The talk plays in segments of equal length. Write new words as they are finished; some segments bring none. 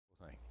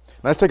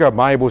Let's take our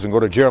Bibles and go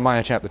to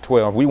Jeremiah chapter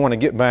 12. We want to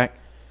get back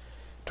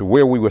to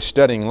where we were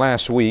studying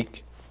last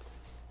week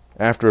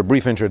after a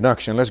brief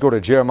introduction. Let's go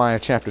to Jeremiah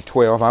chapter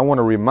 12. I want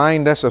to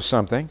remind us of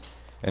something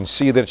and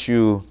see that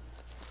you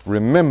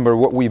remember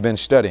what we've been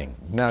studying.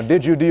 Now,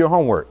 did you do your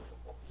homework?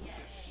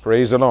 Yes.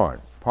 Praise the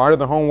Lord. Part of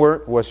the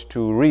homework was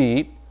to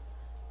read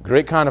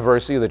Great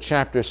Controversy, the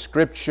chapter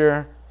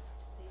Scripture,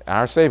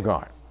 Our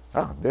Safeguard.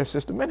 Oh, there's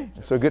Sister Minnie.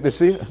 It's so good to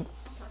see you.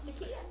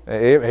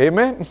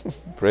 Amen.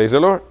 Praise the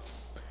Lord.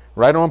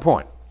 Right on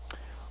point.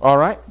 All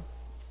right.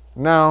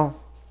 Now,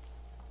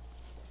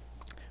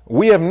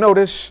 we have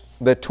noticed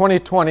that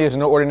 2020 is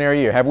no ordinary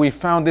year. Have we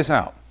found this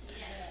out? Yes.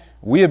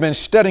 We have been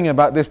studying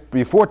about this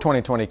before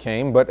 2020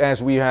 came, but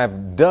as we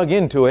have dug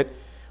into it,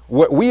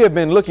 what we have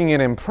been looking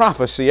at in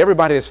prophecy,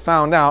 everybody has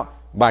found out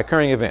by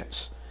current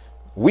events.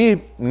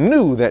 We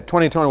knew that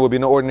 2020 would be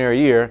no ordinary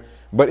year,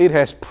 but it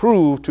has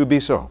proved to be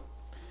so.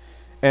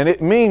 And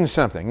it means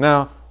something.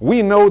 Now,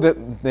 we know that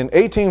in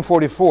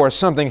 1844,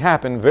 something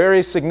happened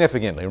very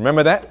significantly.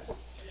 Remember that?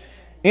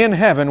 In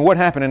heaven, what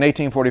happened in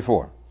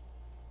 1844?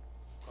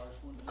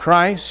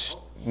 Christ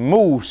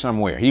moved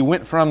somewhere. He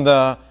went from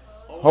the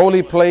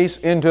holy place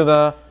into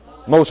the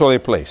most holy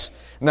place.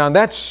 Now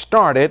that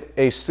started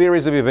a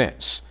series of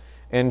events.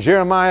 In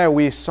Jeremiah,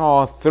 we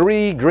saw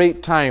three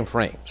great time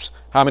frames.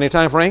 How many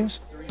time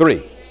frames?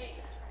 Three.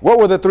 What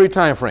were the three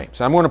time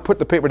frames? I'm going to put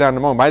the paper down in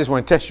a moment, but I just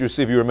want to test you to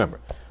see if you remember.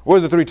 What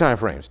were the three time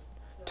frames?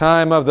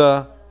 Time of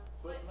the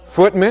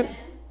footmen,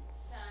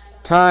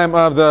 time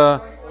of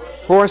the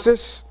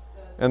horses,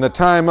 and the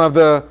time of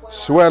the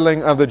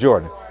swelling of the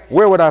Jordan.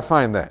 Where would I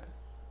find that?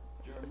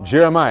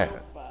 Jeremiah.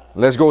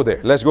 Let's go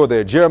there. Let's go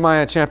there.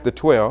 Jeremiah chapter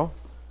 12.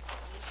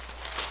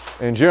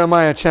 In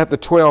Jeremiah chapter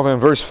 12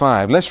 and verse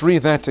 5. Let's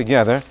read that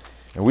together.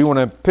 And we want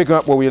to pick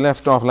up where we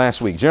left off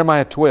last week.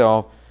 Jeremiah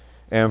 12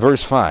 and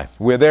verse 5.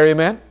 We're there,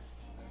 amen?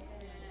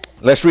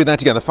 Let's read that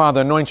together.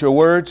 Father, anoint your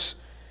words.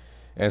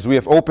 As we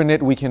have opened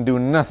it, we can do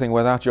nothing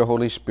without your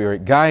Holy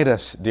Spirit. Guide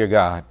us, dear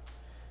God.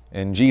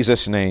 In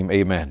Jesus' name,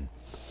 amen.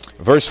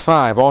 Verse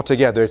 5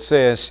 altogether, it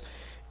says,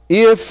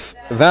 if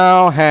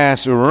thou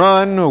hast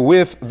run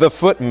with the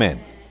footmen,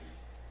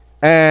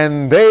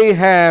 and they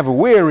have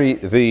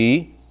wearied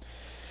thee,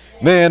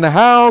 then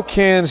how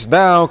canst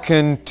thou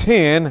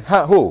contend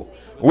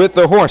with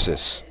the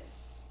horses?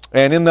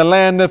 And in the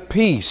land of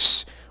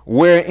peace,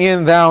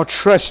 wherein thou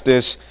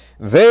trustest,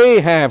 they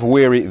have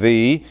wearied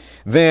thee,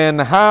 then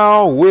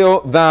how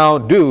wilt thou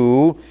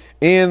do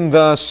in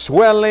the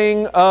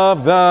swelling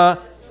of the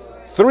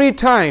three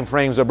time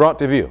frames are brought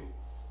to view?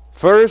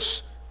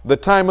 First, the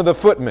time of the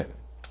footmen,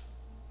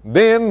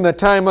 then the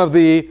time of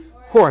the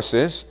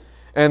horses,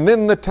 and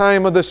then the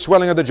time of the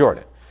swelling of the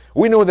Jordan.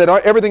 We know that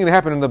everything that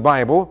happened in the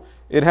Bible,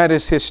 it had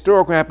its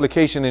historical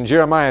application in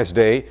Jeremiah's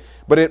day,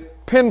 but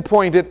it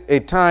pinpointed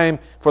a time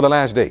for the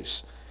last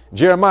days.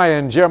 Jeremiah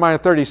in Jeremiah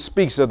 30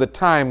 speaks of the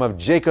time of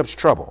Jacob's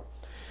trouble.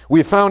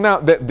 We found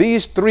out that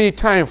these three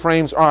time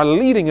frames are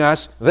leading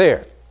us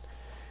there.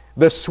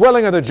 The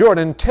swelling of the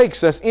Jordan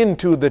takes us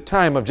into the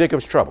time of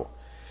Jacob's trouble.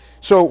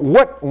 So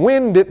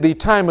when did the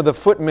time of the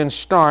footmen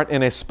start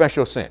in a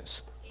special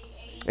sense?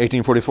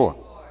 1844.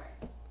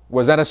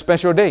 Was that a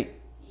special date?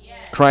 Yes.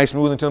 Christ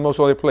moved into the most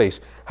holy place.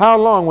 How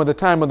long will the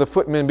time of the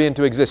footmen be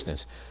into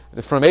existence?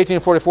 From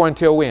 1844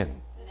 until when?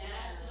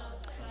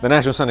 The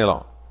National Sunday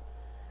Law.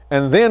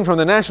 And then from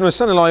the National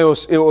Sunday Law,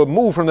 it will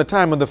move from the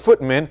time of the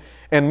footmen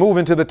and move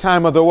into the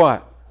time of the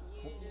what?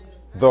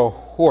 The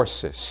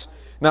horses.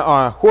 Now,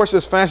 are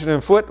horses faster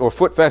than foot or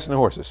foot faster than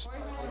horses?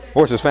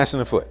 Horses faster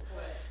than foot.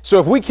 So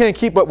if we can't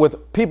keep up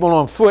with people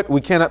on foot, we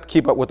cannot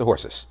keep up with the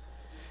horses.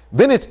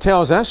 Then it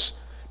tells us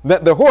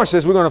that the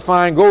horses, we're going to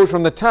find, goes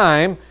from the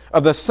time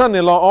of the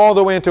Sunday Law all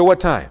the way into what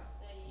time?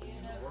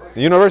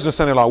 The Universal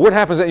Sunday Law. What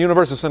happens at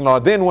Universal Sunday Law?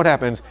 Then what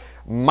happens?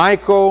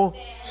 Michael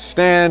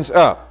stands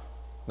up.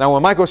 Now,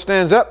 when Michael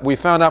stands up, we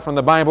found out from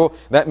the Bible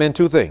that meant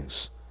two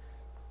things.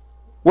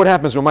 What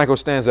happens when Michael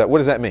stands up? What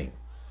does that mean?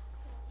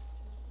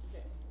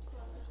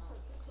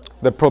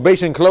 The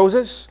probation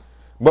closes.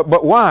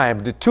 But why?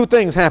 The two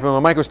things happen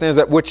when Michael stands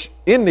up, which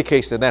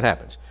indicates that that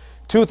happens.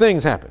 Two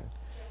things happen.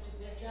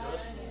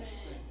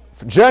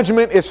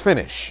 Judgment is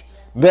finished.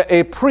 That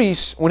a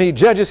priest, when he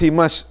judges, he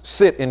must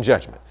sit in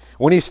judgment.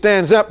 When he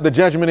stands up, the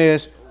judgment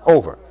is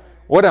over.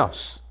 What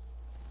else?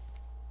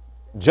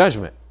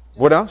 Judgment.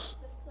 What else?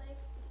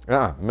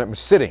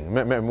 Sitting.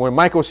 When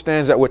Michael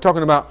stands up, we're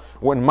talking about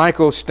when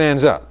Michael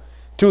stands up.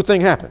 Two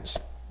things happens.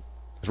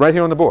 It's right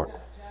here on the board.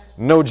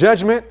 No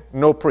judgment,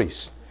 no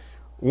priest.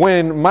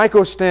 When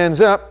Michael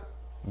stands up,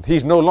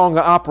 he's no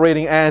longer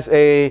operating as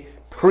a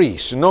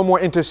priest. No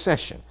more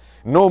intercession.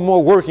 No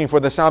more working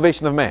for the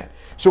salvation of man.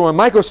 So when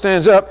Michael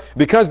stands up,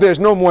 because there's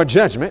no more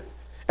judgment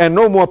and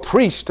no more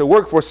priest to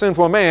work for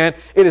sinful man,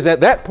 it is at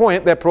that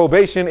point that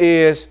probation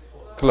is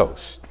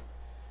closed.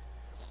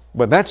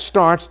 But that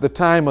starts the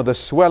time of the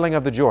swelling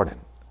of the Jordan.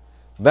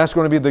 That's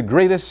going to be the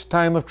greatest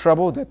time of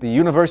trouble that the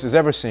universe has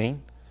ever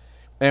seen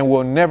and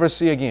will never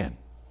see again.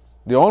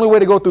 The only way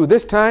to go through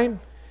this time,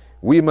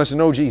 we must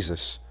know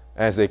Jesus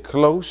as a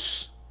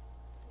close,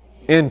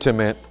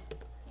 intimate,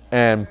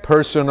 and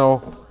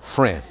personal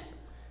friend.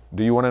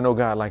 Do you want to know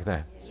God like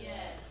that?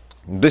 Yes.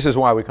 This is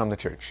why we come to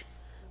church.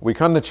 We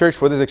come to church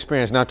for this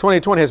experience. Now,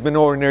 2020 has been an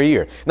ordinary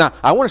year. Now,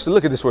 I want us to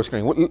look at this for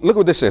screen. Look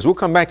what this says. We'll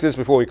come back to this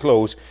before we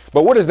close.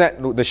 But what does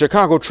that, the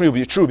Chicago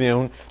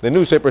Tribune, the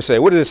newspaper, say?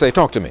 What does it say?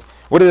 Talk to me.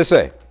 What does it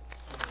say?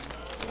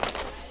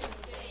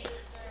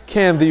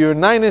 Can the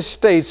United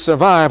States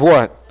survive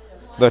what?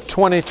 The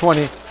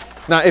 2020.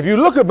 Now, if you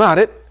look about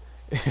it,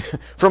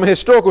 from a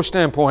historical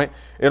standpoint,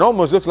 it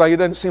almost looks like it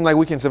doesn't seem like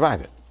we can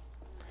survive it.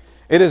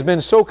 It has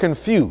been so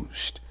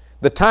confused.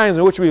 The times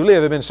in which we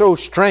live have been so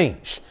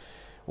strange.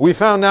 We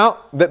found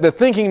out that the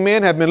thinking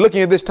men have been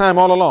looking at this time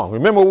all along.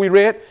 Remember what we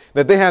read?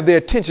 That they have their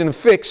attention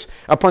fixed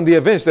upon the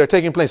events that are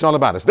taking place all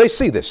about us. They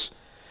see this.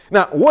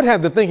 Now, what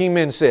have the thinking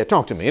men said?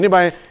 Talk to me.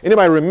 Anybody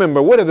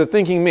remember? What have the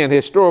thinking men, the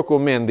historical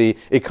men, the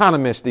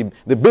economists,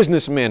 the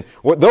businessmen,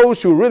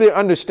 those who really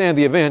understand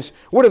the events,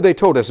 what have they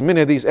told us,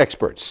 many of these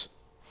experts?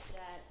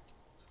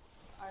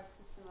 That our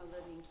system of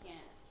living can't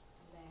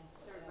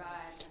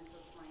survive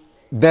until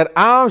 2030. That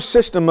our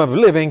system of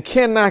living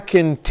cannot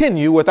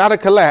continue without a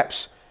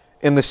collapse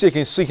in the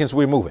sequence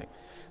we're moving.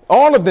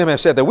 All of them have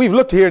said that. We've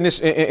looked here in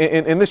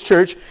this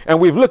church, and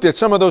we've looked at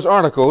some of those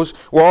articles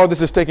where all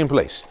this is taking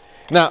place.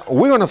 Now,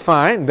 we're going to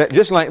find that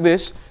just like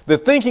this, the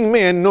thinking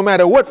men, no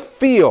matter what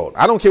field,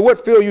 I don't care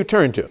what field you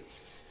turn to,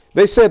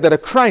 they said that a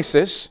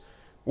crisis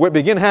would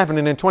begin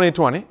happening in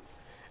 2020,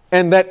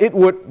 and that it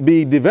would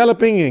be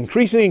developing,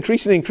 increasing,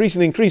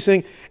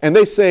 and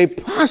they say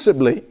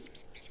possibly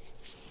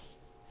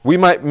we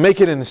might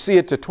make it and see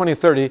it to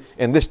 2030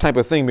 in this type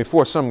of thing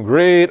before some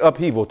great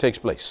upheaval takes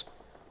place.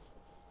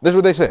 That's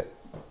what they said.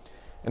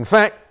 In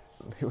fact,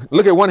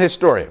 look at one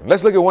historian.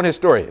 Let's look at one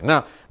historian.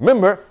 Now,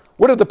 remember,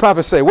 what did the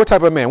prophet say? What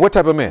type of man? What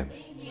type of man?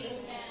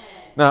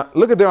 Now,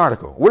 look at the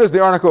article. What is the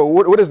article?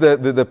 What is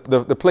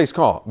the place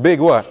called?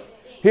 Big what?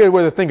 Here's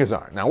where the thinkers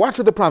are. Now, watch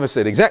what the prophet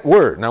said. Exact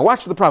word. Now,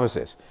 watch what the prophet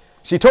says.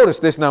 She told us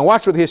this. Now,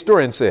 watch what the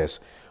historian says.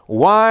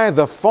 Why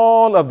the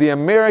fall of the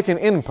American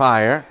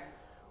empire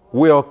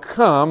will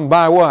come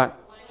by what?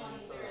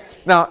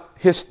 Now,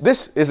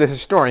 this is a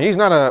historian. He's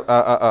not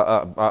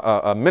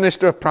a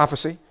minister of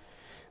prophecy.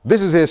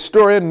 This is a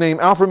historian named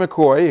Alfred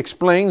McCoy. He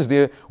explains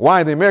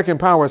why the American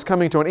power is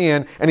coming to an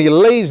end, and he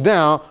lays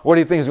down what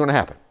he thinks is going to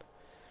happen.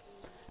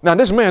 Now,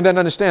 this man doesn't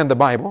understand the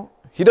Bible.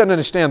 He doesn't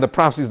understand the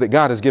prophecies that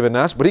God has given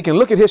us, but he can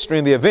look at history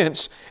and the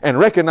events and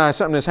recognize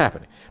something that's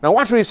happening. Now,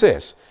 watch what he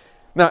says.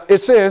 Now, it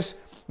says,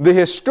 the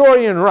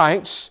historian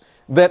writes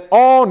that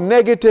all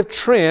negative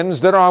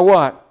trends that are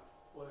what?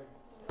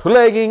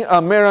 Plaguing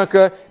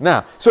America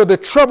now. So the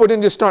trouble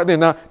didn't just start there.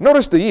 Now,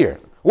 notice the year.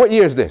 What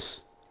year is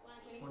this?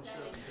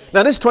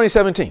 Now, this is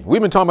 2017.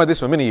 We've been talking about this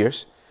for many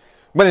years.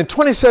 But in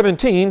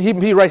 2017,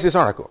 he writes this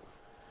article.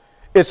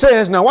 It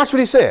says, now watch what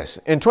he says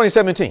in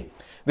 2017.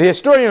 The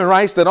historian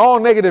writes that all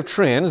negative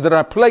trends that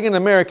are plaguing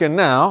America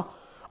now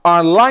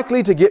are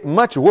likely to get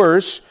much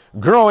worse,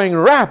 growing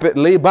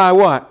rapidly by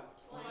what?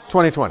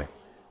 2020.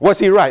 What's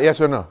he right?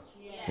 Yes or no?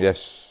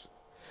 Yes.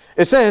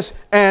 It says,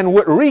 and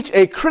would reach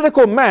a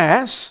critical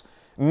mass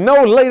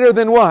no later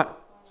than what?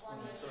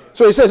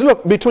 So he says,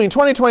 look, between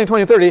 2020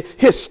 and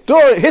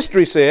 2030,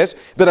 history says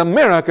that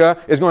America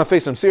is going to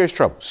face some serious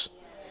troubles.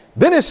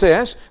 Then it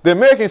says, the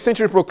American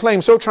century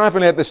proclaimed so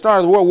triumphantly at the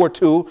start of World War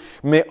II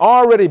may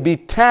already be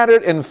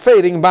tattered and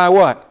fading by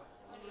what?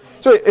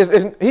 So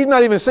he's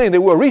not even saying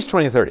that we'll reach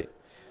 2030.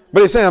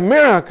 But he's saying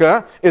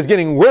America is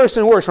getting worse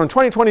and worse. From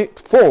 2020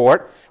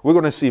 forward, we're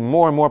going to see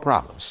more and more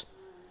problems.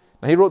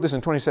 Now, he wrote this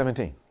in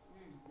 2017.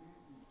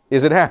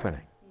 Is it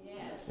happening?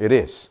 Yes. It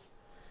is.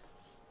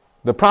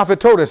 The prophet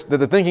told us that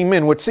the thinking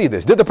men would see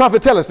this. Did the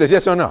prophet tell us this?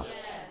 Yes or no? Yes.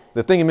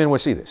 The thinking men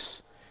would see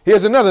this.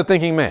 Here's another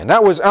thinking man.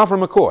 That was Alfred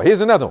McCoy.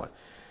 Here's another one.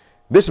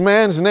 This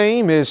man's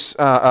name is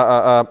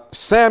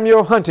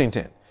Samuel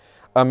Huntington.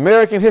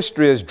 American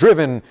history is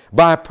driven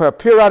by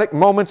periodic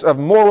moments of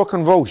moral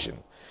convulsion.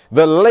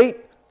 The late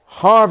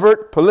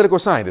Harvard political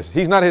scientist.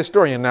 He's not a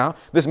historian now.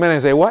 This man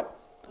is a what?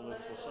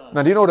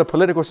 Now, do you know what a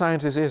political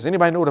scientist is?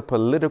 Anybody know what a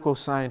political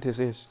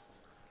scientist is?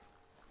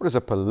 What is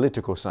a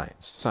political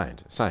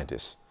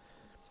scientist?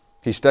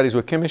 He studies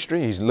with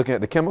chemistry. He's looking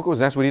at the chemicals.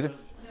 That's what he does.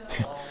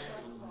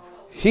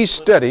 He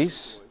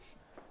studies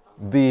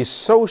the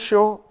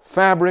social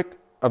fabric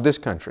of this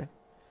country,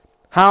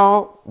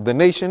 how the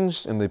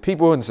nations and the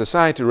people in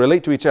society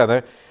relate to each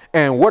other,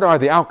 and what are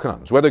the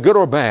outcomes, whether good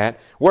or bad,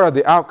 what are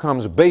the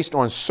outcomes based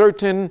on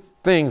certain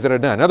things that are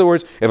done. In other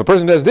words, if a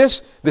person does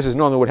this, this is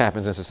normally what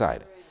happens in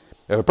society.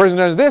 If a person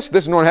does this,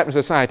 this is normally what happens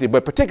in society,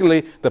 but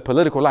particularly the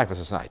political life of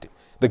society,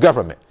 the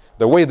government,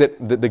 the way that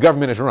the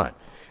government is run.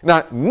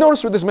 Now,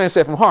 notice what this man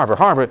said from Harvard.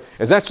 Harvard,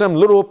 is that some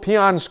little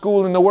peon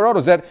school in the world, or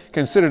is that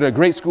considered a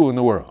great school in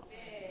the world?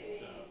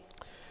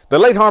 The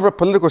late Harvard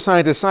political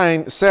scientist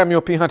Samuel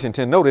P.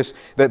 Huntington noticed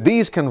that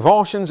these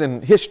convulsions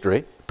in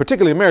history,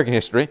 particularly American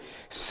history,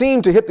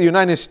 seem to hit the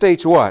United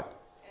States what?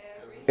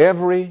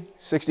 Every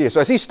 60 years.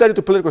 So as he studied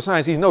the political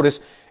science, he's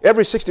noticed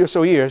every 60 or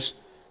so years,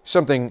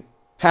 something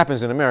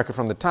happens in America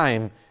from the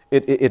time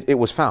it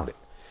was founded.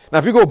 Now,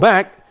 if you go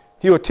back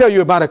he will tell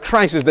you about a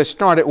crisis that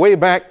started way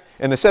back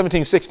in the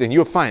 1760s, and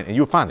you'll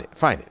find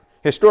it,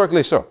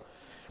 historically so.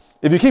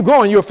 If you keep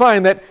going, you'll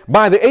find that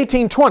by the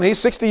 1820s,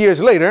 60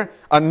 years later,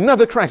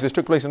 another crisis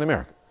took place in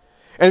America.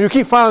 And if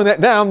you keep following that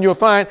down, you'll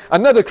find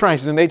another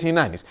crisis in the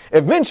 1890s.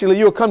 Eventually,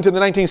 you'll come to the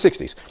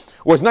 1960s.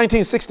 Was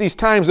 1960s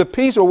times of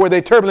peace, or were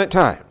they turbulent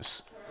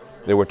times?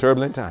 They were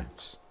turbulent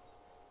times.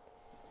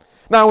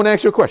 Now, I want to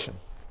ask you a question.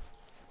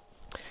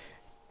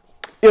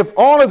 If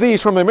all of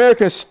these from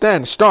America's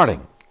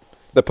starting,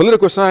 the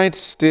political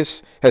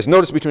scientist has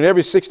noticed between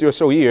every 60 or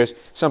so years,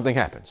 something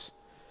happens.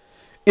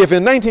 If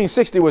in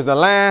 1960 was the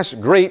last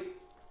great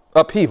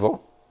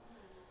upheaval,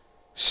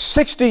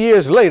 60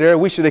 years later,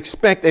 we should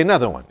expect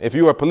another one, if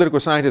you are a political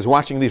scientist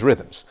watching these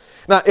rhythms.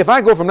 Now, if I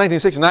go from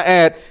 1960 and I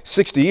add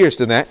 60 years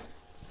to that,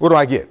 what do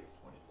I get?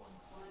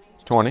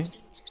 20.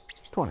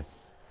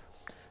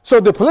 So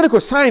the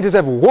political scientists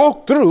have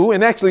walked through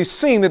and actually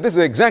seen that this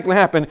has exactly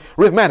happened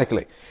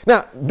arithmetically.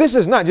 Now, this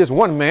is not just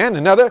one man,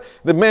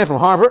 the man from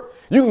Harvard.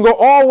 You can go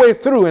all the way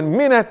through, and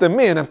men after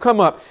men have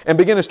come up and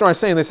begin to start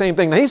saying the same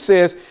thing. Now, he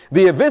says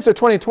the events of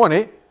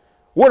 2020,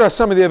 what are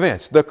some of the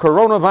events? The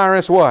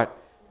coronavirus what?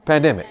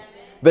 Pandemic.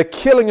 The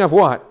killing of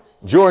what?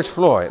 George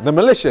Floyd. The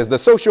militias, the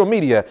social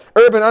media,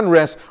 urban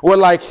unrest were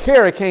like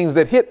hurricanes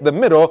that hit the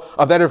middle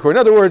of that earthquake. In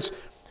other words,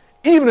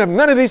 even if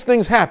none of these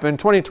things happened,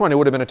 2020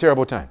 would have been a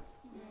terrible time.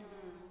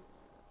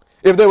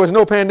 If there was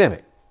no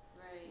pandemic,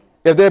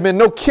 if there had been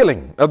no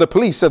killing of the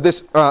police of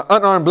this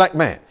unarmed black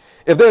man,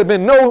 if there had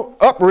been no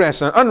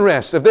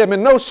unrest, if there had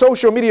been no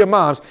social media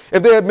mobs,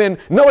 if there had been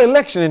no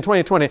election in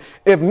 2020,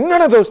 if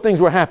none of those things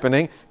were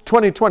happening,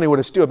 2020 would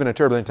have still been a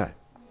turbulent time.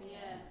 Yes.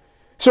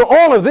 So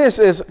all of this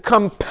is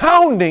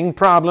compounding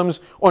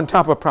problems on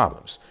top of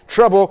problems,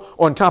 trouble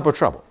on top of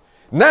trouble.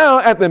 Now,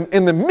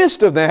 in the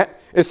midst of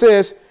that, it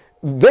says,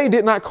 they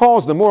did not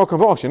cause the moral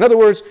convulsion. In other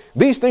words,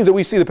 these things that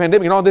we see, the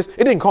pandemic and all this,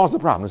 it didn't cause the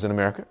problems in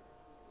America.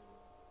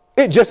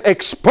 It just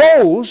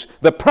exposed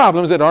the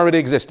problems that already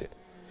existed.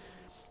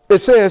 It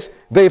says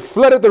they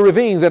flooded the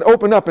ravines that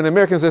opened up in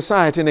American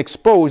society and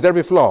exposed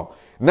every flaw.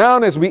 Now,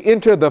 as we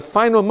enter the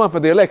final month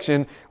of the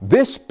election,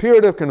 this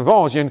period of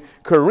convulsion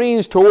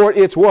careens toward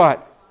its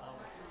what?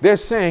 They're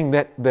saying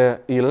that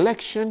the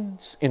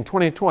elections in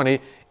 2020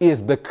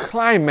 is the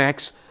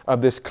climax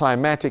of this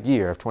climatic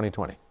year of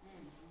 2020.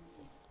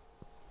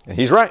 And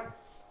he's right.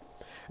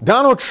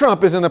 Donald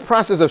Trump is in the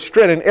process of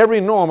shredding every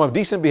norm of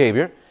decent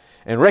behavior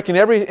and wrecking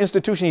every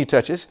institution he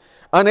touches,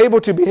 unable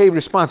to behave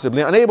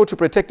responsibly, unable to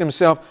protect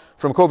himself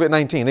from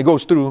COVID-19. It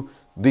goes through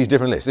these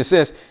different lists. It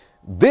says,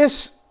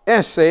 this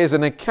essay is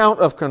an account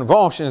of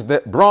convulsions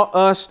that brought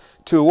us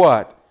to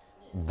what?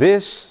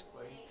 This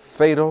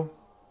fatal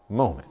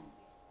moment.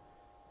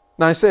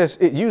 Now it says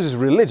it uses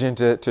religion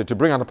to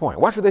bring out a point.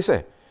 Watch what they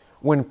say.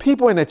 When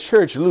people in the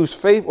church lose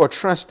faith or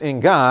trust in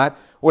God,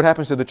 what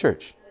happens to the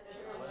church?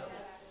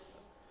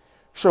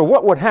 So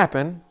what would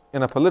happen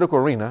in a political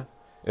arena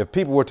if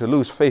people were to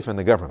lose faith in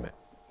the government?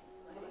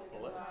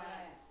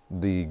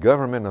 The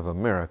government of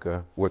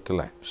America would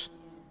collapse.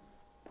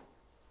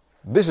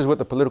 This is what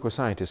the political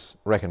scientists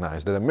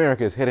recognize, that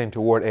America is heading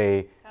toward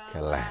a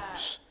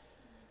collapse.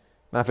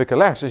 Now, if it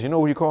collapses, you know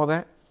what you call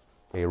that?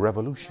 A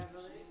revolution.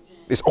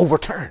 It's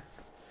overturned.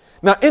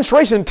 Now,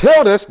 inspiration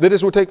tells us that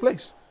this will take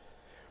place.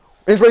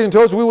 Inspiration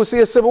tells us we will see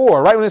a civil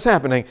war right when it's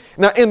happening.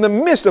 Now, in the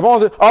midst of all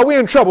this, are we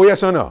in trouble?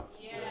 Yes or no?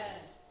 Yes.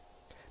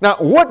 Now,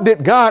 what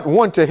did God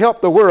want to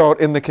help the world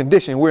in the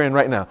condition we're in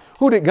right now?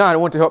 Who did God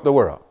want to help the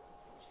world?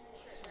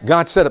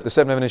 God set up the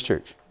Seventh Adventist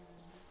Church.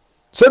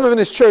 Seventh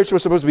Adventist Church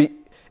was supposed to be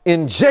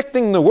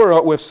injecting the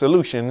world with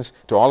solutions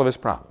to all of its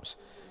problems.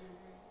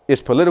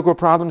 Its political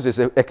problems, its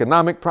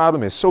economic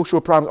problem, its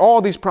social problems,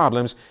 all these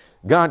problems,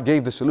 God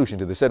gave the solution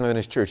to the Seventh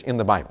Adventist Church in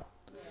the Bible.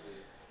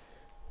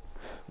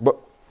 But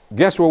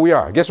guess where we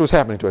are? Guess what's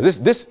happening to us?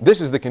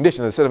 This is the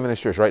condition of the Seventh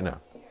Adventist Church right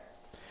now.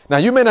 Now,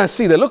 you may not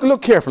see that.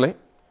 Look carefully.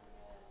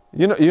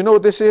 You know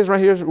what this is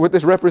right here, what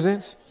this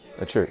represents?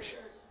 A church.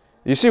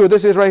 You see what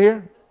this is right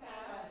here?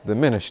 The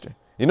minister.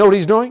 You know what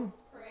he's doing?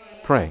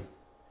 Praying.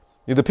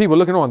 You're the people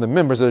looking on, the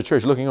members of the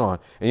church looking on.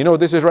 And you know what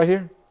this is right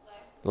here?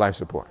 Life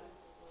support.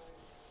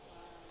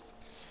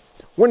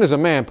 When does a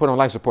man put on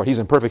life support? He's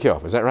in perfect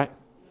health. Is that right?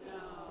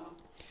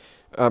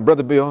 No.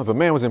 Brother Bill, if a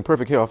man was in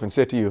perfect health and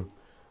said to you,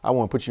 I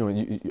want to put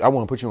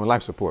you on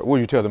life support, what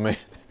would you tell the man?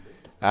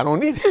 I don't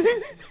need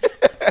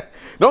it.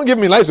 Don't give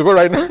me life support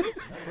right now.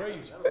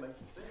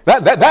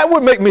 That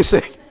would make me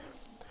sick.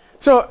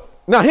 So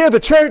now here the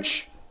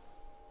church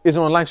is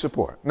on life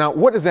support. Now,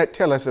 what does that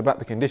tell us about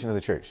the condition of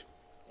the church?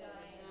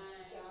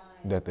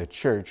 That the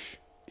church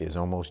is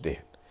almost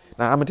dead.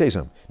 Now, I'm going to tell you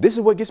something. This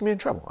is what gets me in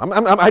trouble.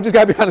 I just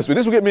got to be honest with you.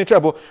 This will get me in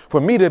trouble for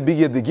me to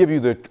give you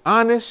the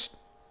honest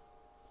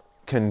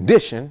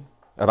condition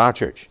of our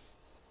church.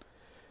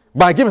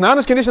 By giving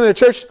honest condition of the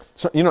church,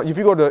 so, if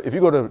you go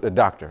to a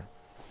doctor,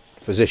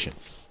 physician,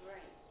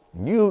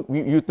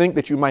 you think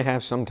that you might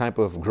have some type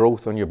of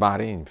growth on your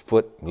body, and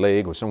foot,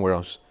 leg, or somewhere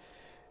else.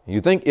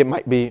 You think it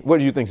might be, what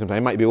do you think sometimes?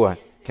 It might be what?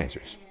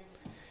 Cancerous.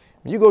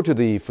 When you go to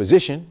the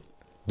physician,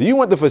 do you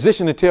want the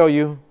physician to tell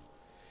you,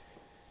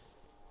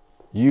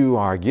 you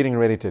are getting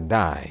ready to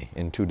die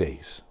in 2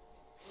 days.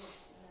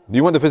 Do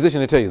you want the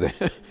physician to tell you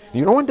that?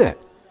 You don't want that.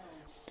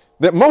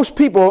 That most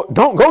people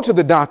don't go to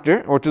the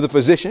doctor or to the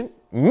physician.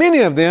 Many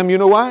of them, you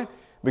know why?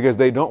 Because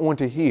they don't want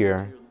to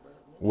hear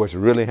what's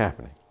really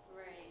happening.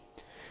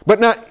 Right. But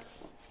now,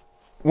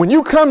 when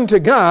you come to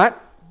God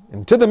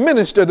and to the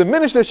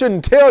minister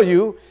shouldn't tell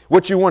you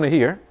what you want to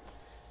hear.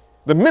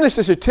 The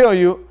minister should tell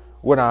you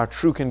what our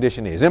true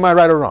condition is. Am I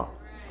right or wrong?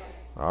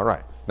 Right. All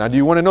right. Now, do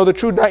you want to know the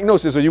true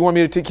diagnosis, or you want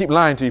me to keep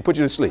lying to you, put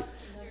you to sleep?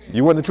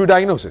 You want the true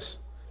diagnosis?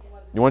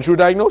 You want true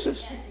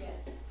diagnosis?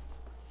 Yes.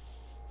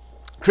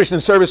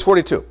 Christian Service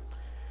 42.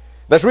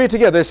 Let's read it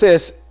together. It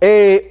says,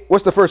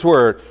 what's the first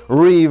word?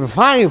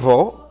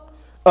 Revival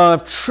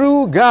of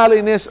true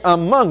godliness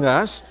among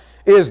us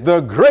is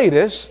the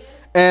greatest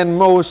and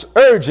most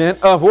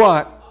urgent of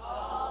what?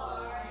 All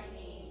our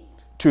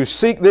needs. To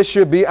seek this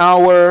should be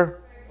our...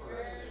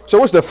 So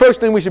what's the first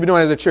thing we should be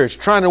doing as a church?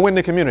 Trying to win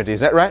the community.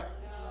 Is that right?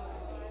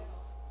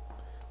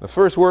 The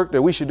first work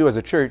that we should do as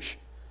a church,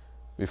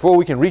 before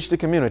we can reach the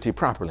community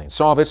properly and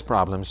solve its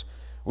problems,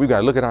 we've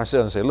got to look at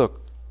ourselves and say,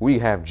 look, we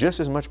have just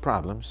as much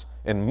problems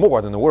and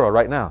more than the world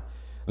right now.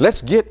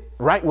 Let's get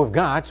right with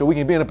God so we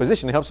can be in a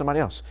position to help somebody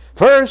else.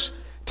 First,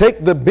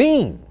 take the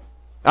beam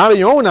out of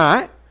your own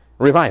eye,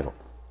 revival,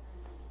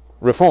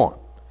 reform.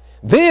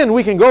 Then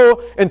we can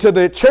go into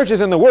the churches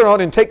in the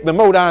world and take the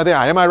mote out of their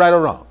eye. Am I right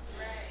or wrong?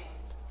 Right.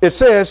 It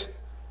says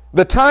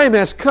the time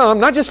has come,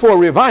 not just for a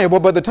revival,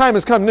 but the time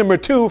has come, number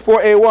two,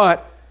 for a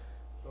what?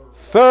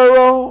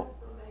 Thorough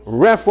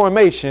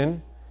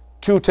reformation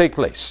to take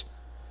place.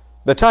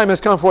 The time has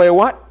come for a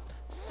what?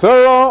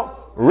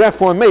 Thorough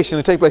reformation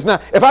to take place. Now,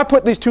 if I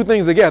put these two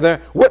things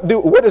together,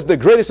 what is the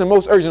greatest and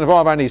most urgent of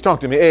all of our needs? Talk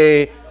to me.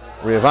 A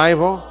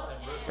revival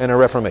and a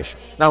reformation.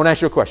 Now, I want to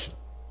ask you a question.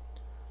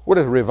 What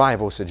does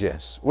revival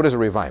suggest? What is a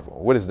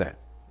revival? What is that?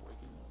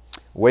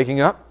 Waking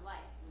up.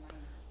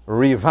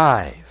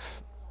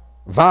 Revive.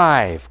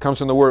 Vive comes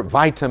from the word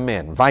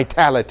vitamin,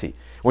 vitality.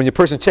 When your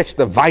person checks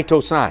the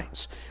vital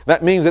signs,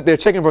 that means that they're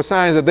checking for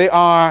signs that they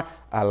are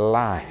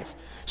alive.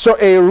 So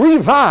a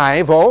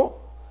revival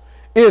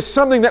is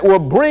something that will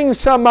bring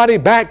somebody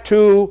back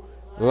to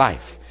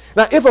life.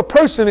 Now, if a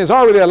person is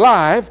already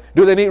alive,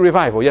 do they need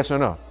revival? Yes or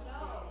no?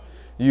 No.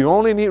 You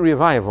only need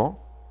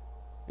revival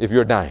if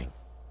you're dying.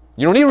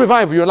 You don't need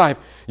revival for your life.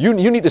 You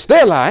need to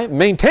stay alive,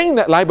 maintain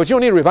that life, but you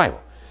don't need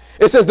revival.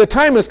 It says the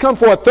time has come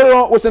for a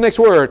thorough, what's the next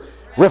word?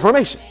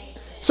 Reformation.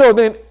 So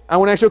then I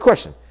want to ask you a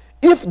question.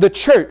 If the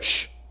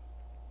church,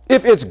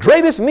 if the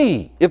greatest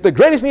need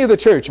of the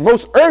church,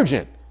 most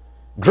urgent,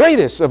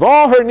 greatest of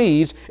all her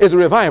needs is a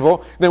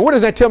revival, then what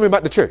does that tell me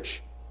about the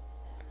church?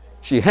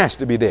 She has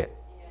to be dead.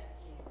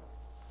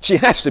 She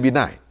has to be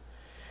dying.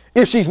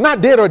 If she's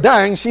not dead or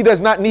dying, she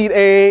does not need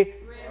a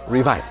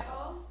revival.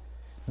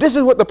 This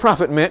is what the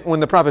prophet meant when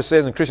the prophet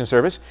says in Christian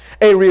Service,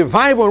 a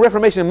revival and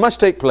reformation must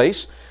take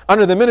place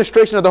under the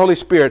ministration of the Holy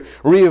Spirit.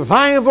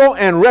 Revival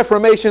and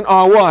reformation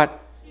are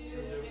what?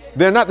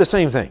 They're not the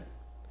same thing.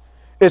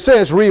 It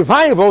says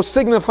revival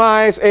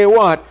signifies a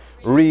what?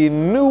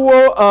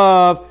 Renewal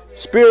of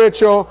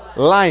spiritual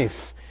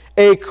life,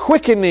 a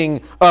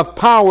quickening of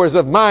powers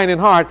of mind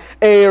and heart,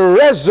 a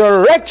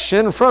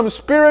resurrection from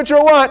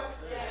spiritual what?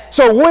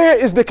 So where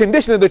is the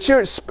condition of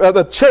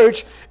the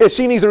church if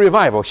she needs a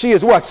revival? She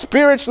is what?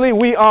 Spiritually,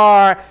 we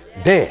are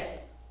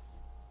dead.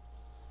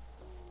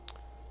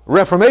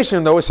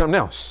 Reformation, though, is something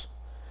else.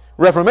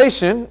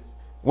 Reformation,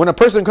 when a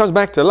person comes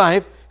back to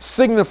life,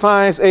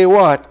 signifies a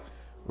what?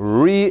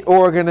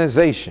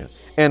 Reorganization.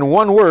 And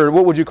one word,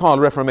 what would you call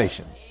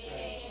reformation?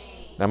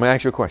 Now, I'm going to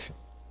ask you a question.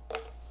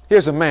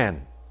 Here's a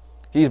man.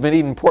 He's been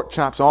eating pork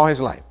chops all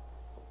his life.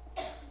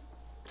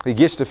 He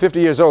gets to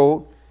 50 years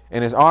old,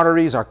 and his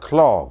arteries are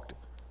clogged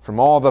from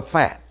all the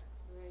fat,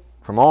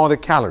 from all the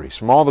calories,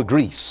 from all the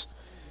grease.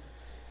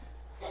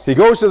 He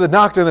goes to the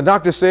doctor, and the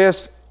doctor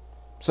says,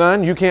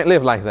 son, you can't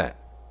live like that.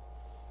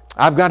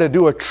 I've got to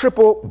do a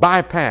triple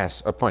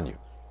bypass upon you.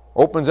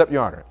 Opens up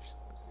your arteries.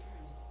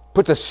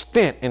 Puts a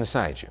stent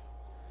inside you.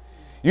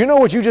 You know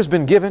what you just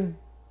been given?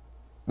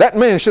 That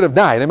man should have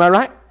died, am I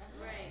right? That's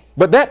right.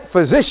 But that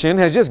physician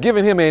has just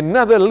given him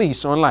another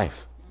lease on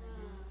life.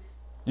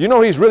 You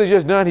know he's really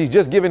just done? He's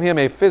just given him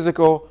a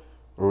physical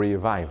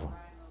revival.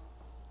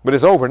 But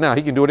it's over now.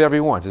 He can do whatever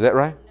he wants. Is that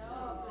right?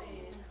 No,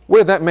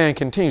 what if that man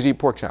continues to eat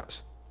pork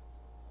chops?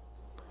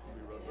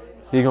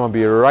 He's going to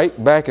be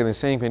right back in the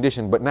same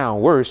condition, but now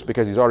worse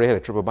because he's already had a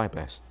triple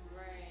bypass.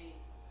 Right.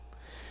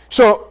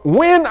 So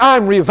when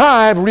I'm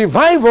revived,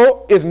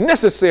 revival is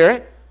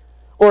necessary,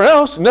 or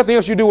else nothing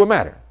else you do will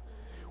matter.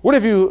 What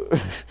if you,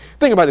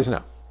 think about this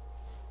now.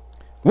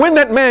 When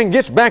that man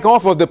gets back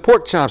off of the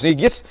pork chops and he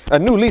gets a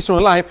new lease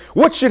on life,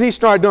 what should he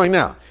start doing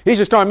now? He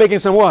should start making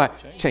some what?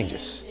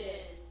 Changes.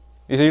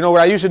 He said, you know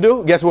what I used to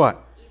do? Guess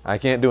what? I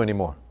can't do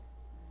anymore.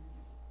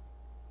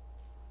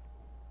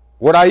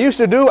 What I used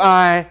to do,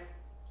 I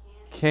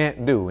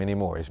can't do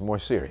anymore. It's more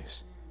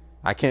serious.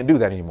 I can't do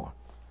that anymore.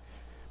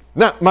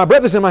 Now, my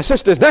brothers and my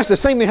sisters, that's the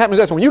same thing happens.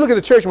 That's when you look at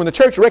the church, when the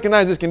church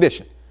recognizes this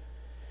condition.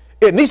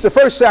 It needs to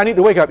first say, I need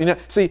to wake up. You know,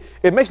 see,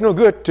 it makes no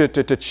good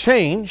to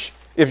change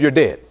if you're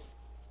dead.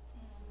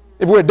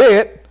 If we're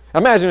dead,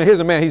 imagine here's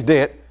a man, he's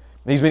dead.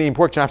 He's been eating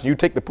pork chops, and you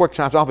take the pork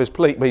chops off his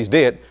plate, but he's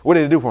dead. What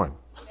did it do for him?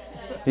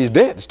 He's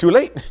dead. It's too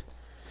late.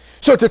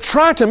 So to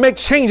try to make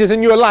changes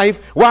in your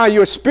life while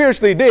you're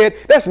spiritually dead,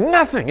 that's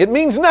nothing. It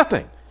means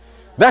nothing.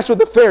 That's what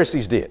the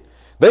Pharisees did.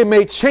 They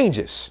made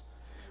changes,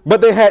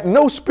 but they had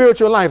no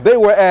spiritual life. They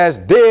were as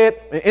dead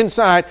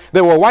inside. They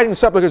were whitened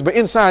sepulchres, but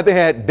inside they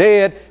had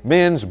dead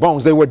men's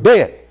bones. They were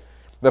dead.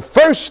 The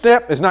first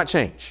step is not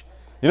change.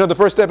 You know what the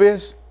first step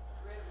is?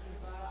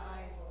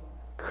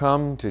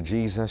 Come to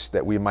Jesus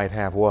that we might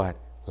have what?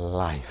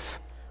 Life.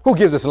 Who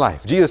gives us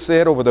life? Jesus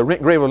said over the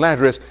grave of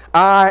Lazarus,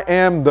 I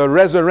am the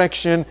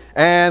resurrection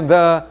and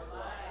the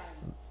life.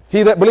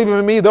 He that believeth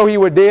in me, though he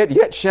were dead,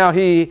 yet shall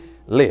he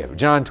live.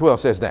 John 12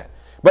 says that.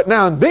 But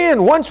now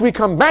then, once we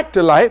come back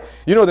to life,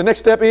 you know the next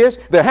step is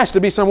there has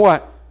to be some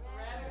what?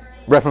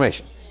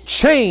 Reformation.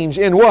 Change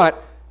in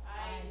what?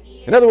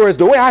 In other words,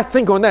 the way I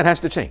think on that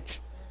has to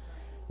change.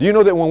 Do you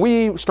know that when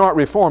we start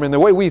reforming, the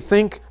way we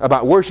think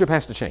about worship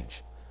has to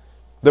change?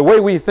 The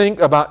way we think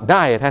about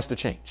diet has to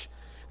change.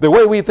 The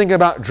way we think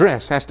about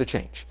dress has to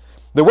change.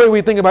 The way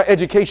we think about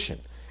education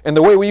and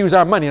the way we use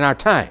our money and our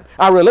time,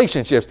 our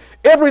relationships,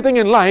 everything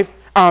in life,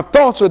 our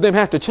thoughts of them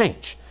have to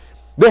change.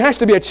 There has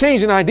to be a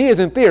change in ideas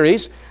and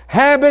theories,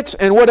 habits,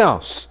 and what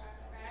else?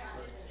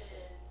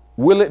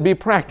 Will it be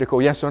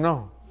practical? Yes or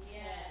no?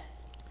 Yes.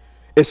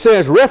 It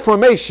says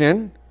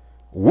reformation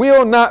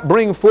will not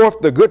bring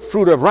forth the good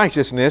fruit of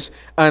righteousness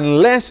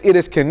unless it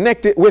is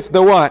connected with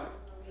the what?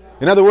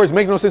 In other words, it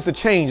makes no sense to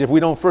change if we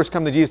don't first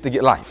come to Jesus to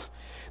get life.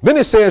 Then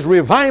it says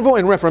revival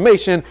and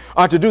reformation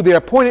are to do their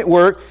appointed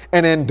work,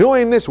 and in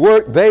doing this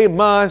work, they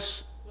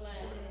must blend.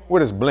 What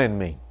does blend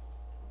mean?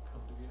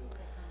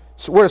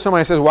 So where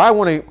somebody says, well, I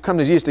want to come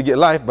to Jesus to get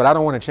life, but I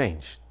don't want to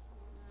change.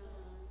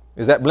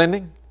 Is that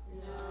blending?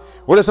 No.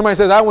 What if somebody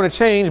says, I want to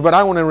change, but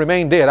I want to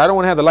remain dead? I don't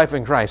want to have the life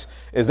in Christ.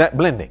 Is that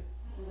blending?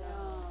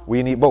 No.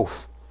 We need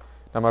both.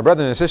 Now, my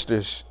brothers and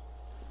sisters,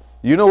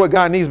 you know what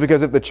God needs,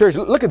 because if the church,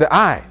 look at the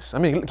eyes. I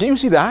mean, can you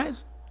see the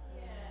eyes?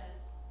 Yes.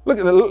 Look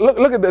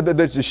at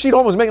the sheet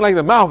almost making like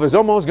the mouth is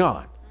almost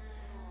gone.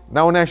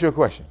 Now I want to ask you a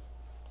question.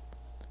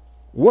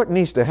 What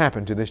needs to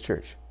happen to this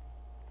church?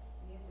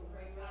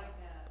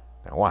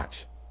 Now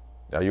watch.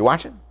 Are you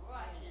watching?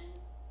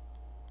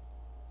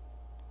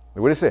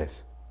 Look what it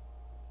says.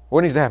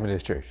 What needs to happen to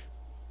this church?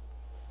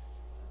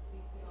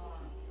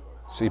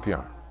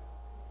 CPR.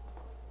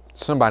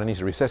 Somebody needs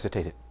to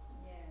resuscitate it.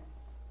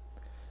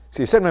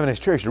 See, something in this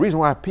church, the reason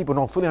why people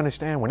don't fully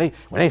understand, when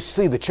they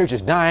see the church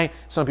is dying,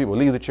 some people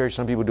leave the church,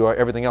 some people do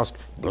everything else,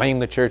 blame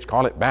the church,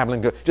 call it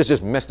babbling,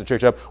 just mess the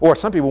church up, or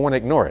some people want to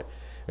ignore it.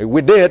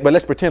 We're dead, but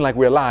let's pretend like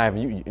we're alive.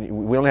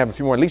 We only have a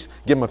few more, at least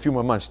give them a few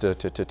more months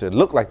to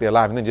look like they're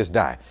alive and then just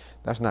die.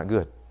 That's not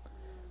good.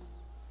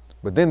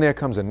 But then there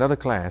comes another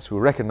class who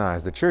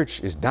recognize the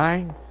church is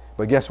dying,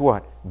 but guess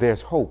what?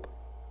 There's hope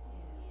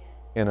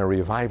in a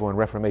revival and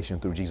reformation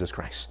through Jesus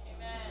Christ.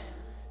 Amen.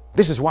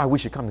 This is why we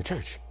should come to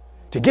church.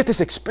 To get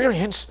this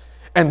experience,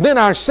 and then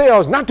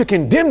ourselves, not to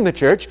condemn the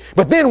church,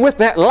 but then with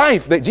that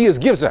life that Jesus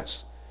gives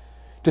us,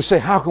 to say,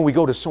 how can we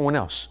go to someone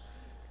else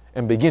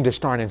and begin to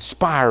start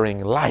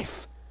inspiring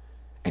life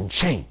and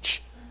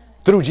change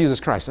through Jesus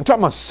Christ? I'm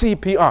talking about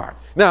CPR.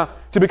 Now,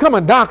 to become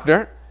a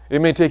doctor, it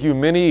may take you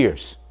many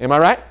years. Am I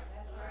right?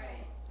 That's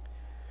right.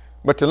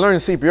 But to learn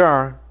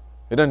CPR,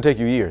 it doesn't take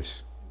you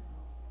years.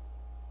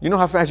 You know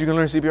how fast you can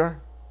learn CPR?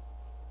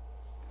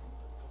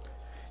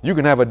 You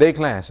can have a day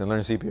class and learn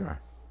CPR.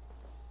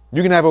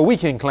 You can have a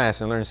weekend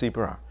class and learn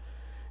CPR.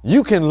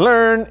 You can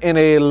learn in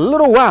a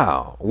little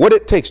while what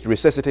it takes to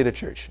resuscitate a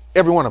church.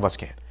 Every one of us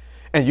can.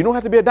 And you don't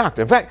have to be a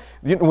doctor. In fact,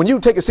 when you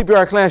take a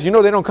CPR class, you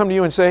know they don't come to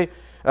you and say,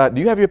 do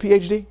you have your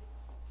PhD?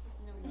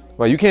 No.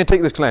 Well, you can't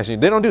take this class. They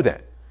don't do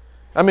that.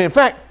 I mean, in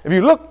fact, if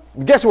you look,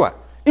 guess what?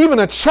 Even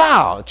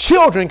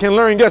children can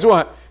learn, guess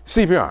what?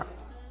 CPR.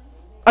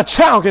 A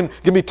child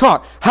can be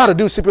taught how to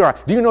do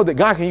CPR. Do you know that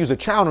God can use a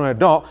child or an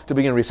adult to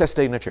begin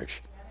resuscitating a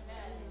church?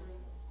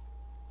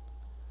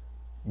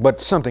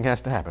 But something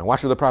has to happen.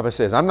 Watch what the prophet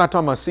says. I'm not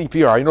talking about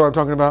CPR. You know what I'm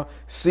talking about?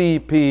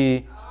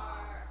 CPR.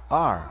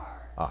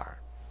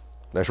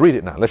 Let's read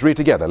it now. Let's read it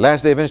together.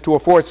 Last day events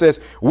 2:4, it says,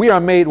 we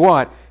are made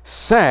what?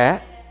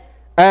 Sad,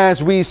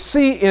 as we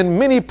see in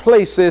many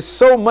places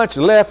so much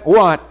left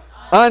what?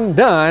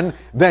 Undone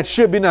that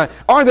should be done.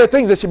 Are there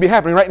things that should be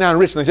happening right now in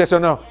Richlands? Yes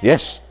or no?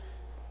 Yes.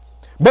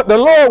 But the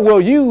Lord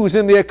will use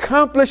in the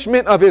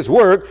accomplishment of his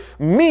work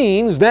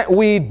means that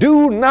we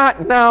do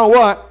not now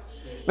what?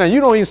 Now,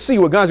 you don't even see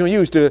what God's going to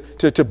use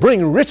to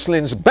bring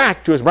Richlands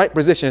back to his right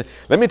position.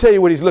 Let me tell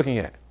you what he's looking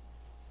at.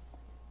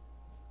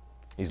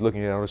 He's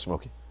looking at Elder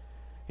Smokey.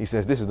 He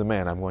says, this is the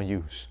man I'm going to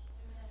use.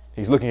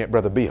 He's looking at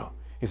Brother Bill.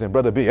 He said,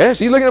 Brother Bill. Yes,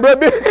 he's looking at Brother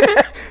Bill.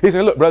 He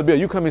said, look, Brother Bill,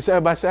 you come in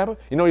Sabbath by Sabbath.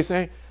 You know what he's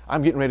saying?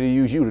 I'm getting ready to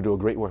use you to do a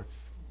great work.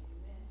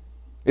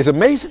 It's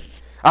amazing.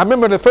 I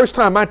remember the first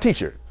time my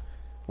teacher,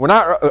 when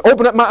I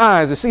opened up my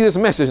eyes to see this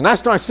message, and I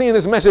started seeing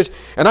this message,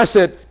 and I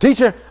said,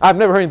 teacher, I've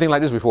never heard anything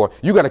like this before.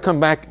 You got to come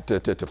back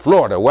to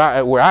Florida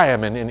where I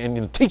am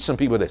and teach some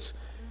people this.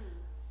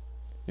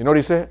 You know what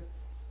he said?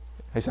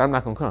 He said, I'm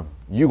not going to come.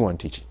 You're going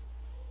to teach it.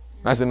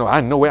 I said, no,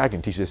 I know way I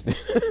can teach this.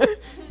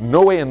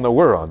 No way in the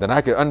world that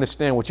I could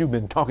understand what you've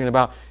been talking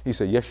about. He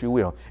said, yes, you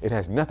will. It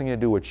has nothing to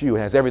do with you.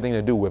 It has everything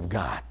to do with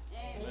God.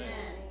 Amen.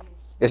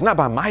 It's not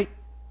by might.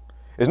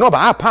 It's not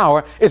by our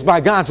power. It's by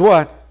God's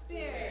what?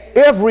 Spirit.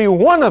 Every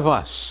one of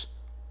us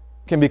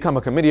can become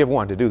a committee of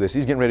one to do this.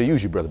 He's getting ready to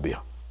use you, Brother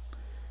Bill.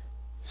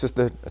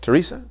 Sister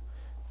Teresa,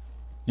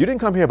 you didn't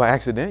come here by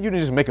accident. You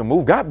didn't just make a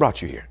move. God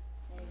brought you here.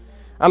 Amen.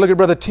 I look at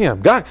Brother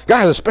Tim. God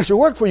has a special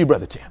work for you,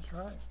 Brother Tim. That's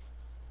right.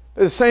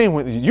 It's the same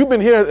when you've been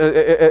here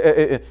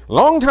a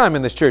long time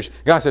in this church.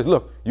 God says,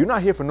 look, you're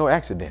not here for no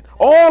accident.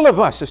 All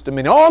of us, Sister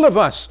Minnie, all of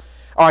us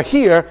are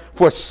here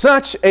for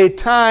such a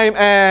time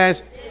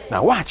as...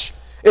 Now watch.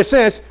 It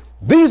says,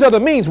 these are the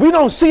means. We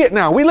don't see it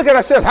now. We look at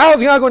ourselves. How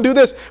is God going to do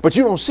this? But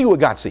you don't see what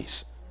God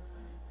sees.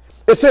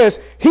 It says,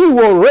 he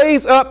will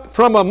raise up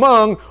from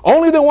among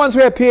only the ones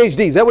who have PhDs.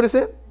 Is that what it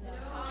said?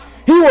 No.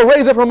 He will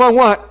raise up from among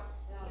what?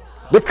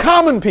 The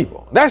common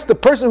people. That's the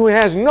person who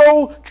has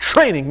no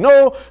training,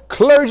 no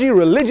clergy,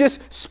 religious,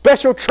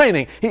 special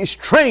training. He's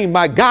trained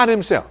by God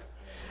himself.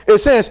 It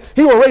says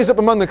he will raise up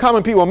among the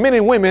common people men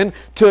and women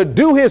to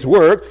do his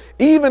work,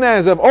 even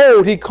as of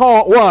old he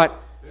called what?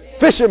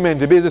 Fishermen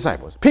to be his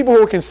disciples. People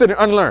who are considered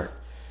unlearned.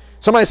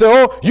 Somebody say,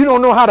 oh, you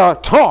don't know how to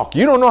talk.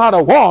 You don't know how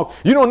to walk.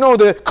 You don't know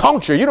the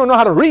culture. You don't know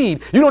how to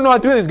read. You don't know how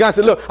to do this. God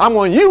said, look, I'm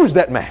going to use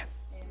that man.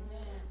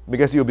 Amen.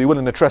 Because he'll be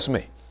willing to trust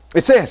me.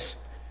 It says,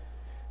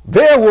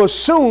 there will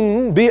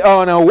soon be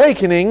an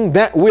awakening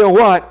that will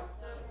what?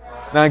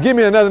 Surprise. Now give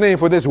me another name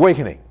for this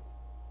awakening.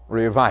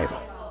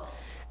 Revival.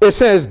 It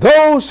says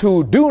those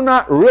who do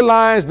not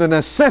realize the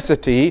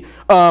necessity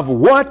of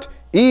what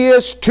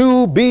is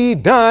to be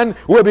done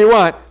will be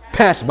what?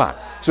 Passed by.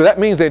 So that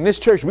means that in this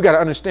church we got to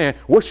understand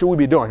what should we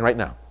be doing right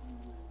now.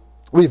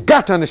 We've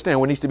got to understand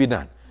what needs to be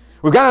done.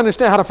 We've got to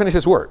understand how to finish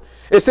this work.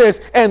 It says,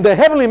 and the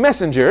heavenly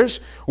messengers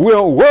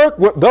will work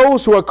with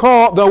those who are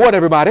called the what,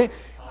 everybody?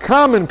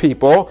 Common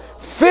people,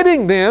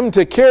 fitting them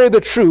to carry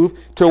the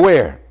truth to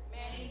where?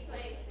 Many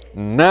places.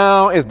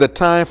 Now is the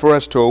time for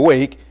us to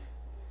awake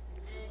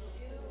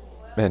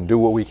and do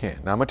what we can.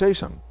 Now I'm going to tell you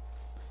something.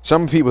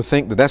 Some people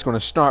think that that's going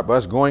to start by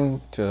us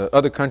going to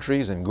other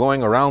countries and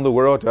going around the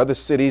world to other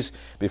cities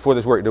before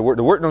this work. The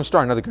work don't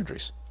start in other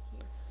countries.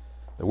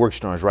 The work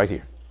starts right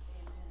here.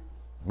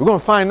 We're going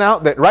to find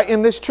out that right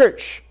in this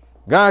church,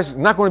 God's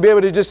not going to be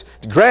able to just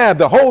grab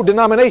the whole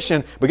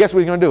denomination, but guess what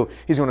he's going to do?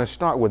 He's going to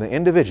start with an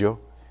individual.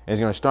 And he's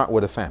going to start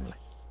with a family.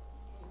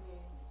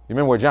 You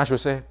remember what Joshua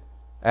said?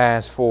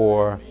 As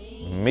for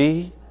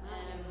me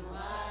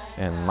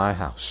and my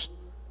house,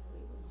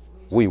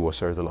 we will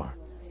serve the Lord.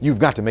 You've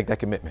got to make that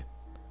commitment.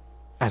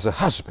 As a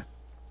husband,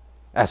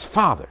 as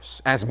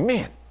fathers, as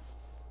men,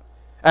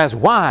 as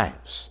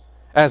wives,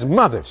 as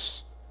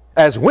mothers,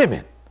 as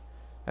women,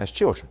 as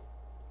children,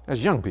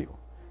 as young people.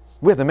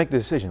 We have to make the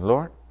decision,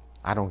 Lord,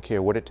 I don't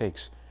care what it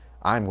takes.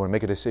 I'm going to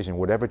make a decision.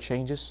 Whatever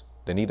changes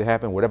that need to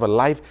happen, whatever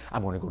life,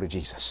 I'm going to go to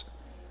Jesus.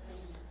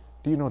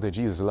 Do you know that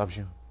Jesus loves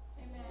you?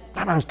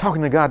 Amen. I was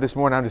talking to God this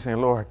morning. I'm just saying,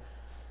 Lord,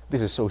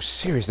 this is so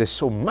serious. There's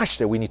so much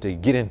that we need to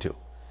get into.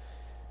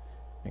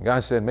 And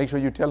God said, make sure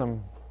you tell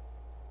them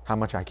how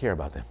much I care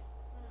about them.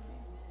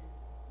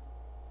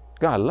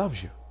 God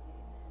loves you.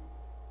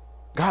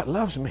 God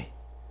loves me.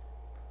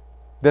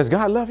 Does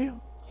God love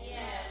you?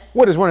 Yes.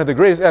 What is one of the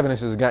greatest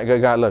evidences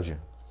God loves you?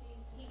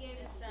 He gave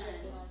his son.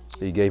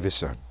 He gave his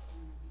son.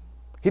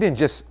 He didn't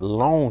just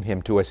loan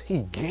him to us.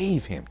 He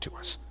gave him to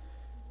us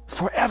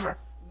forever.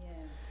 Yeah.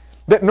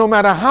 That no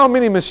matter how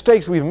many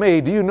mistakes we've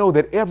made, do you know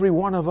that every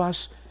one of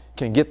us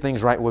can get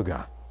things right with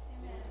God?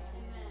 Amen.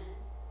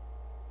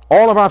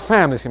 All of our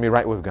families can be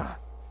right with God.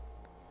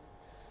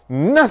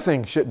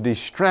 Nothing should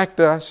distract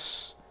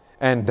us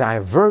and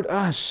divert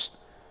us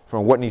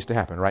from what needs to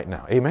happen right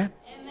now. Amen?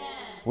 Amen.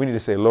 We need to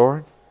say,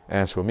 Lord,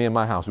 as for me and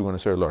my house, we're going to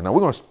serve the Lord. Now, we're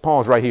going to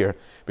pause right here.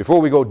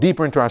 Before we go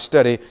deeper into our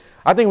study,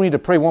 I think we need to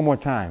pray one more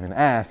time and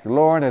ask,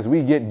 Lord, as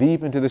we get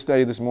deep into the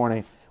study this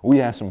morning, we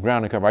have some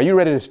ground to cover. Are you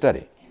ready to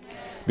study? Amen.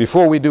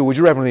 Before we do, would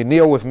you reverently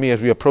kneel with me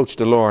as we approach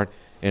the Lord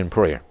in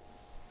prayer?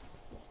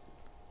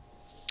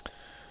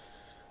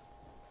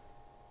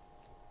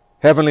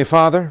 Heavenly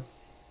Father,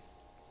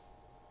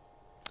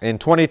 in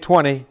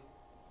 2020,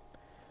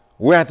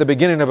 we're at the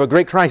beginning of a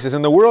great crisis,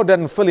 and the world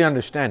doesn't fully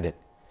understand it.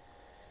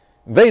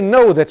 They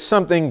know that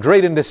something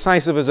great and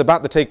decisive is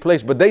about to take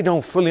place, but they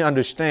don't fully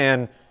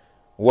understand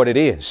what it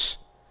is.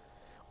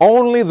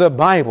 Only the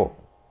Bible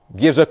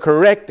gives a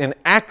correct and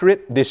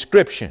accurate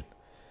description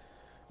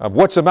of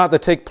what's about to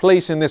take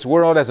place in this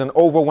world as an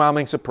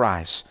overwhelming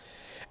surprise.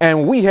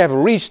 And we have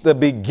reached the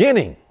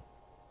beginning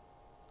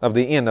of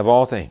the end of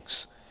all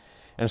things.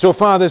 And so,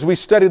 Father, as we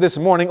study this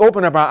morning,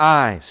 open up our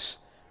eyes,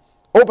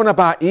 open up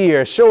our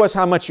ears, show us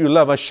how much you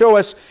love us, show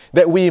us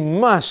that we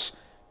must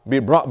be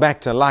brought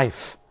back to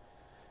life.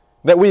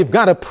 that we've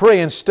got to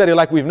pray and study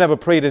like we've never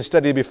prayed and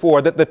studied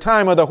before, that the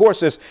time of the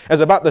horses is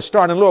about to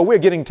start. And Lord, we're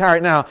getting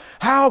tired now.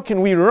 How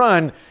can we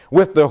run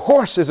with the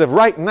horses if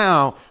right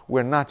now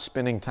we're not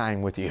spending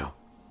time with you?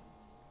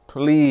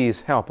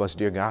 Please help us,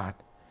 dear God.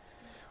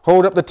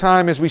 Hold up the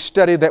time as we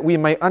study that we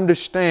may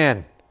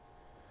understand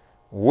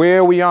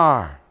where we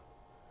are,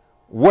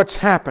 what's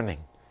happening,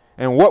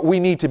 and what we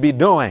need to be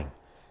doing,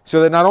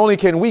 so that not only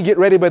can we get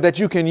ready, but that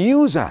you can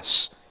use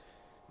us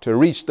to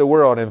reach the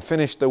world and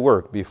finish the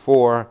work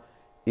before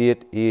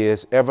it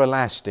is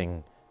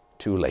everlasting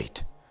too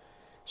late.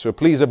 So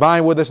please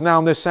abide with us now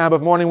on this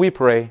Sabbath morning, we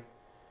pray.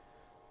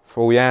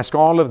 For we ask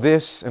all of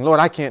this, and Lord,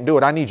 I can't do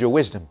it. I need your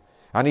wisdom.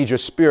 I need your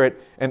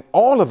Spirit. And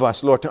all of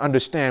us, Lord, to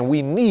understand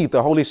we need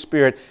the Holy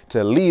Spirit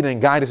to lead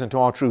and guide us into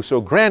all truth.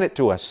 So grant it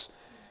to us.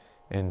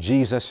 In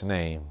Jesus'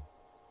 name,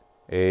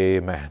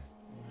 amen.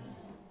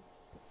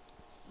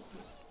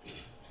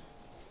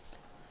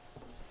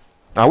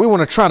 Now we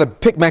want to try to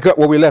pick back up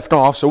where we left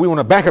off. So we want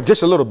to back up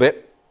just a little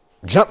bit.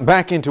 Jump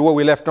back into where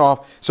we left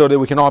off so that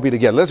we can all be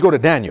together. Let's go to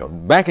Daniel.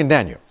 Back in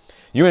Daniel.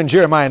 You're in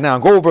Jeremiah now.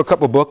 Go over a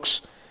couple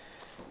books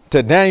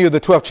to Daniel, the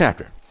 12th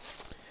chapter.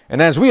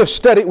 And as we have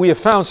studied, we have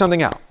found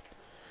something out.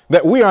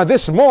 That we are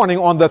this morning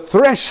on the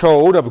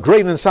threshold of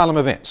great and solemn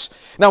events.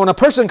 Now, when a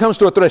person comes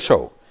to a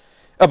threshold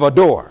of a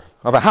door,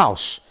 of a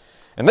house,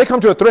 and they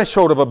come to a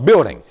threshold of a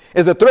building,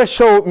 is the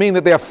threshold mean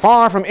that they're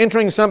far from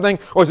entering something,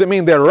 or does it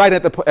mean they're right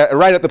at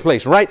the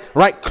place,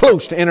 right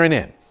close to entering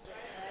in?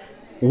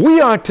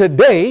 We are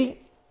today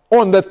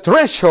on the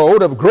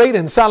threshold of great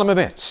and solemn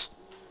events.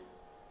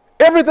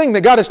 Everything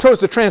that God has told us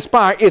to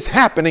transpire is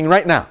happening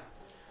right now.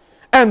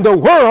 And the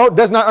world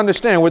does not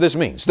understand what this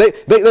means.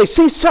 They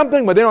see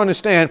something, but they don't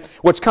understand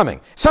what's coming.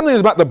 Something is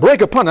about to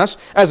break upon us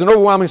as an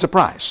overwhelming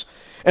surprise.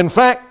 In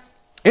fact,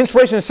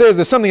 inspiration says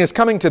that something is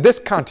coming to this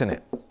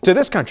continent, to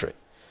this country.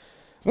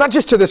 Not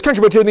just to this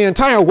country, but to the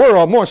entire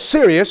world, more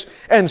serious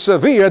and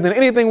severe than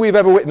anything we've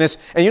ever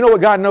witnessed. And you know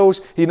what God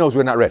knows? He knows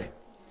we're not ready.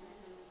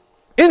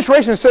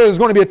 Inspiration says there's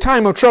going to be a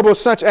time of trouble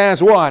such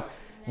as what?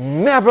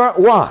 Never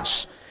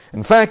was.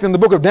 In fact, in the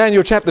book of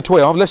Daniel chapter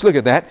 12, let's look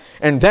at that.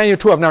 And Daniel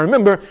 12. Now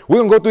remember, we're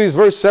going to go through these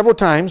verses several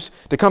times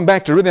to come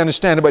back to really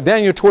understand it. But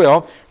Daniel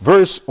 12,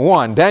 verse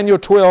 1. Daniel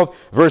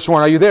 12, verse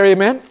 1. Are you there?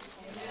 Amen? Amen.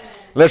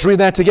 Let's read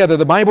that together.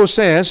 The Bible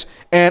says,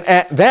 and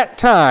at that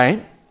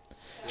time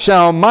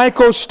shall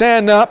Michael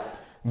stand up,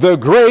 the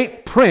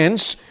great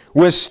prince,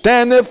 which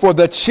standeth for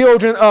the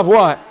children of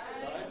what?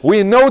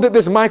 We know that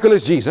this Michael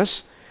is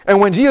Jesus. And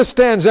when Jesus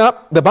stands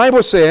up, the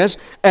Bible says,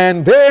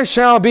 and there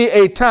shall be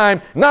a time,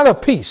 not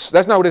of peace.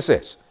 That's not what it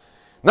says.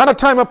 Not a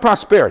time of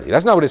prosperity.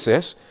 That's not what it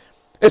says.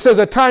 It says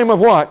a time of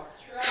what?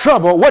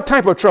 Trouble. What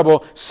type of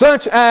trouble?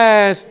 Such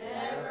as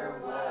never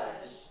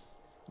was.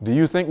 Do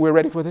you think we're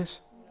ready for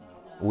this?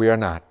 No. We are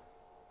not.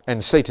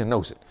 And Satan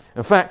knows it.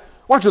 In fact,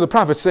 watch what the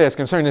prophet says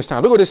concerning this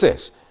time. Look what it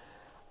says.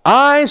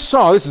 I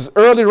saw, this is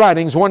early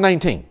writings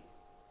 119.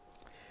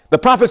 The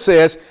prophet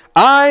says,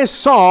 I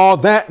saw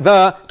that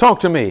talk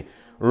to me,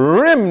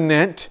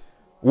 remnant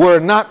were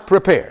not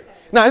prepared.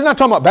 Now, it's not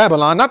talking about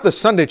Babylon, not the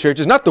Sunday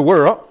churches, not the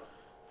world.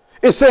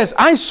 It says,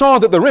 I saw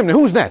that the remnant,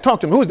 who's that?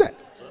 Talk to me, who's that?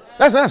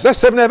 That's us, that's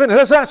Seventh-day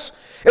Adventists, that's us.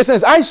 It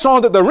says, I saw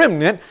that the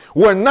remnant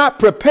were not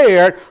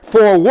prepared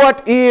for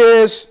what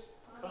is,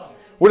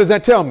 what does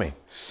that tell me?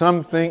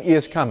 Something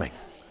is coming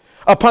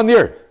upon the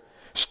earth.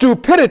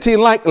 Stupidity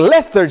like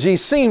lethargy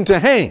seemed to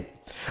hang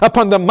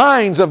upon the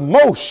minds of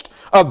most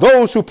of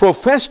those who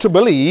profess to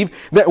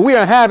believe that we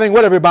are having,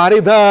 what everybody,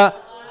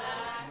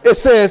 it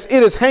says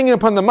it is hanging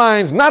upon the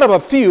minds, not of a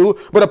few,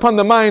 but upon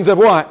the minds of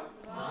what?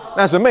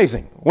 That's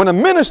amazing. When a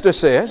minister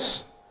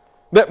says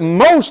that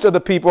most of the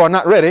people are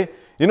not ready,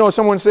 you know what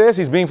someone says?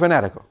 He's being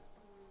fanatical.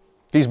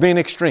 He's being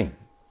extreme.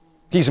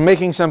 He's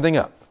making something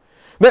up.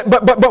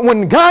 But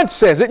when God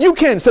says it, you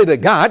can't say to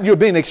God, you're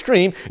being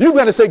extreme. You've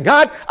got to say,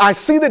 God, I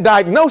see the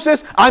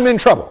diagnosis. I'm in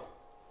trouble.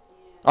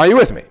 Are you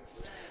with me?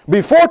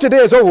 Before today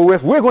is over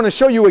with, we're going to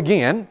show you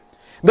again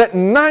that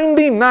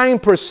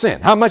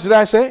 99%, how much did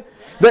I say?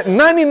 That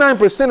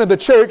 99% of the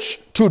church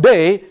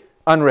today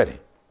unready.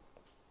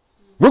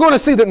 We're going to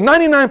see that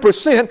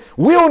 99%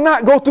 will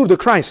not go through the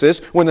crisis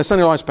when the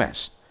Sunday laws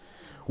pass.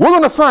 We're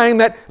going to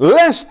find that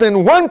less than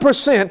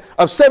 1%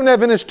 of Seventh-day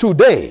Adventists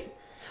today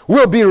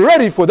will be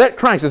ready for that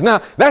crisis.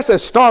 Now, that's a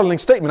startling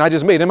statement I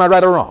just made. Am I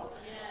right or wrong?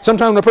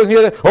 Sometimes when a person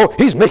hears that, oh,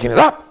 he's making it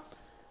up.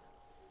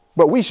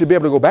 But we should be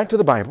able to go back to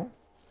the Bible.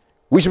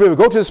 We should be able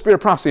to go to the Spirit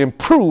of prophecy and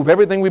prove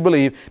everything we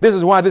believe. This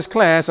is why this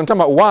class, I'm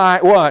talking about why,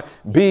 what?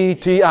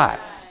 BTI.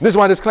 This is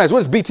why this class, what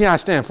does BTI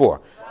stand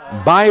for?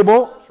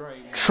 Bible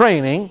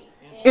Training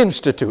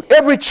Institute.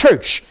 Every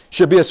church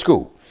should be a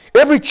school.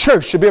 Every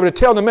church should be able to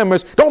tell the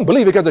members, don't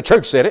believe it because the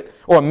church said it,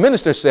 or a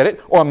minister said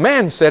it, or a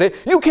man said it.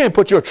 You can't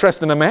put your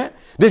trust in a man.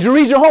 Did you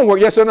read your homework?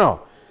 Yes or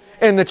no?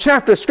 In the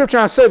chapter, Scripture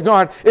on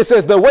Safeguard, it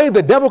says the way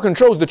the devil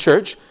controls the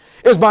church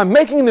is by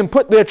making them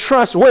put their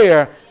trust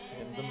where?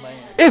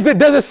 Does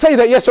it say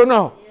that, yes or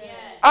no? Yes.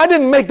 I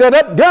didn't make that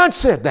up. God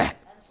said that.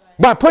 Right.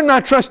 By putting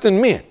our trust in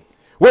men,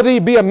 whether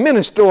he be a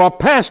minister or a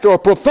pastor or a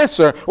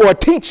professor or a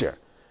teacher,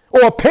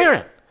 or a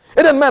parent.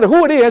 It doesn't matter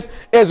who it is.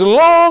 As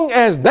long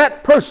as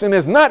that person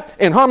is not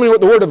in harmony with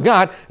the word of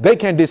God, they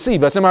can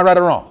deceive us. Am I right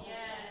or wrong? Yes.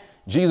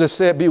 Jesus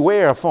said,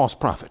 beware of false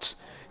prophets.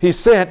 He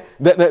said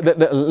that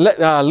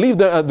leave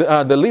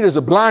the leaders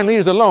of blind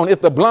leaders alone.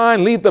 If the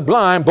blind lead the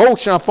blind, both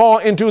shall fall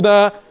into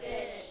the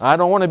ditch. I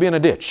don't want to be in a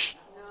ditch.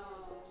 No.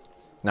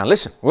 Now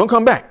listen, we'll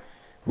come back.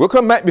 We'll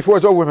come back before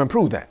it's over and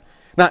prove that.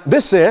 Now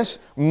this says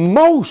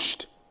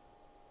most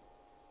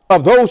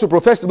of those who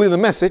profess to believe the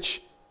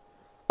message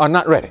are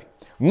not ready.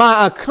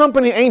 My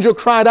accompanying angel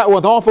cried out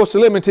with awful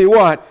solemnity,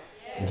 what?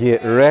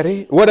 Get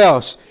ready. What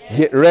else?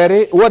 Get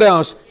ready. What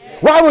else?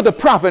 Why would the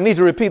prophet need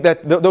to repeat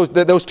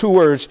those two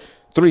words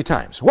 3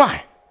 times?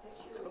 Why?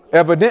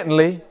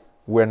 Evidently,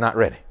 we're not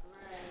ready.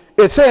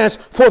 It says,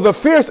 for the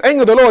fierce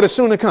anger of the Lord is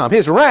soon to come.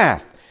 His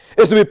wrath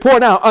is to be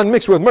poured out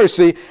unmixed with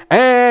mercy,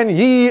 and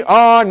ye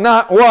are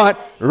not what?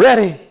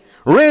 Ready.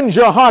 Rend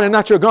your heart and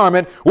not your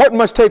garment. What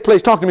must take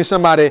place? Talk to me,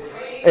 somebody.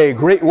 A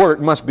great work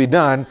must be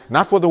done,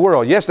 not for the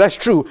world. Yes, that's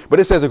true. But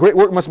it says a great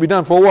work must be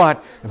done for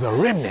what? The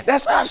remnant.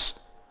 That's us.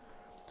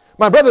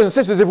 My brothers and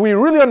sisters, if we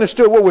really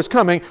understood what was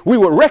coming, we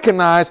would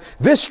recognize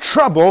this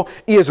trouble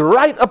is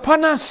right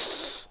upon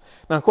us.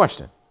 Now,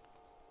 question.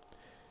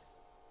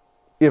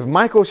 If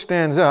Michael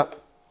stands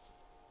up,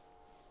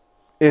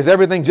 is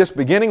everything just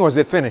beginning or is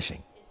it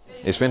finishing?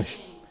 It's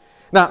finishing.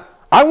 Now,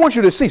 I want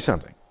you to see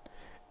something.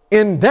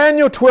 In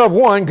Daniel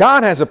 12:1,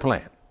 God has a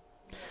plan.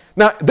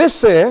 Now, this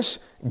says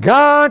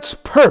God's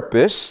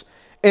purpose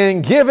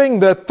in giving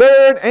the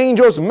third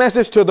angel's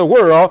message to the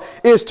world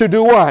is to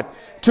do what?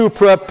 To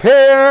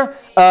prepare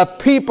a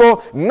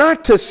people,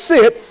 not to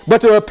sit,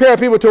 but to prepare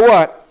people to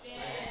what?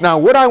 Now,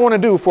 what I want to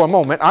do for a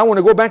moment, I want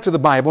to go back to the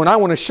Bible and I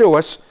want to show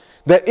us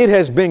that it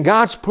has been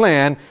God's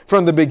plan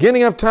from the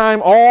beginning of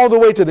time all the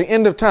way to the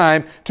end of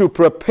time to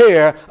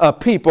prepare a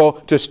people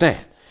to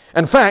stand.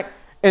 In fact,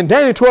 in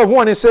Daniel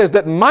 12:1, it says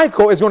that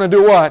Michael is going to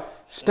do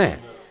what?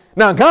 Stand.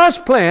 Now, God's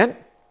plan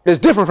is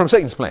different from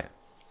Satan's plan.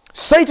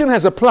 Satan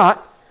has a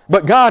plot,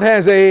 but God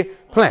has a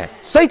plan.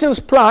 Satan's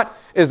plot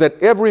is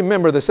that every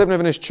member of the Seventh-day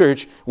Adventist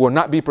Church will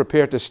not be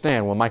prepared to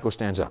stand when Michael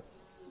stands up.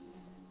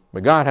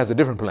 But God has a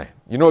different plan.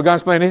 You know what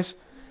God's plan is?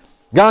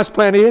 God's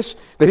plan is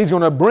that he's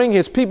going to bring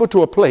his people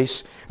to a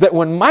place that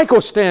when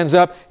Michael stands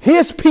up,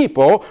 his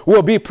people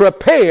will be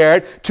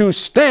prepared to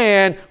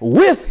stand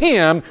with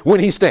him when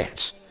he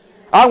stands.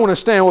 I want to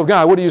stand with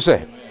God. What do you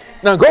say?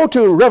 Now go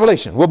to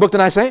Revelation. What book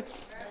did I say?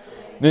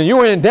 Then you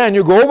were in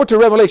Daniel. Go over to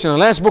Revelation, the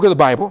last book of the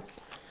Bible.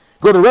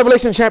 Go to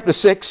Revelation chapter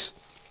 6.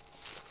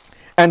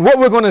 And what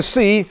we're going to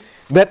see,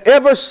 that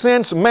ever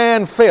since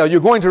man fell, you're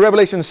going to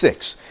Revelation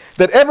 6,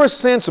 that ever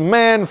since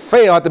man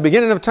fell at the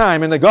beginning of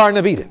time in the Garden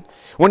of Eden,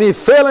 when he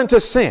fell into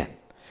sin,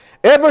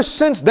 ever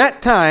since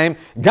that time,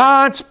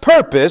 God's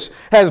purpose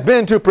has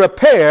been to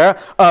prepare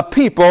a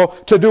people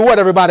to do what,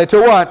 everybody?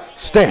 To what?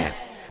 Stand.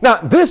 Now,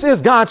 this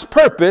is God's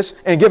purpose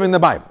in giving the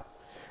Bible.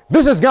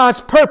 This is God's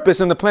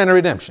purpose in the plan of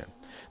redemption.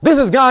 This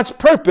is God's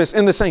purpose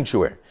in the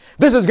sanctuary.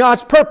 This is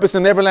God's purpose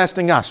in the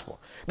everlasting gospel.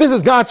 This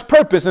is God's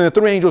purpose in the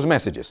 3 angels'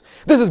 messages.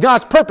 This is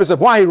God's purpose of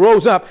why he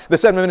rose up the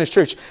Seventh-day Adventist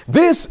Church.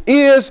 This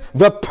is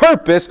the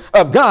purpose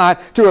of God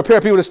to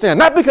prepare people to stand.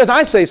 Not because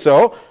I say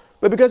so,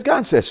 but because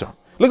God says so.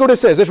 Look what it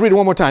says. Let's read it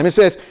one more time. It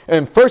says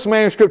in First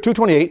Manuscript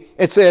 2:28,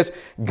 it says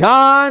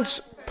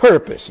God's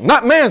purpose,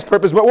 not man's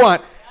purpose, but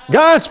what?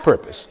 God's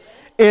purpose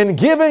in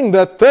giving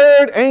the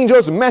third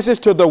angel's message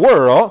to the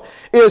world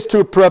is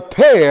to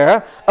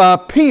prepare a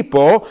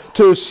people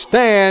to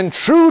stand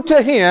true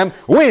to him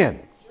when?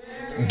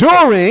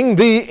 During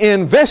the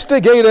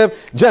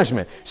investigative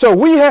judgment. So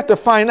we have to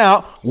find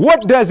out,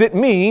 what does it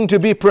mean to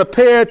be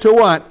prepared to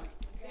what?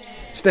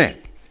 Stand.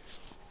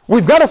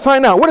 We've got to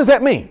find out, what does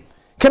that mean?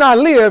 Can I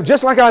live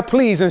just like I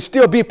please and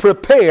still be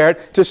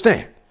prepared to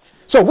stand?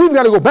 So we've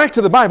got to go back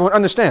to the Bible and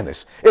understand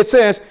this. It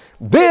says,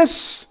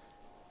 this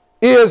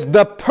is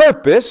the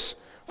purpose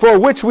for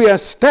which we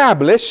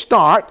establish,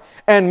 start,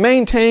 and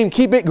maintain,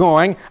 keep it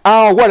going,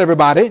 our what,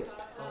 everybody?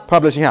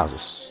 Publishing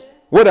houses.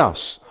 What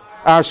else?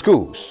 Our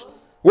schools.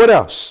 What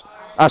else?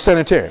 Our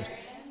sanitariums.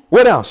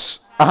 What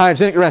else? Our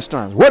hygienic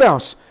restaurants. What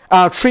else?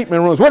 Our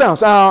treatment rooms. What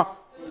else? Now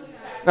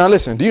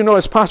listen, do you know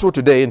it's possible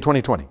today in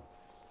 2020?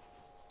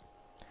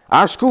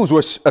 Our schools were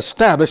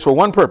established for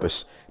one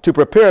purpose, to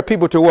prepare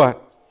people to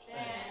what?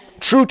 Stand.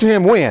 True to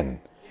him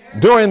when?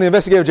 During the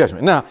investigative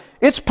judgment. Now,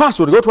 it's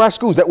possible to go to our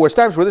schools that were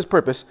established for this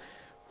purpose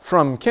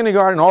from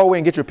kindergarten all the way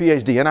and get your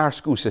PhD in our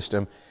school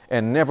system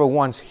and never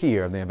once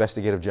hear of the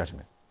investigative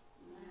judgment.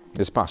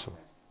 It's possible.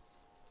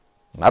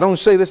 I don't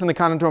say this in the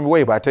condemnatory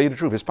way, but I tell you the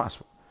truth, it's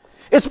possible.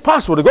 It's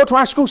possible to go to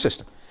our school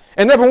system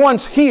and never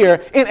once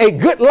hear in a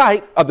good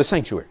light of the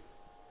sanctuary,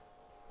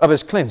 of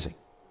his cleansing,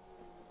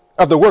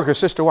 of the work of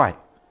Sister White,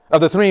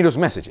 of the 3 angels'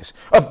 messages,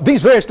 of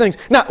these various things.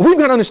 Now, we've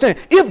got to understand,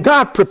 if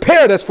God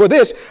prepared us for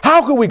this,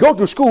 how could we go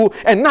through school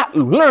and not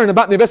learn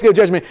about the investigative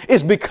judgment?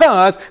 It's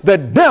because the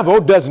devil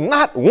does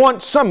not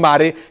want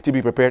somebody to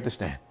be prepared to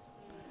stand.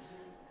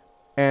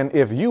 And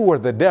if you were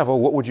the devil,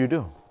 what would you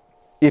do?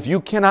 If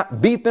you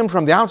cannot beat them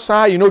from the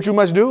outside, you know what you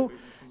must do?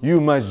 You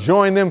must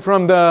join them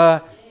from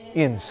the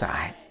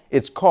inside.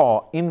 It's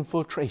called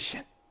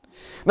infiltration.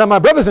 Now, my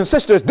brothers and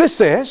sisters, this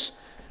says,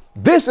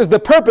 this is the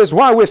purpose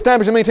why we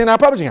establish and maintain our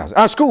publishing houses,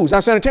 our schools,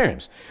 our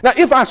sanitariums. Now,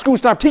 if our schools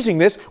stop teaching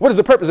this, what is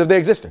the purpose of their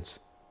existence?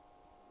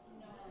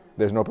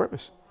 There's no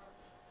purpose.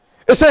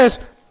 It says,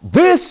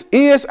 this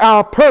is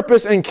our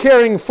purpose in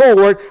carrying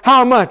forward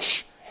how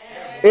much?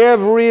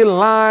 Every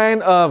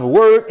line of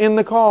work in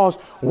the cause.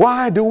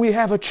 Why do we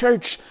have a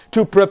church?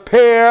 To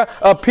prepare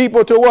a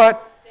people to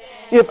what?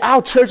 If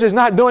our church is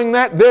not doing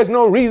that, there's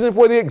no reason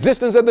for the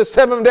existence of the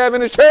Seventh-day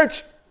Adventist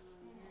Church.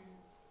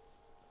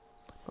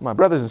 But my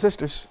brothers and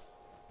sisters,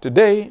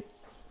 today,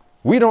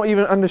 we don't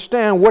even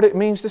understand what it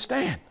means to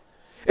stand.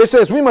 It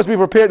says we must be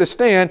prepared to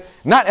stand,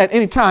 not at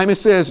any time. It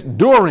says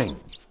during.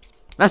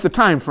 That's the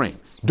time frame.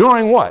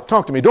 During what?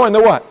 Talk to me. During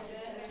the what?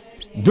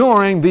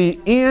 During the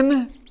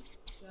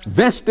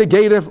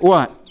investigative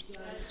what?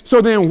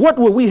 So then what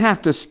would we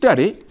have to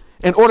study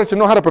in order to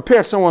know how to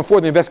prepare someone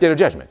for the investigative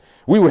judgment?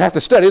 We would have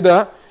to study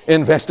the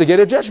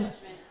investigative judgment.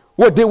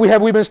 What did we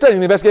have? We've been studying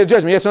the investigative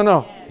judgment. Yes or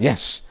no?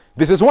 Yes.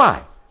 This is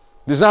why.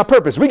 This is our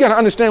purpose. We got to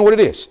understand what it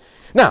is.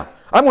 Now,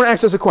 I'm going to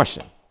ask us a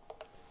question.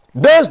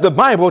 Does the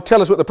Bible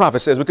tell us what the prophet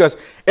says? Because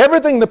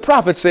everything the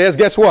prophet says,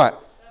 guess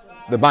what?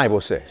 The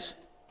Bible says.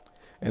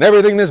 And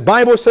everything this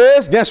Bible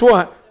says, guess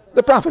what?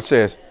 The prophet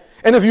says.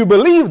 And if you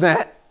believe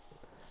that,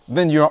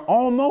 then you're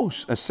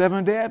almost a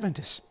Seventh-day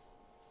Adventist.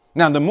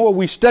 Now, the more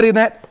we study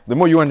that, the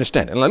more you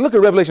understand it. And look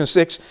at Revelation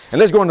 6, and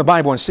let's go in the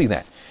Bible and see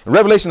that. In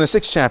Revelation, the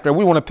 6th chapter,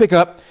 we want to pick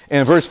up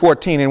in verse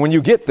 14. And when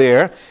you get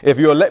there, if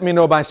you'll let me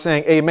know by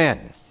saying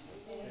amen.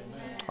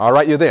 Amen. All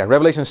right, you're there.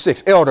 Revelation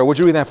 6. Elder, would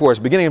you read that for us?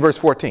 Beginning in verse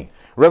 14.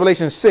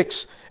 Revelation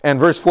 6 and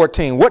verse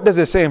 14. What does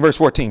it say in verse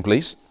 14,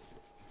 please?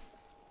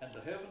 And the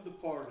heaven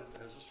departed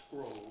as a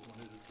scroll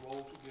when it is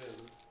rolled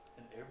together,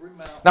 and every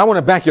mountain... Now, I want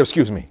to back you up,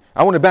 excuse me.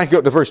 I want to back you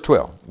up to verse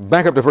 12.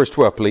 Back up to verse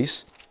 12,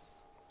 please.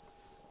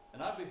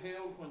 And I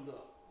beheld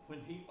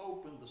when he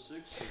opened the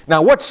sixth seal.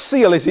 Now, what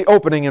seal is he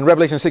opening in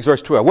Revelation 6,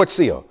 verse 12? What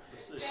seal?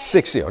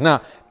 Sixth seal.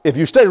 Now, if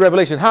you study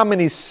Revelation, how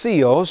many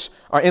seals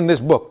are in this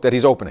book that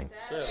he's opening?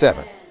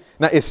 Seven.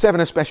 Now, is 7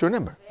 a special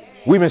number?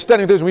 We've been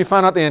studying this and we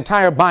found out the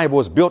entire Bible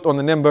is built on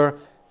the number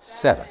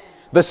 7.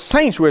 The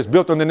sanctuary is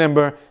built on the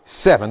number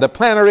 7. The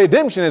plan of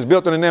redemption is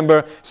built on the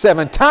number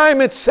 7. Time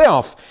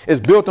itself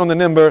is built on the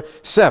number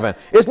 7.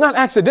 It's not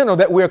accidental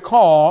that we're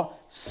called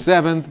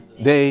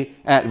Seventh-day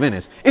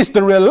Adventists. It's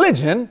the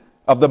religion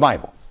of the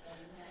Bible.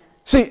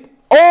 See,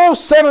 all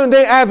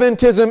Seventh-day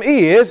Adventism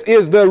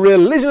is the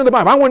religion of the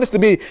Bible. I want this to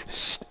be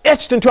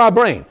etched into our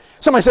brain.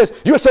 Somebody says,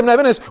 you're a Seventh-day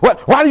Adventist.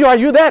 Why do you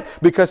argue that?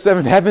 Because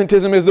Seventh-day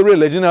Adventism is the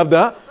religion of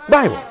the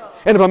Bible.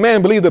 And if a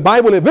man believed the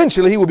Bible,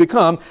 eventually he would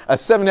become a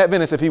Seventh-day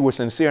Adventist if he was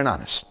sincere and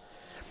honest.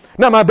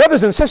 Now, my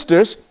brothers and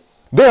sisters,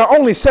 there are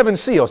only 7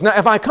 seals. Now,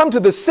 if I come to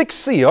the 6th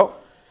seal,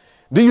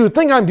 do you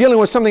think I'm dealing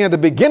with something at the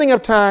beginning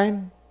of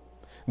time,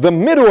 the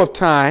middle of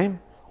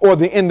time, or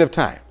the end of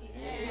time?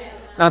 Yes.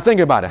 Now, think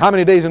about it. How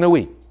many days in a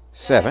week?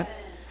 7.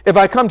 If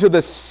I come to the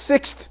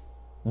 6th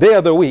day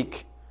of the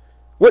week,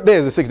 what day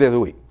is the 6th day of the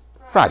week?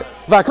 Friday.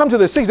 If I come to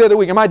the 6th day of the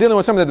week, am I dealing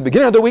with something at the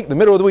beginning of the week, the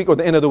middle of the week, or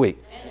the end of the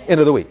week? End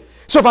of the week.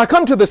 So if I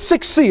come to the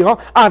 6th seal,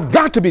 I've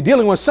got to be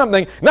dealing with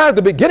something not at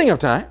the beginning of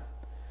time,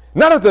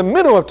 not at the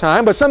middle of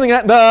time, but something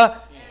at the...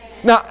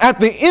 Now, at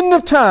the end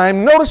of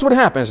time, notice what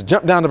happens.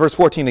 Jump down to verse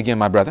 14 again,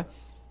 my brother.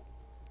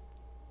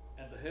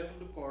 And the heaven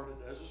departed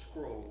as a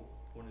scroll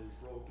when it is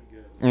rolled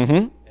together. Mm-hmm.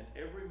 And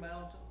every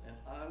mountain and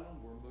island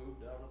were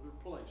moved out of their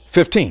place.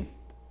 15.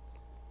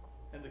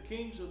 And the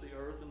kings of the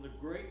earth and the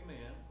great men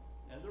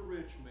and the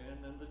rich men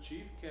and the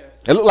chief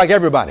captains. It looked like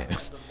everybody. And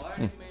the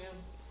mighty men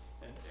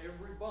and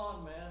every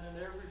bondman and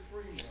every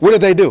free man. What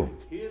did they do?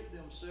 Hid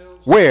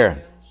themselves Where? in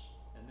the mountains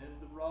and in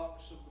the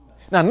rocks of the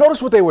mountains. Now,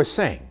 notice what they were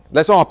saying.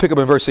 Let's all pick up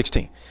in verse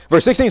 16.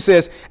 Verse 16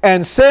 says,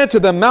 and said to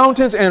the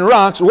mountains and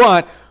rocks,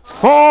 what?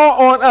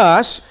 Fall on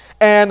us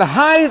and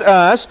hide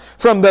us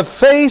from the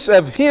face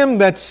of him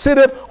that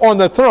sitteth on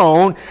the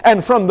throne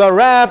and from the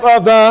wrath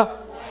of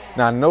the...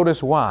 Now,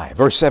 notice why.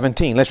 Verse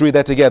 17. Let's read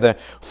that together.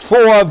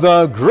 For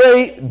the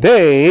great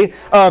day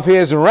of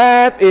his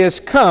wrath is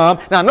come.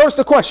 Now, notice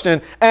the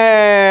question.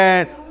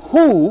 And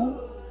who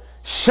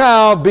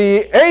shall be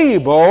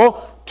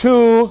able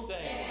to...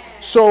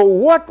 So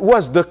what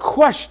was the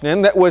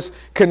question that was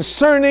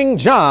concerning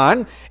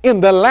John in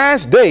the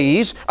last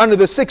days under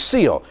the 6th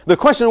seal? The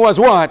question was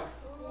what?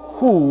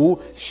 Who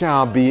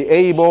shall be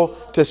able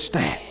to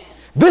stand?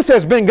 This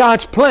has been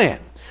God's plan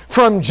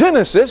from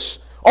Genesis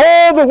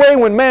all the way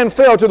when man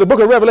fell to the book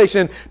of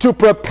Revelation to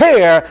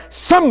prepare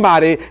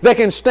somebody that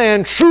can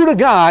stand true to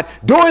God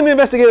during the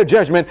investigative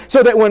judgment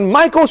so that when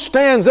Michael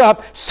stands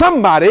up,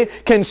 somebody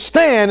can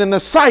stand in the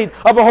sight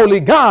of a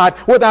holy God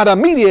without a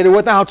mediator,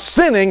 without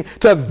sinning,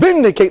 to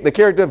vindicate the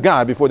character of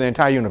God before the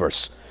entire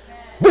universe.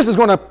 This is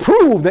going to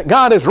prove that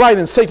God is right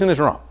and Satan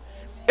is wrong.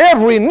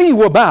 Every knee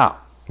will bow.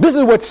 This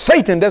is what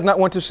Satan does not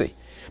want to see.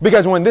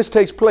 Because when this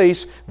takes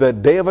place, the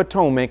Day of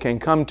Atonement can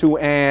come to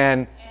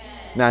an...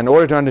 Now, in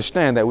order to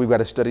understand that, we've got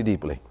to study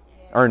deeply,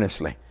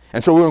 earnestly.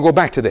 And so we're going to go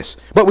back to this.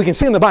 But we can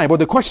see in the Bible,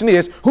 the question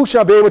is, who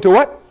shall be able to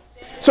what?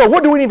 So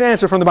what do we need to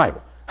answer from the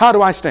Bible? How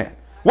do I stand?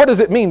 What does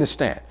it mean to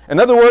stand? In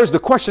other words, the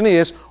question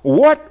is,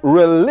 what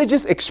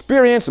religious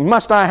experience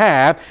must I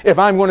have if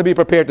I'm going to be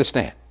prepared to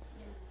stand?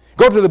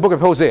 Go to the book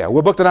of Hosea.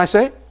 What book did I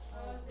say?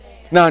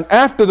 Hosea. Now,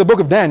 after the book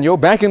of Daniel,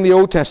 back in the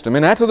Old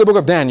Testament, after the book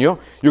of Daniel,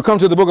 you come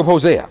to the book of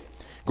Hosea.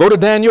 Go to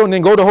Daniel and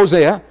then go to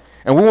Hosea.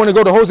 And we want to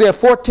go to Hosea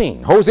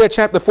 14, Hosea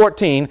chapter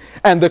 14.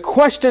 And the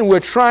question we're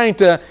trying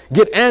to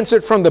get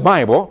answered from the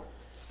Bible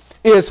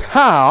is,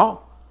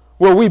 how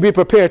will we be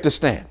prepared to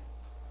stand?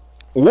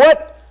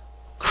 What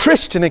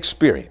Christian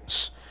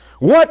experience,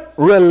 what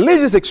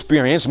religious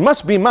experience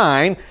must be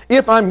mine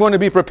if I'm going to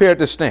be prepared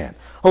to stand?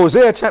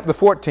 Hosea chapter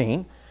 14,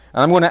 and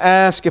I'm going to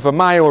ask if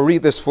Amaya will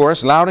read this for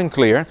us loud and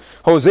clear.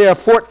 Hosea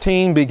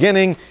 14,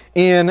 beginning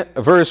in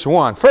verse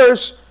 1.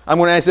 First, I'm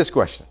going to ask this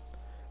question.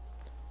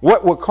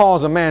 What would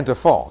cause a man to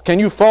fall? Can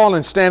you fall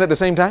and stand at the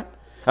same time?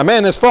 A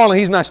man that's falling,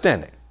 he's not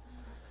standing.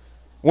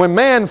 When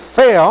man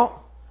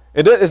fell,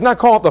 it's not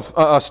called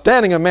the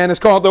standing of man, it's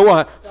called the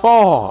what?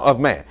 Fall of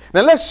man.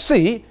 Now let's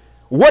see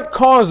what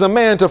caused a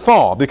man to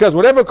fall, because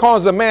whatever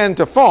caused a man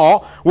to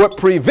fall would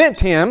prevent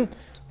him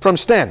from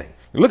standing.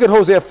 Look at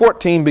Hosea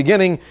 14,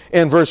 beginning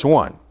in verse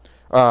 1.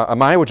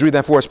 Amaya, would you read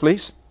that for us,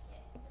 please? Yes.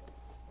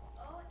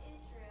 O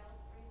Israel,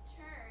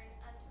 return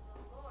unto the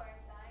Lord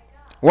thy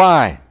God.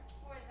 Why?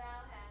 For thou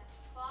hast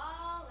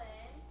fallen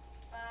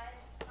by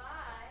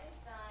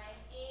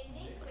thine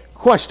iniquity.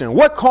 Question.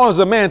 What caused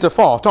a man to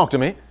fall? Talk to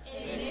me.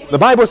 Iniquity. The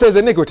Bible says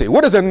iniquity.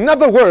 What is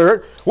another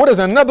word? What is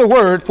another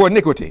word for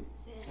iniquity?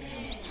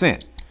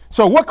 Sin.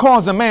 So what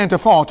caused a man to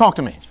fall? Talk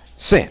to me.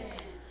 Sin.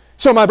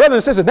 So my brothers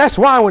and sisters, that's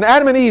why when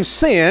Adam and Eve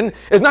sinned,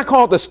 it's not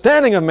called the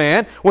standing of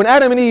man. When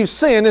Adam and Eve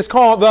sinned, it's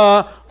called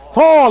the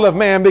fall of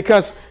man,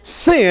 because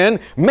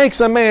sin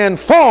makes a man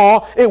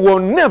fall. It will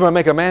never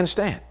make a man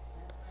stand.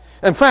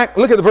 In fact,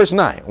 look at the verse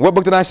 9. What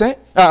book did I say?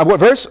 What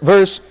verse?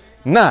 Verse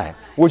 9.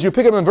 Would you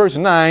pick up in verse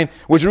 9?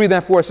 Would you read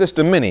that for us,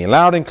 Sister Minnie,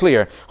 loud and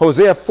clear?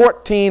 Hosea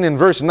 14 and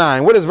verse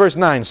 9. What does verse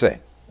 9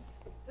 say?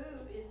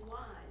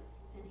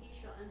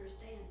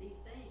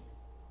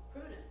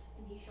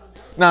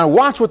 Now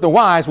watch what the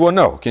wise will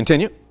know.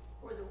 Continue.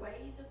 For the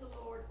ways of the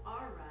Lord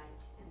are right,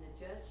 and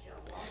the just shall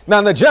walk.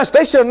 Now the just,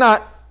 they shall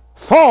not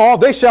fall,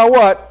 they shall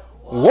what?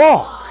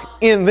 Walk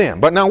in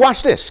them. But now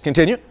watch this.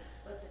 Continue.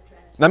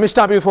 Let me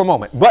stop you for a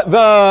moment. But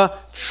the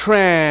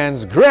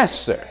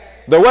transgressor.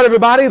 The what,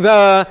 everybody?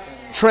 The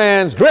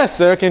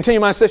transgressor. Continue,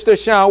 my sister,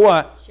 shall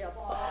what? Shall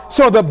fall.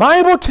 So the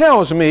Bible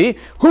tells me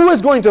who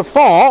is going to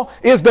fall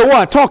is the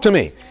what? Talk to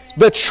me.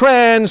 The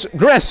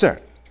transgressor.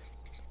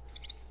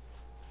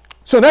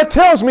 So that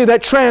tells me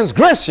that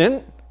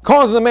transgression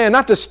causes a man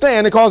not to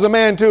stand, it causes a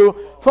man to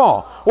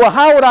fall. Well,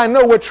 how would I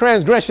know what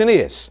transgression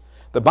is?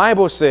 The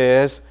Bible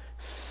says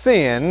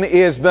sin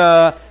is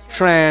the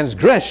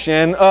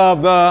transgression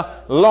of the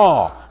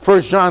law.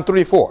 1 John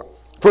 3:4.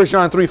 1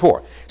 John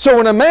 3:4. So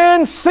when a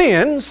man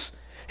sins,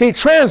 he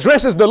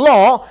transgresses the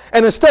law,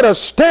 and instead of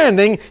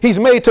standing, he's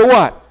made to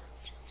what?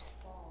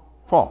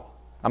 Fall.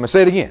 I'm going to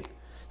say it again.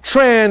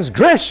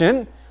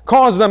 Transgression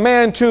causes a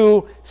man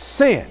to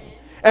sin.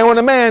 And when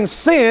a man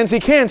sins, he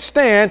can't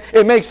stand.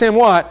 It makes him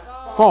what?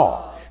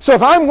 Fall. So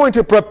if I'm going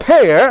to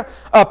prepare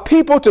a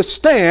people to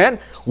stand,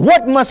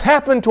 what must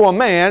happen to a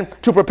man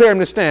to prepare him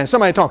to stand?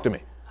 Somebody talk to me.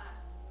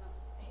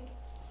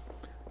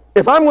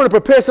 If I'm going to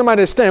prepare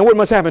somebody to stand, what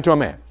must happen to a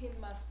man? He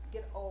must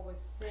get over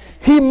sin.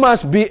 He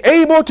must be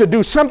able to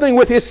do something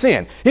with his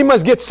sin. He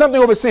must get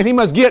something over sin. He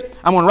must get,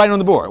 I'm going to write it on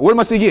the board. What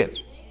must he get?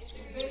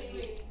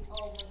 Victory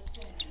over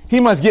sin. He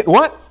must get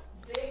what?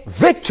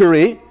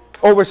 Victory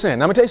over sin.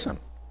 Now, I'm going to tell you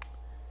something.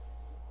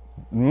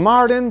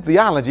 Modern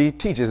theology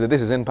teaches that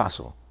this is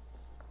impossible.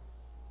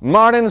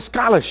 Modern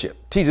scholarship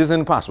teaches it's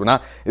impossible.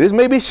 Now, this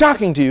may be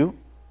shocking to you,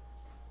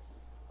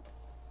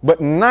 but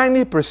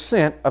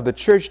 90% of the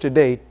church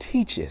today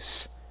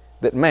teaches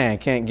that man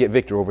can't get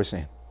victory over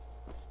sin.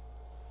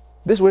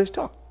 This is what it's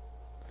taught.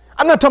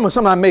 I'm not talking about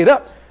something I made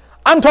up.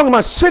 I'm talking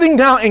about sitting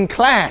down in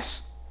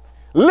class,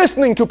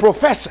 listening to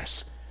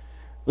professors,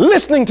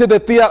 listening to the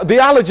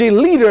theology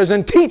leaders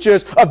and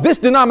teachers of this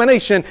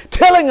denomination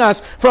telling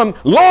us from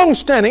long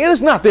standing, it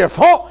is not their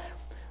fault.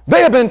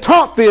 They have been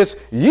taught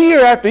this year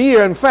after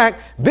year. In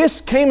fact,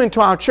 this came into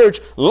our church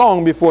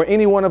long before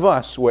any one of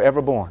us were ever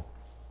born.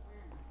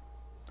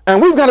 And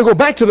we've got to go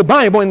back to the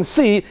Bible and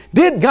see,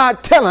 did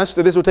God tell us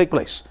that this would take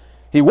place?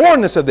 He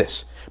warned us of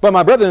this. But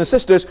my brothers and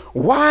sisters,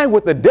 why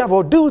would the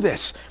devil do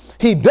this?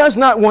 He does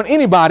not want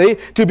anybody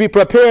to be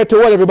prepared to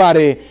what,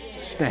 everybody?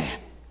 Stand.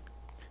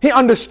 He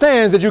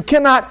understands that you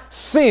cannot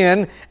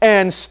sin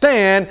and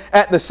stand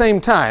at the same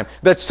time,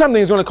 that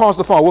something is going to cause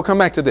the fall. We'll come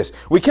back to this.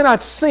 We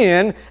cannot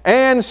sin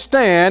and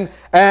stand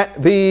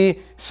at the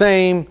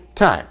same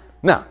time.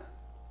 Now,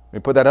 let me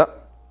put that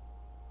up.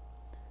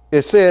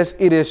 It says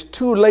it is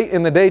too late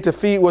in the day to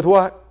feed with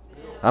what?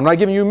 Milk. I'm not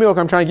giving you milk.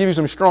 I'm trying to give you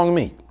some strong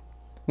meat.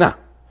 Now,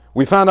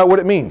 we found out what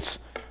it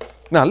means.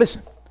 Now,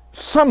 listen.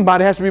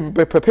 Somebody has to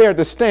be prepared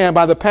to stand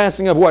by the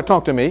passing of what?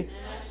 Talk to me.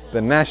 The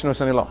National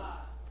Assembly Law.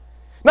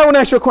 Now I want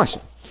to ask you a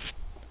question.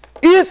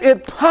 Is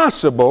it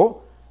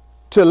possible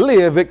to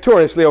live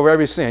victoriously over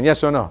every sin.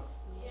 Yes or no?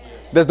 Yes.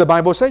 Does the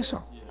Bible say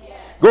so? Yes.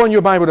 Go in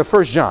your Bible to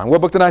 1 John. What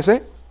book did I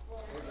say?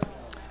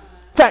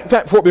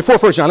 Before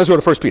 1 John, let's go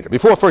to 1 Peter.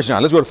 Before 1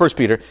 John, let's go to 1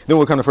 Peter. Then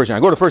we'll come to 1 John.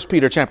 Go to 1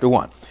 Peter chapter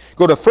 1.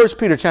 Go to 1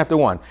 Peter chapter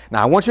 1.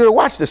 Now, I want you to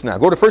watch this now.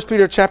 Go to 1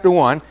 Peter chapter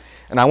 1,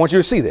 and I want you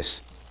to see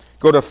this.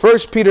 Go to 1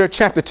 Peter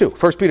chapter 2.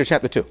 1 Peter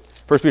chapter 2.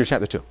 1 Peter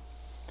chapter 2.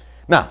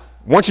 Now,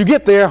 once you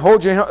get there,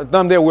 hold your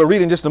thumb there. We'll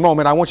read in just a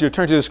moment. I want you to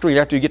turn to the screen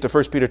after you get to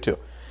 1 Peter 2.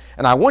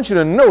 And I want you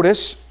to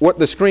notice what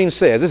the screen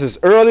says. This is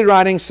early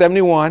writing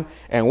 71.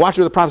 And watch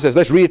what the prophet says.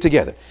 Let's read it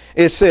together.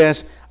 It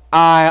says,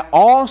 I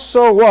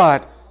also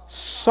what?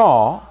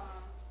 Saw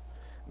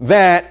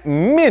that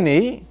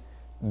many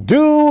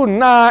do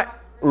not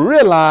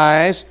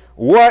realize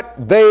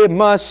what they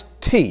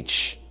must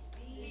teach,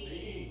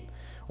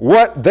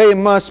 what they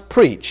must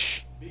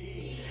preach,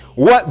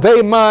 what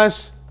they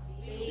must.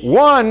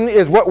 One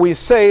is what we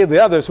say,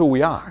 the other is who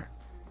we are.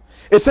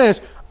 It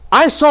says,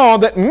 I saw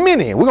that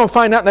many, we're going to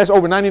find out that's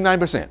over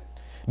 99%,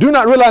 do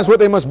not realize what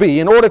they must be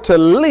in order to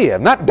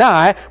live, not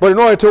die, but in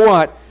order to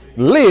what?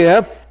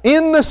 Live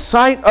in the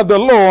sight of the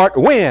Lord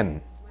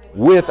when?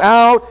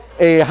 Without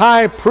a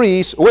high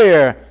priest,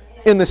 where?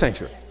 In the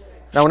sanctuary.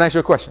 Now I want to ask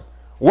you a question.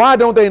 Why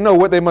don't they know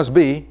what they must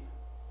be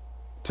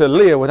to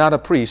live without a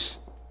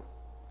priest,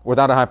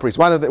 without a high priest?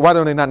 Why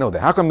don't they not know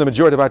that? How come the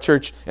majority of our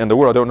church and the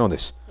world don't know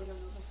this?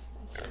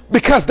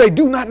 Because they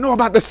do not know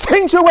about the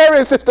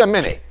sanctuary, Sister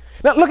Minnie.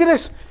 Now look at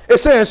this. It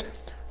says,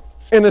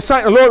 in the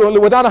sight of the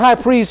Lord, without a high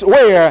priest,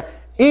 where?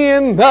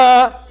 In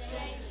the,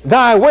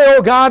 thy way,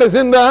 O God, is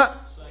in the,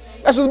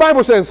 that's what the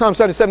Bible says in Psalm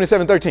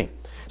 77:13.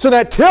 So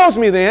that tells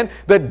me then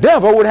the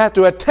devil would have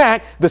to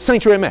attack the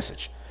sanctuary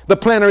message, the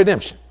plan of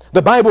redemption,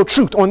 the Bible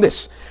truth on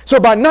this.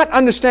 So by not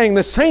understanding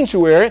the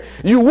sanctuary,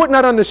 you would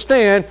not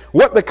understand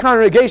what the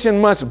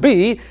congregation must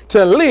be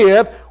to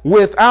live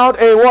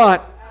without a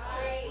what?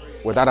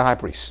 Without a high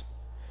priest.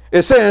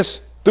 It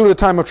says through the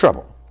time of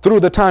trouble.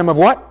 Through the time of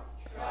what?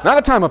 Trouble. Not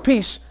a time of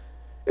peace.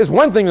 It's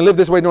one thing to live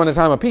this way during the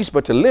time of peace,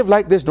 but to live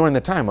like this during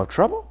the time of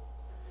trouble?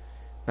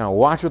 Now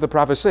watch what the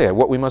prophet said,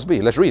 what we must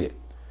be. Let's read it.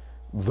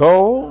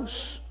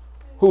 Those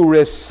who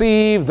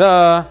receive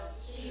the...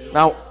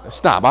 Now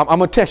stop. I'm going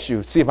to test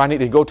you, see if I need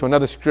to go to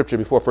another scripture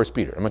before 1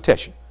 Peter. I'm going to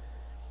test you.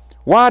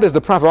 Why does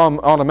the prophet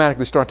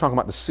automatically start talking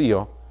about the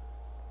seal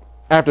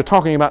after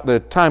talking about the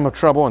time of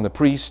trouble and the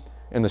priest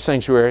and the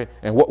sanctuary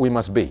and what we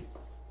must be?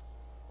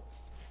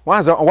 Why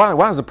does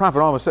the prophet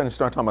all of a sudden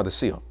start talking about the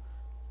seal?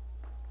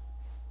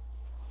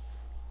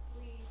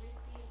 We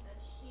receive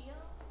the seal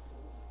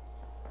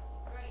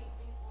right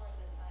before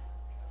the time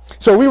of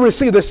trouble. So we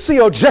receive the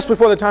seal just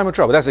before the time of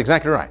trouble. That's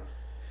exactly right.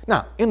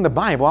 Now, in the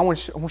Bible, I want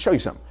to show you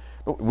something.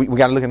 We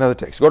got to look at another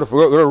text. Go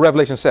to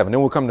Revelation 7,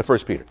 then we'll come to 1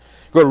 Peter.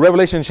 Go to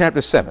Revelation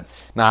chapter 7.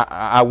 Now,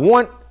 I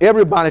want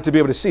everybody to be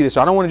able to see this,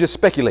 so I don't want to just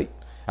speculate.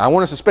 I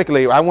want us to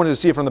speculate. I want us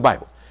to see it from the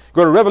Bible.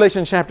 Go to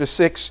Revelation chapter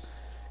 6,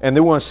 and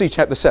then we'll see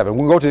chapter 7.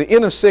 We'll go to the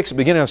end of 6,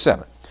 beginning of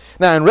 7.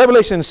 Now, in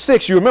Revelation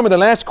 6, you remember the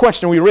last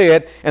question we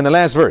read in the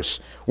last verse.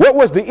 What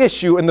was the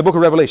issue in the book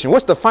of Revelation?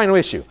 What's the final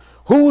issue?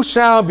 Who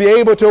shall be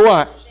able to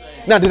what?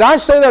 Stand. Now, did I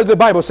say that or did the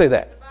Bible say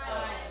that?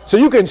 So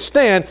you can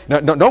stand. Now,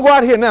 don't go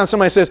out here now and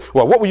somebody says,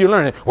 well, what were you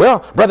learning? Well,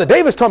 Brother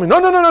Davis told me.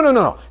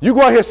 No. You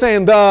go out here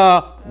saying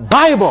the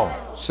Bible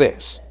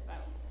says.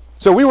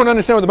 So we want to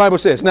understand what the Bible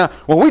says. Now,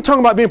 when we talk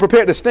about being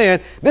prepared to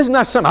stand, this is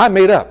not something I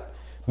made up.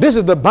 This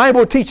is the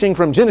Bible teaching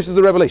from Genesis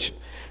to Revelation.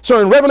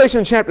 So in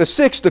Revelation chapter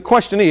 6, the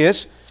question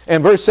is,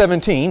 in verse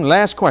 17,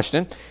 last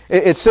question,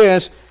 it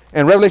says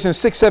in Revelation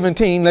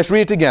 6:17, let's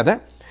read it together.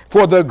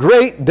 For the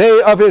great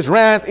day of his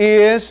wrath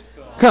is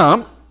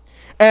come.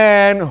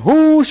 And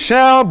who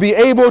shall be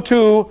able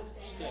to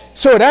stand?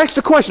 So it asks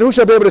the question, who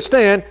shall be able to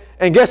stand?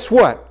 And guess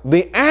what?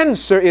 The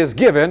answer is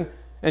given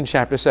in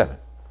chapter 7.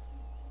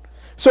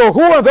 So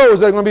who are those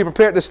that are going to be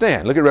prepared to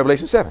stand? Look at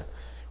Revelation 7.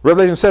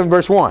 Revelation 7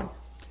 verse 1.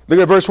 Look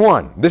at verse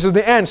 1. This is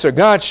the answer.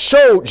 God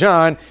showed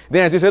John the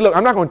answer. He said, look,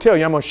 I'm not going to tell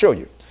you, I'm going to show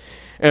you.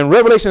 In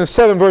Revelation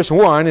 7 verse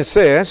 1, it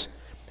says,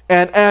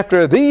 and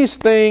after these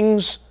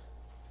things,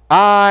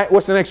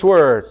 what's the next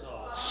word?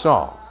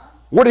 Saw.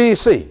 What did he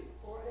see?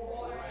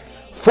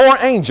 4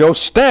 angels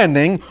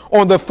standing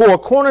on the 4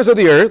 corners of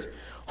the earth,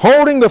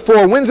 holding the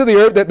 4 winds of the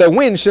earth, that the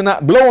wind should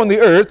not blow on the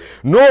earth,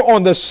 nor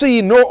on the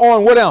sea, nor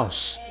on what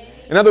else?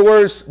 In other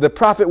words, the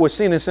prophet was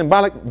seeing a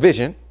symbolic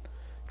vision,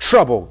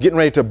 trouble getting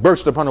ready to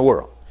burst upon the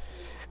world.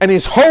 And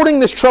he's holding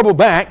this trouble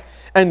back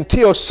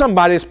until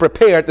somebody is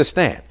prepared to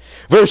stand.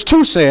 Verse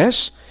 2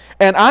 says,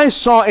 and I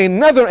saw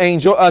another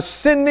angel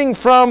ascending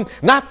from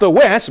not the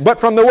west, but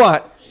from the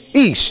what?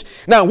 East.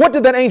 Now, what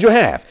did that angel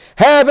have?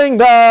 Having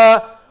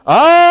the...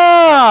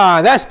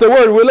 that's the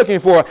word we're looking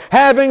for.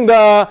 Having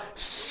the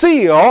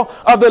seal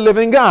of the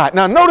living God.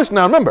 Now notice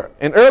now, remember,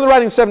 in early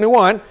writing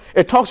 71,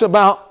 it talks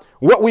about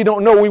what we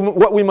don't know,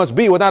 what we must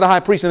be without a high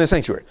priest in the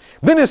sanctuary.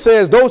 Then it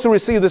says those who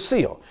receive the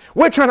seal.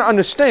 We're trying to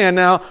understand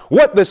now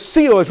what the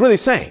seal is really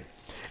saying.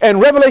 In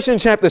Revelation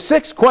chapter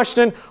 6,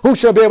 question, who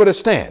shall be able to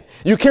stand?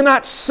 You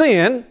cannot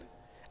sin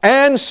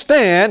and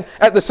stand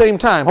at the same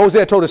time.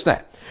 Hosea told us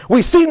that.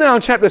 We see now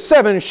in chapter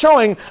 7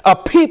 showing a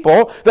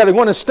people that are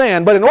going to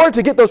stand. But in order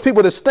to get those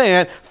people to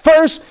stand,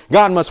 first,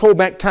 God must hold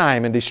back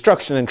time and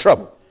destruction and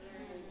trouble.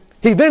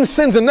 He then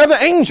sends another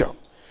angel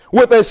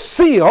with a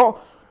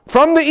seal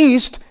from the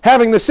east,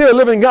 having the seal of the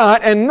living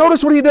God. And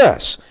notice what he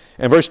does.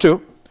 In verse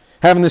 2,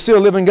 having the seal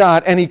of the living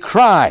God, and he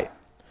cried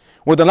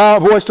with a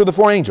loud voice to the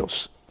four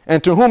angels,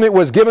 and to whom it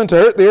was given to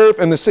hurt the earth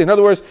and the sea. In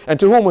other words, and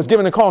to whom was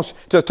given the cause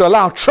to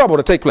allow trouble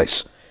to take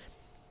place.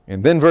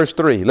 And then verse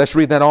 3, let's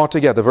read that all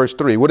together. Verse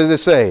 3, what does it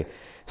say?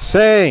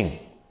 Saying,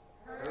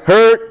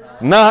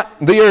 hurt not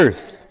the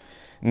earth,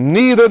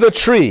 neither the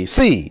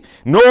sea,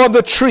 nor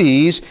the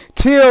trees,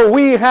 till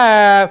we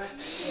have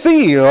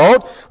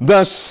sealed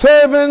the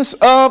servants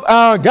of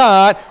our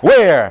God.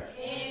 Where?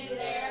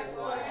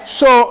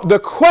 So the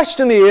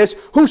question is,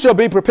 who shall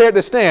be prepared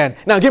to stand?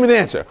 Now give me the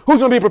answer. Who's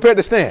going to be prepared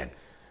to stand?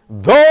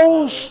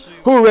 Those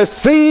who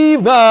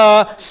receive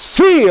the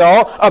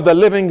seal of the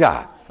living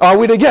God. Are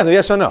we together?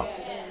 Yes or no? Yes.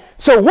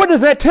 So what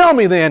does that tell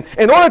me then?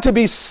 In order to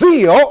be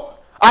sealed,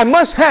 I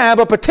must have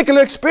a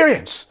particular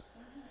experience.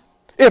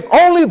 If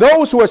only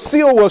those who are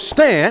sealed will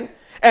stand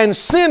and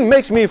sin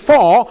makes me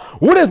fall,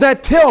 what does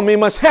that tell me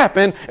must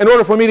happen in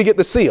order for me to get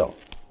the seal?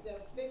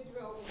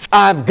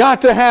 I've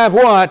got to have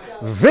what?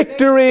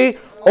 Victory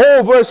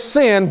over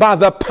sin by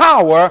the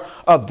power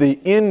of the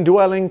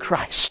indwelling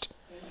Christ.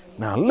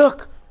 Now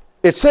look,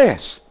 it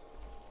says,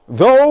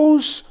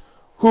 those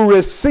who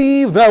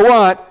receive the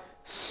what?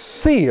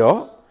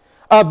 Seal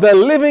of the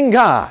living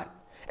God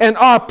and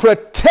are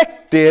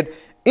protected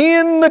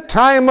in the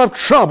time of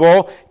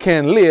trouble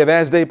can live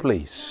as they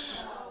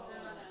please.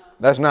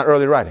 That's not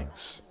early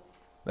writings.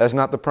 That's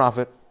not the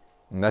prophet.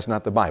 And that's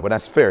not the Bible.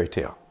 That's fairy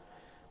tale.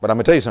 But I'm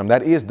going to tell you something.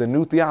 That is the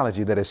new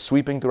theology that is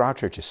sweeping through our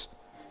churches.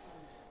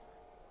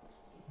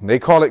 They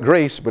call it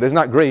grace, but it's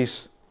not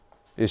grace.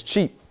 It's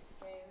cheap.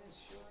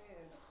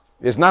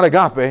 It's not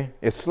agape.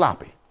 It's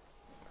sloppy.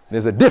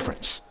 There's a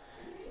difference.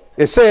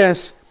 It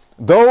says,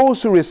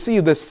 those who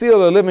receive the seal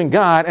of the living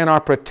God and are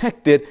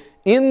protected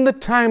in the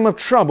time of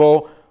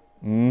trouble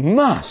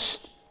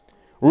must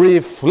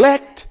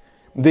reflect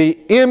the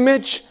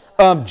image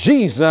of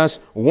Jesus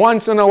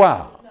once in a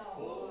while.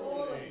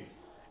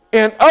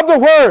 In other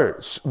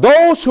words,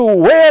 those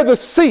who wear the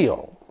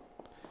seal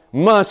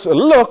must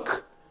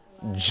look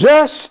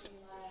just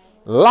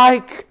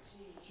like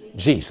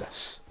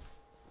Jesus.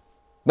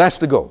 That's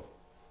the goal.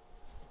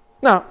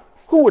 Now,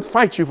 who would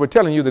fight you for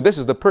telling you that this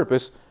is the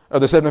purpose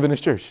of the Seventh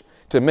Adventist Church?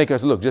 To make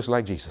us look just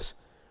like Jesus.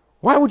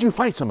 Why would you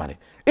fight somebody?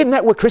 Isn't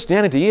that what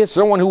Christianity is?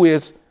 Someone who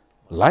is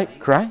like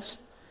Christ?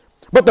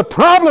 But the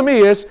problem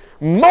is,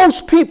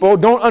 most people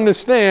don't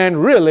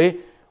understand really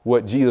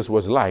what Jesus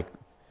was like.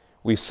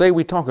 We say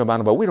we talk about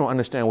him, but we don't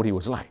understand what he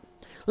was like.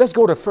 Let's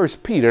go to 1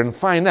 Peter and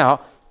find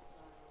out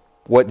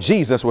what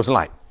Jesus was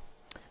like.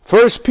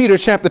 1 Peter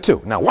chapter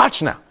 2. Now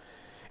watch now.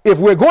 If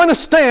we're going to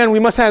stand, we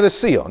must have the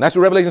seal. And that's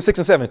what Revelation 6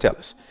 and 7 tell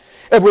us.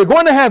 If we're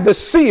going to have the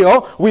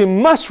seal, we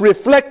must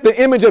reflect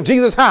the image of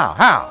Jesus. How?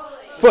 How?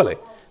 Fully.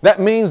 That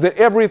means that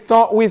every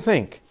thought we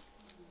think,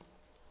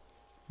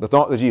 the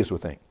thought that Jesus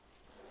would think.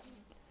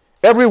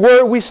 Every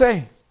word we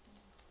say,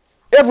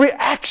 every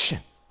action,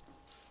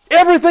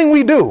 everything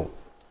we do,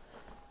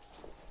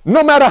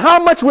 no matter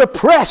how much we're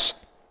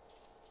pressed,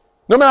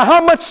 no matter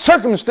how much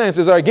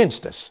circumstances are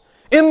against us,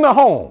 in the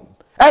home,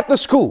 at the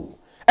school,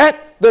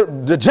 at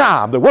the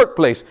job, the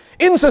workplace,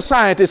 in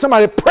society,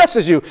 somebody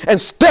presses you and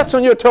steps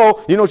on your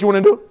toe, you know what you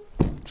want to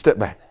do? Step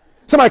back.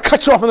 Somebody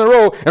cuts you off on the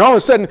road and all of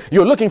a sudden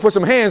you're looking for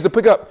some hands to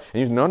pick up.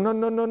 And you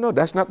no,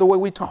 that's not the way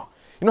we talk.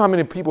 You know how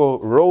many people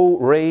road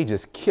rage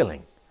is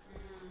killing?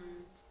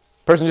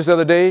 Person just the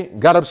other day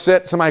got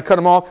upset, somebody cut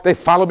him off, they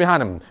follow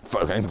behind him,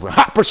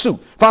 hot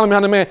pursuit, follow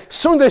behind the man. As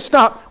soon as they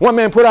stopped, one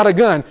man put out a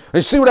gun.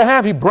 And see what I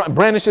have? He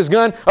brandished his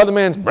gun, other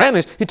man's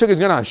brandished, he took his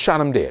gun out and shot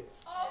him dead.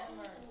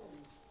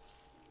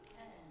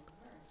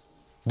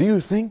 Do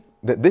you think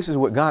that this is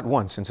what God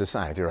wants in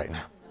society right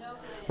now? No.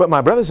 But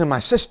my brothers and my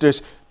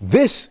sisters,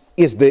 this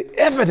is the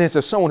evidence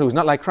of someone who's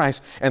not like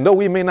Christ. And though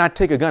we may not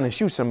take a gun and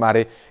shoot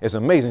somebody, it's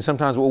amazing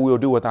sometimes what we'll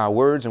do with our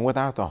words and with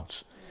our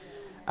thoughts.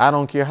 I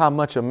don't care how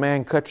much a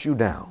man cuts you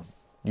down,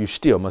 you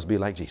still must be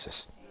like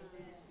Jesus.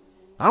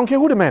 I don't care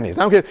who the man is.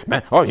 I don't care,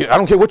 man, I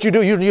don't care what you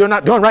do. You're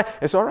not doing right.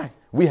 It's all right.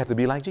 We have to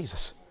be like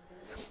Jesus.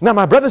 Now,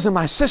 my brothers and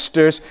my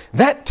sisters,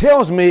 that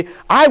tells me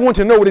I want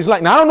to know what he's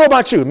like. Now, I don't know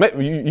about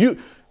you.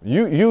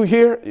 You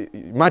here,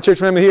 my church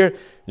family here,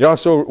 y'all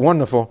so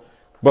wonderful.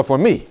 But for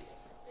me,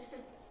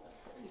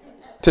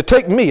 to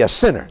take me, a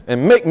sinner,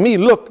 and make me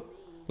look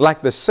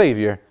like the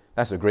Savior,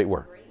 that's a great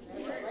work.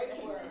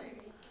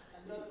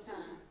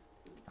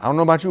 I don't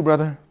know about you,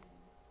 brother.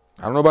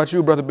 I don't know about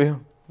you, Brother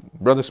Bill,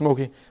 Brother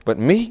Smokey. But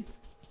me,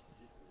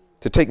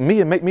 to take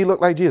me and make me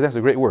look like Jesus, that's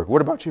a great work.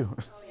 What about you?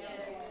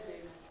 Yes.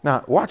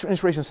 Now, watch what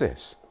inspiration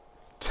says.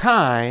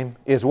 Time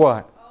is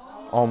what?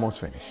 Almost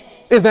finished.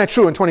 Is that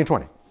true in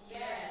 2020?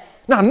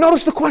 Now,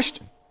 notice the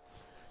question.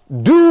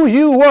 Do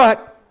you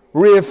what?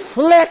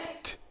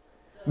 Reflect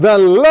the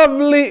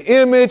lovely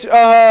image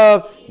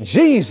of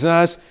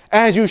Jesus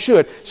as you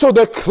should. So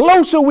the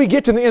closer we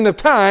get to the end of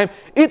time,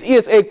 it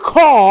is a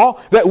call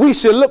that we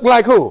should look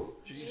like who?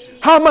 Jesus.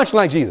 How much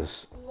like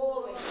Jesus?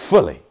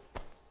 Fully.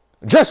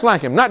 Just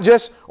like him. Not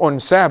just on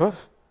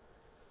Sabbath.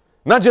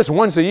 Not just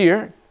once a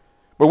year.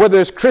 But whether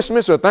it's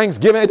Christmas or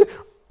Thanksgiving,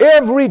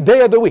 every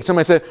day of the week.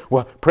 Somebody said,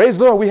 well, praise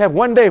the Lord, we have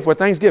one day for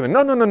Thanksgiving.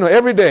 No.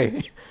 Every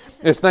day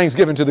is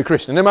Thanksgiving to the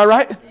Christian. Am I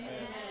right? Amen.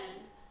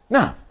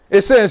 Now,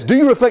 it says, do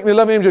you reflect the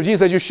loving image of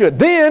Jesus as you should?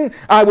 Then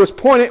I was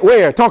pointed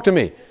where? Talk to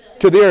me.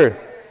 To the earth.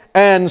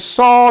 And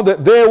saw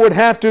that there would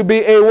have to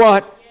be a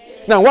what?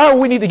 Now, why do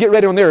we need to get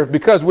ready on the earth?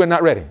 Because we're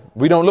not ready.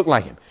 We don't look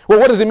like him. Well,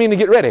 what does it mean to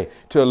get ready?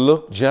 To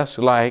look just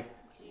like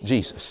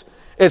Jesus.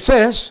 It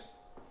says,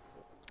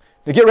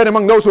 to get ready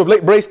among those who have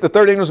late braced the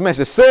third angel's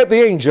message. Said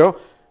the angel,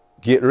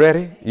 get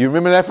ready. You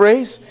remember that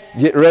phrase?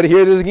 Get ready.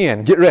 Here it is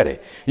again. Get ready.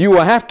 You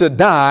will have to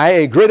die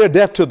a greater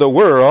death to the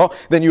world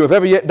than you have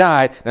ever yet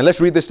died. Now let's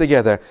read this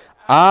together.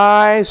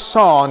 I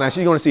saw, now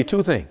she's going to see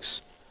two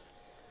things.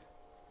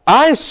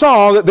 I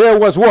saw that there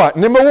was what?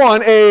 Number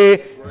one,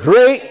 a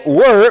great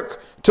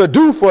work to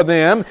do for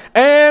them,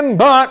 and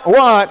but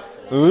what?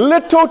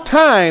 Little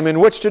time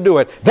in which to do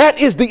it. That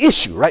is the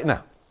issue right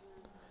now.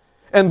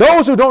 And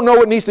those who don't know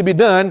what needs to be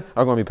done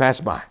are going to be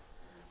passed by.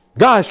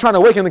 God is trying to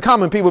awaken the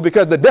common people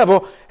because the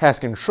devil has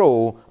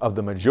control of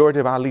the majority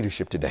of our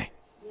leadership today.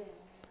 Yes.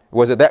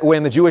 Was it that way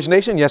in the Jewish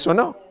nation? Yes or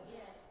no?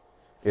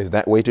 Yes. Is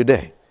that way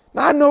today?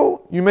 Now, I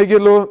know you may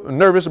get a little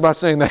nervous about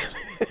saying that.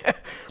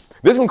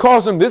 This is going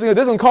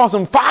to cause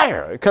some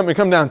fire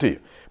come down to you.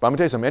 But I'm going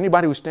to tell you something.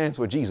 Anybody who stands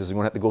for Jesus is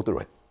going to have to go through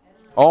it.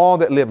 All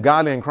that live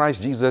godly in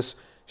Christ Jesus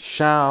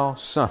shall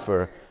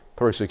suffer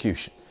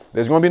persecution.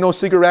 There's going to be no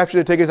secret rapture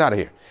to take us out of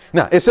here.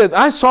 Now, it says,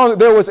 I saw that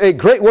there was a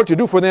great work to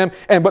do for them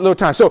and but little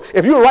time. So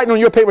if you were writing on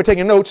your paper,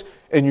 taking notes,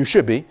 and you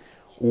should be,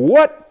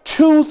 what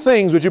two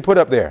things would you put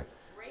up there?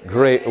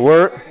 Great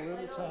work,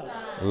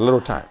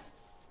 little time.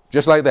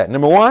 Just like that.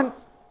 Number one,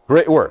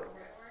 great work.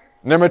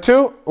 Number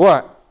two,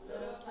 what?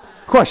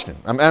 Question.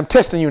 I'm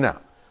testing you now.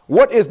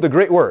 What is the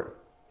great work?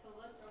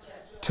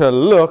 To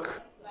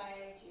look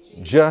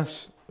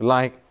just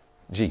like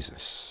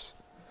Jesus.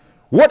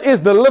 What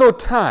is the little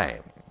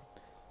time?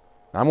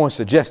 I'm going to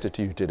suggest it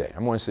to you today.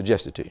 I'm going to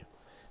suggest it to you.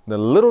 The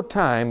little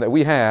time that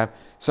we have,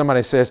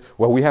 somebody says,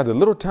 well, we have the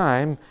little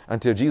time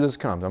until Jesus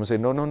comes. I'm going to say,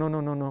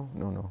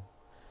 no.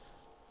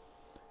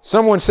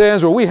 Someone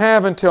says, well, we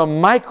have until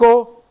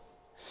Michael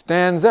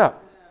stands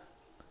up.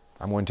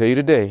 I'm going to tell you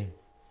today,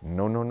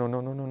 no.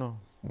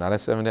 Not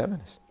at Seventh-day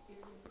Adventists.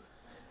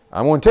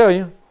 I'm going to tell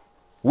you,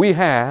 we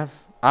have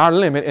our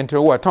limit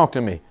until what? Talk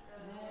to me.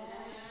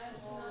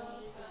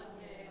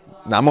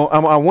 Now,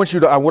 I want you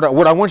to,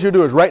 what I want you to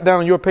do is write down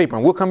on your paper,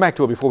 and we'll come back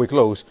to it before we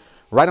close.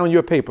 Write on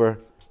your paper,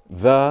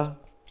 the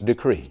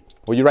decree.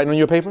 Were you writing on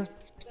your paper?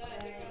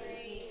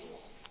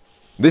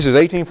 This is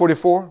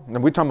 1844. Now,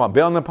 we're talking about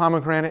Bell and the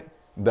Pomegranate,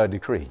 the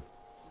decree.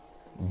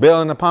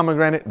 Bell and the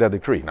Pomegranate, the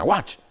decree. Now,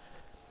 watch.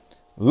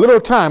 Little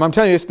time, I'm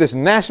telling you, it's this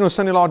National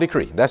Sunday Law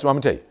Decree. That's what I'm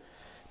going to tell you.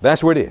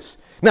 That's where it is.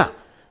 Now,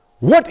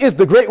 what is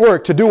the great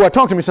work to do what?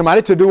 Talk to me,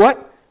 somebody. To do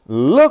what?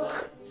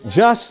 Look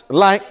just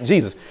like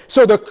Jesus.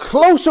 So the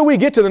closer we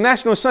get to the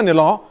National Sunday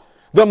Law,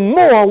 the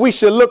more we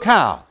should look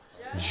how?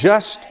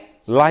 Just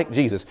like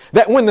Jesus.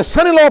 That when the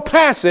Sunday Law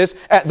passes,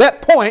 at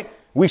that point,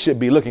 we should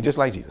be looking just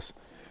like Jesus.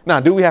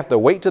 Now, do we have to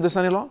wait till the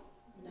Sunday Law?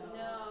 No.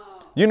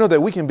 You know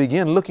that we can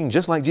begin looking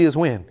just like Jesus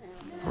when?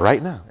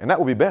 Right now. And that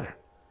will be better.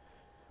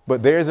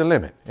 But there is a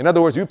limit. In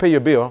other words, you pay your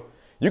bill.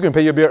 You can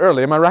pay your bill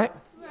early. Am I right?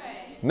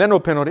 Right. There's no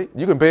penalty.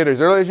 You can pay it as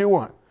early as you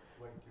want.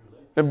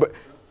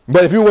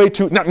 But if you wait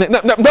too,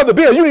 Brother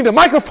Bill, you need a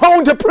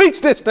microphone to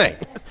preach this thing.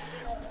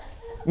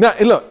 Now,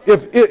 look,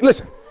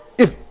 listen,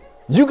 if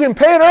you can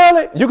pay it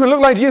early, you can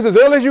look like Jesus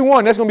as early as you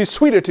want. That's going to be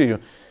sweeter to you.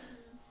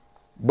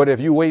 But if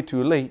you wait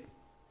too late,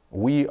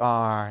 we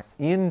are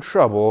in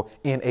trouble,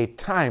 in a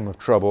time of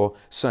trouble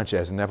such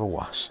as never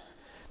was.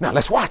 Now,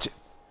 let's watch it.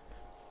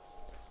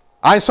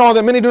 I saw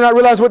that many do not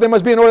realize what they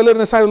must be in order to live in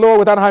the sight of the Lord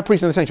without a high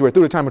priest in the sanctuary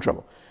through the time of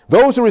trouble.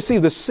 Those who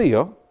receive the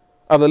seal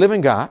of the living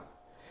God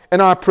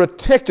and are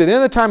protected in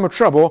the time of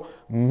trouble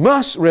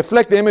must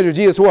reflect the image of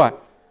Jesus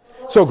what?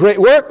 So great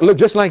work, look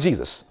just like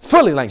Jesus,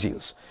 fully like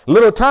Jesus.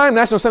 Little time,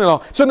 National Sunday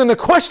Law. So then the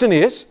question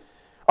is,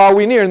 are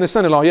we near in the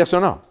Sunday Law, yes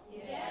or no?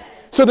 Yes.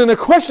 So then the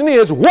question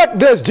is, what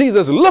does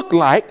Jesus look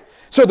like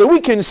so that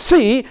we can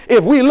see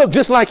if we look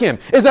just like him?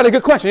 Is that a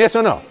good question, yes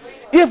or no?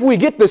 If we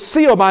get the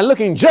seal by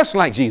looking just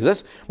like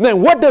Jesus, then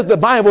what does the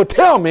Bible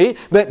tell me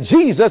that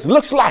Jesus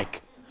looks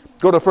like?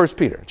 Go to 1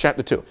 Peter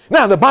chapter 2.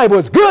 Now, the Bible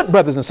is good,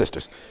 brothers and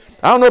sisters.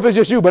 I don't know if it's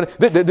just you, but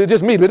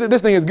just me.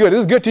 This thing is good. Is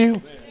this good to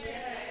you?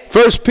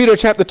 1 Peter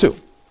chapter 2.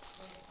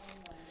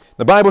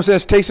 The Bible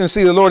says, taste and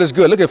see the Lord is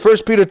good. Look at 1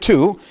 Peter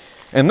 2.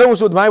 And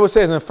notice what the Bible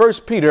says in 1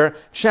 Peter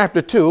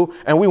chapter 2.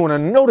 And we want to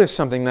notice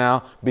something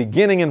now,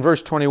 beginning in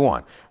verse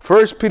 21.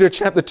 1 Peter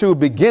chapter 2,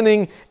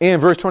 beginning in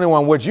verse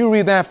 21. Would you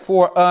read that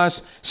for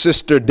us,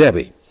 Sister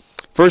Debbie?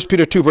 1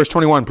 Peter 2, verse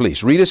 21,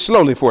 please. Read it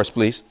slowly for us,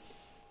 please.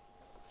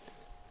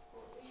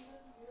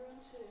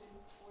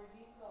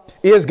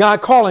 Is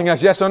God calling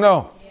us, yes or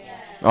no?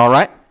 Yes. All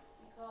right.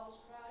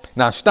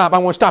 Now stop. I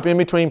want to stop you in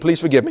between. Please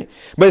forgive me.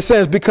 But it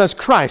says because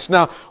Christ.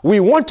 Now we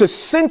want to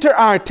center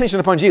our attention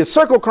upon Jesus.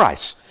 Circle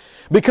Christ.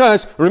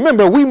 Because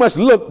remember, we must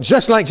look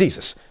just like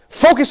Jesus.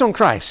 Focus on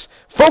Christ.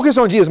 Focus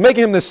on Jesus,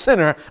 making him the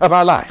center of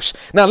our lives.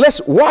 Now let's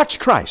watch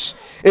Christ.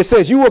 It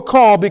says you were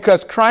called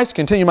because Christ,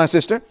 continue my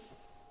sister,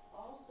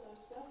 Also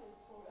suffered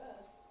for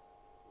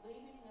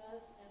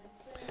us,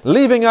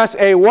 leaving us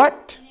a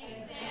what?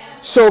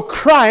 Example. So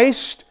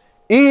Christ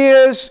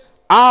is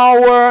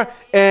our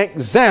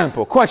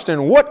example.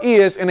 Question, what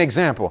is an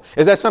example?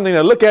 Is that something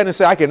to look at and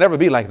say, I can never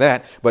be like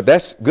that, but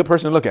that's a good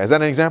person to look at? Is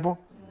that an example?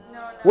 No.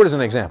 What is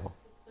an example?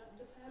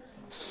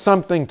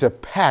 Something to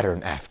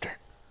pattern after.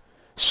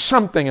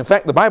 Something. In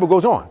fact, the Bible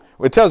goes on.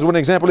 It tells us what an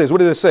example is. What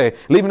does it say?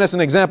 Leaving us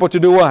an example to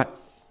do what?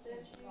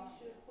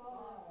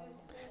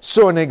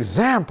 So an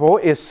example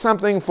is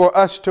something for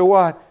us to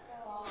what?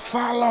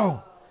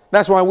 Follow.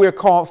 That's why we're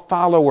called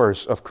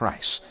followers of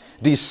Christ,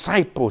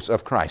 disciples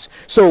of Christ.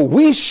 So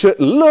we should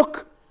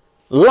look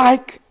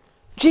like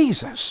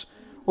Jesus.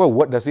 Well,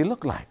 what does he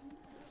look like?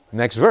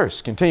 Next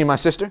verse. Continue, my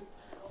sister.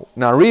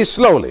 Now read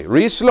slowly.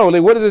 Read slowly.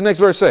 What does this next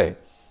verse say?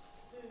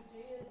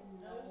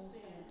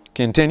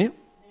 Continue.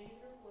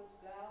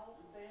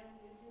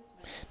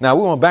 Now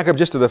we're going to back up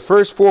just to the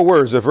first 4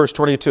 words of verse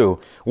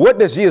 22. What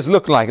does Jesus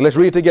look like? Let's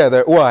read it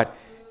together. What?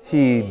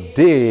 He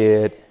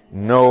did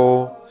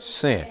no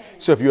sin.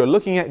 So if you're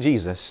looking at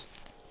Jesus,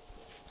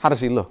 how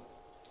does he look?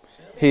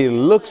 He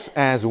looks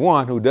as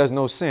one who does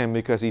no sin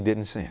because he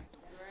didn't sin.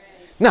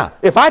 Now,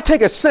 if I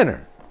take a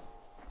sinner,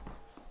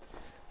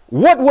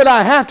 what would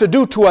I have to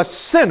do to a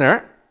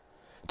sinner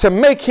to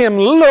make him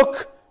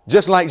look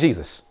just like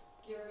Jesus?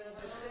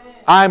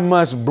 I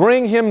must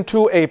bring him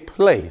to a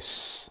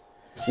place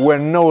where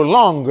no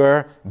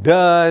longer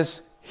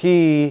does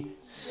he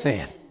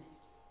sin.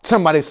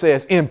 Somebody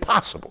says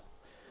impossible.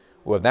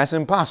 Well, if that's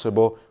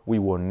impossible, we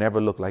will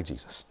never look like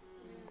Jesus.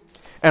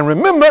 And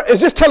remember, it's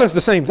just telling us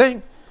the same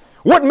thing.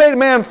 What made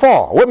man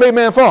fall? What made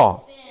man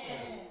fall?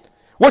 Sin.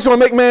 What's going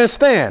to make man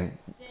stand?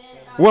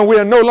 When we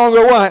are no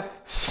longer what?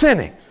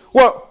 Sinning.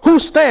 Well, who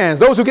stands?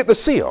 Those who get the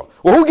seal.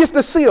 Well, who gets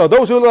the seal?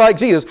 Those who look like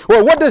Jesus.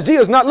 Well, what does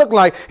Jesus not look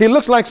like? He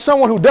looks like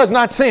someone who does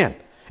not sin.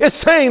 It's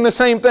saying the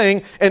same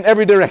thing in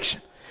every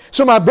direction.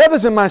 So my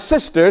brothers and my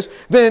sisters,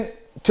 then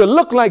to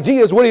look like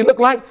Jesus, what did he look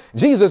like?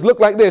 Jesus looked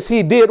like this.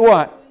 He did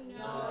what?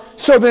 No.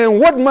 So then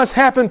what must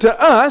happen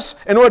to us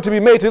in order to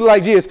be made to look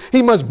like Jesus?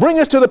 He must bring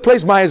us to the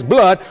place by his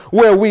blood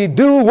where we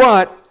do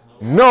what?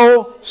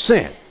 No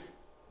sin.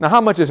 Now,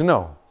 how much is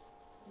no?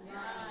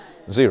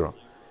 0.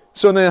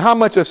 So then how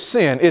much of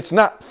sin? It's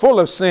not full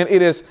of sin.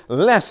 It is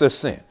less of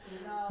sin.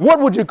 What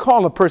would you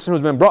call a person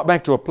who's been brought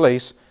back to a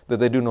place that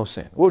they do no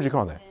sin? What would you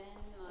call that?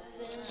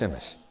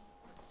 Sinless.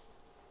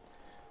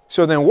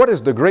 So then what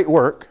is the great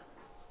work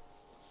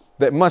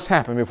that must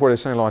happen before the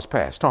sin law is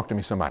passed? Talk to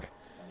me, somebody.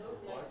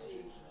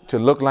 To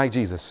look like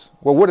Jesus.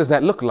 Well, what does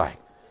that look like?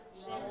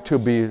 To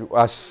be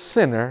a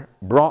sinner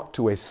brought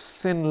to a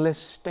sinless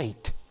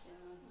state.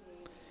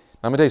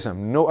 Now, I'm going to tell you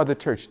something. No other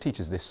church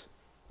teaches this.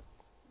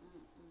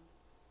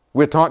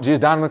 We're taught Jesus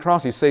died on the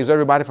cross. He saves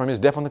everybody from his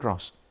death on the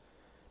cross.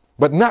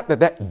 But not that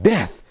that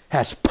death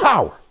has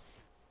power.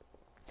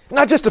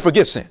 Not just to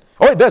forgive sin.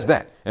 Oh, it does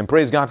that. And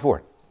praise God for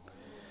it.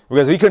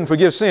 Because if he couldn't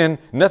forgive sin,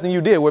 nothing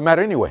you did would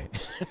matter anyway.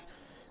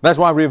 That's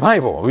why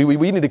revival.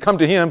 We need to come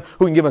to him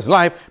who can give us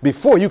life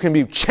before you can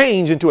be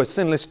changed into a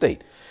sinless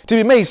state. To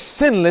be made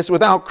sinless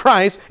without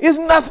Christ is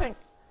nothing.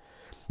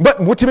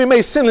 But to be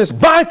made sinless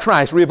by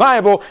Christ,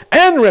 revival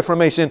and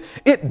reformation,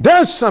 it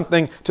does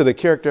something to the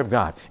character of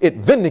God. It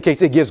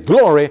vindicates, it gives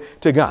glory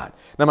to God.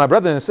 Now, my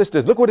brothers and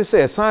sisters, look what it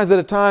says. Signs of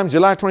the Times,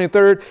 July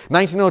 23rd,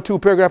 1902,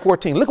 paragraph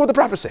 14. Look what the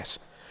prophet says.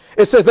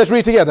 It says, let's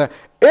read together.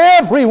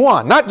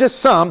 Everyone, not just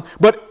some,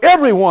 but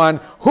everyone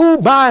who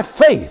by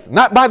faith,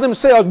 not by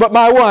themselves, but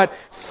by what?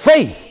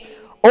 Faith.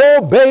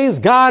 Obeys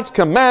God's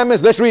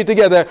commandments, let's read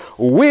together,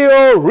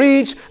 will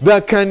reach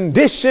the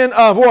condition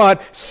of what?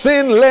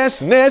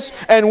 Sinlessness,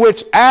 in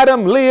which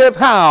Adam lived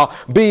how?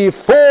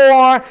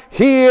 Before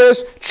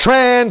his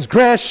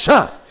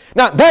transgression.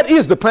 Now, that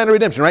is the plan of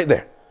redemption right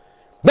there.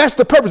 That's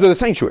the purpose of the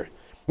sanctuary.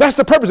 That's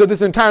the purpose of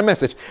this entire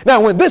message.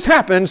 Now, when this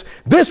happens,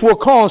 this will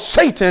cause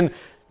Satan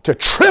to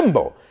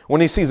tremble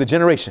when he sees a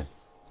generation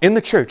in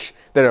the church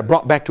that are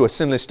brought back to a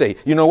sinless state.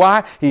 You know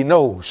why? He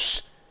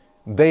knows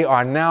they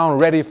are now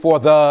ready for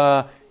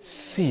the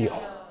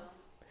seal.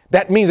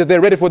 That means that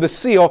they're ready for the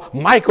seal.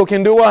 Michael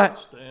can do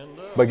what?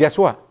 But guess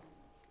what?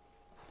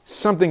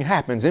 Something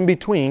happens in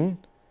between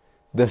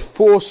the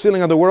full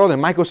sealing of the world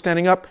and Michael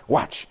standing up.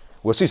 Watch.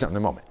 We'll see something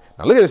in a moment.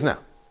 Now look at this now.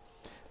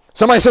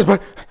 Somebody says,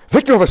 but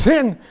victory over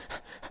sin.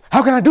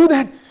 How can I do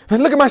that?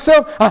 And look at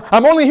myself.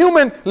 I'm only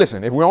human.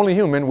 Listen, if we're only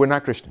human, we're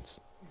not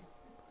Christians.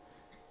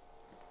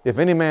 If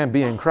any man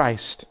be in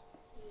Christ,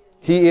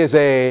 he is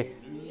a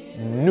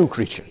new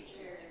creature.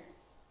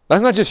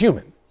 That's not just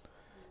human.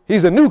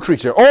 He's a new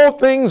creature. All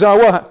things are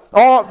what?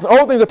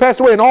 All things are passed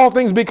away and all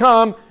things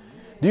become.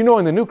 Do you know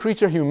in the new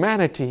creature,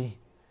 humanity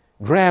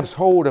grabs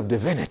hold of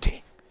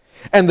divinity.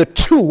 And the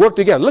two work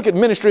together. Look at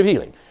ministry of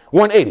healing,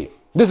 180.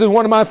 This is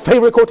one of my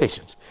favorite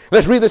quotations.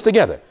 Let's read this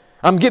together.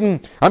 I'm getting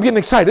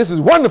excited. This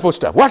is wonderful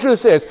stuff. Watch what it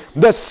says.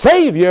 The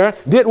Savior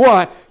did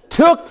what?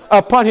 Took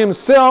upon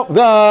himself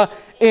the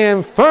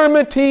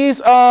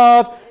infirmities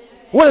of,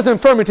 what does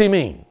infirmity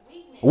mean?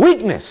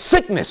 Weakness,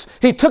 sickness.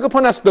 He took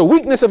upon us the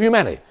weakness of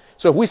humanity.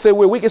 So if we say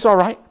we're weak, it's all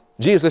right.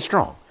 Jesus is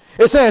strong.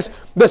 It says,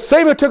 the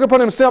Savior took upon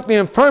himself the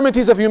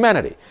infirmities of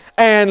humanity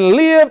and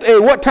lived a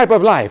what type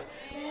of life?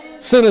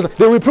 Sinless.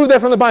 Did we prove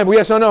that from the Bible?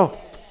 Yes or no?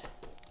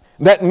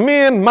 That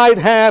men might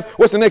have,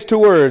 what's the next two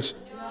words?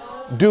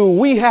 No. Do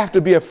we have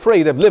to be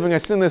afraid of living a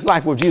sinless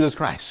life with Jesus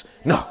Christ?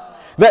 No.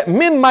 That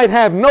men might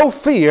have no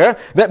fear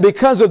that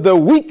because of the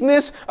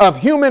weakness of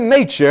human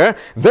nature,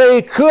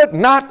 they could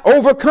not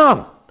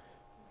overcome.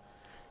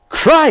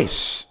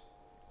 Christ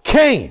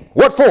came,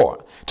 what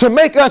for? To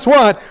make us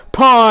what?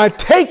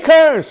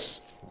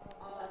 Partakers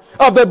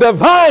of the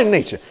divine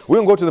nature. We're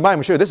going to go to the Bible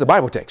and show you this is a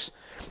Bible text.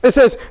 It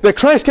says that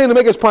Christ came to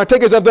make us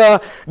partakers of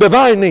the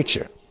divine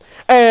nature.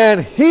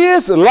 And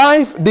his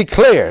life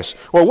declares,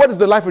 well, what does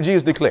the life of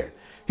Jesus declare?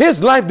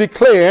 His life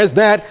declares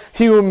that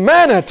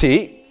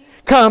humanity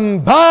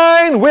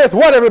combined with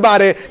what,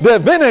 everybody?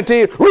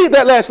 Divinity. Read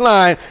that last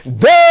line.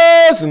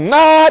 Does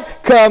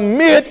not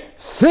commit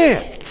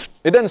sin.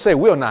 It doesn't say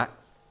will not.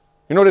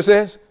 You know what it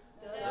says?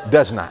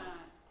 Does not.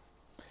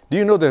 Do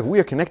you know that if we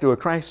are connected with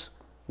Christ,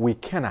 we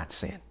cannot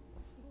sin?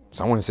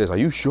 Someone says, are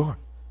you sure?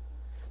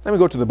 Let me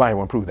go to the Bible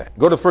and prove that.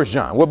 Go to 1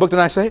 John. What book did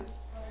I say?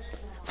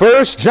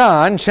 1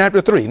 John chapter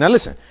 3. Now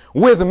listen,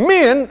 with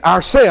men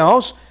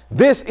ourselves,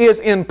 this is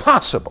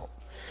impossible.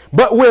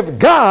 But with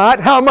God,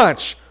 how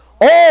much?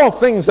 All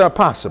things are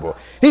possible.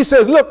 He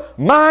says, look,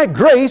 my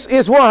grace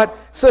is what?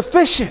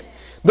 Sufficient.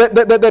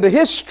 That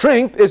his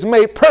strength is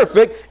made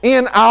perfect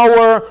in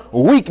our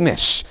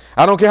weakness.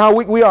 I don't care how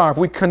weak we are. If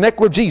we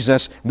connect with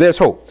Jesus, there's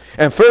hope.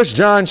 And 1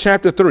 John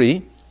chapter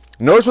 3,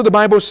 notice what the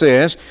Bible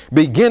says,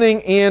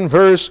 beginning in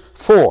verse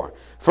 4.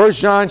 1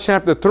 John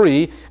chapter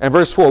 3 and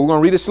verse 4. We're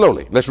going to read it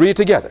slowly. Let's read it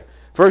together.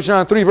 1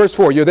 John 3 verse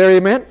 4. You're there,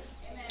 amen?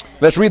 Amen.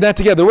 Let's read that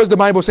together. What does the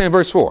Bible say in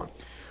verse 4?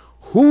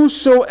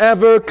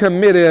 Whosoever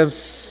committeth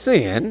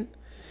sin,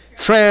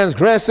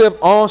 transgressive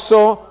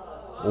also.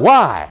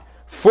 Why?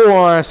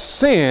 For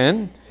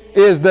sin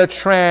is the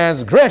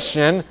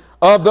transgression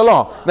of the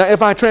law. Now,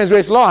 if I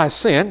transgress law, I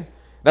sin.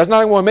 That's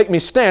not going to make me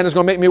stand. It's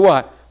going to make me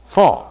what?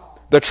 Fall.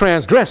 The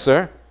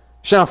transgressor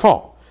shall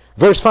fall.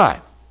 Verse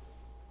 5.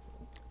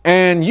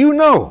 And you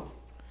know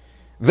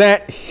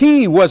that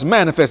he was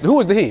manifested. Who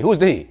is the he? Who is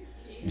the he?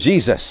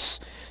 Jesus.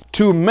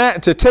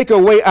 To take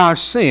away our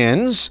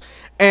sins.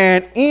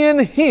 And in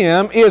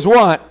him is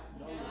what?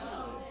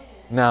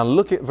 Now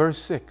look at verse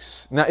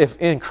 6. Now if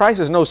in Christ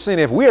is no sin,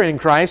 if we're in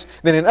Christ,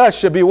 then in us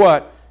should be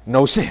what?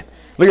 No sin.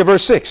 Look at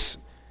verse 6.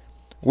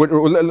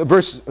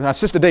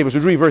 Sister Davis,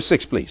 would you read verse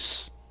 6,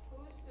 please?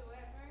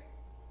 Whosoever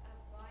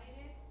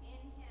abideth in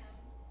him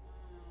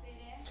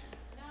sinneth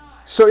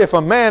not. So if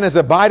a man is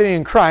abiding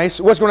in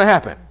Christ, what's going to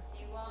happen?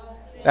 He won't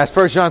sin. That's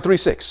 1 John 3,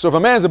 6. So if a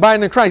man is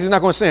abiding in Christ, he's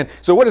not going to sin.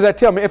 So what does that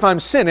tell me? If I'm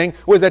sinning,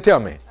 what does that tell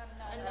me?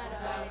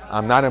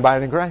 I'm not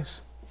abiding in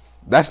Christ.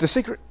 That's the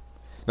secret.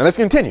 Now let's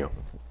continue.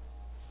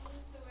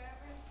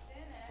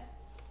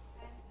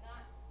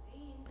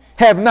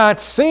 Have not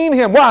seen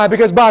him. Why?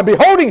 Because by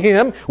beholding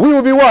him, we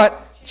will be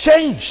what?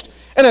 Changed.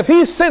 And if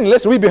he's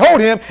sinless, we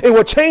behold him, it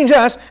will change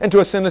us into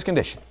a sinless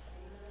condition.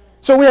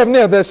 So we have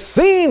neither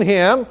seen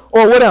him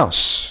or what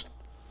else?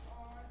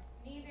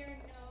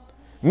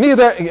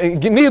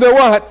 Neither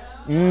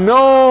what?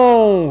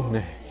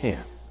 Known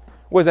him.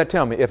 What does that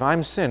tell me? If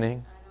I'm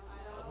sinning,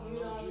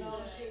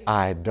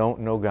 I don't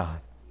know God.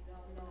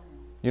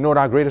 You know what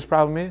our greatest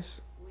problem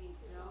is?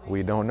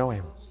 We don't know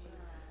him.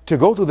 To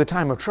go through the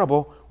time of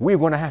trouble, we're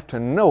going to have to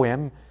know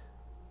him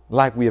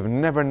like we have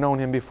never known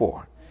him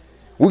before.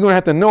 We're going to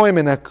have to know him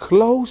in a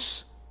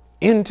close,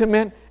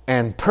 intimate,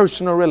 and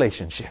personal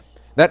relationship.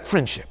 That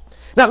friendship.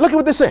 Now, look at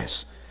what this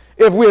says.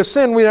 If we have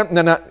sinned,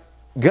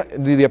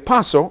 the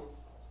apostle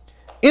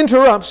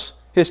interrupts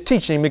his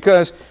teaching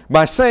because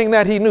by saying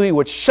that, he knew he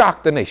would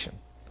shock the nation.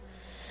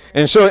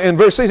 And so in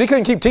verse 6, he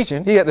couldn't keep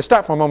teaching. He had to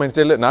stop for a moment and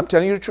say, look, I'm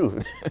telling you the truth.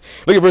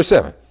 Look at verse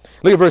 7.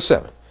 Look at verse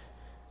 7.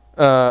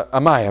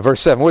 Amaya,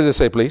 verse 7. What does it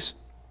say, please?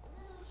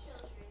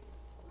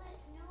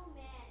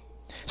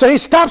 So he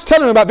stops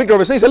telling him about victory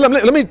over sin. He said,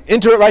 let me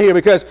enter it right here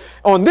because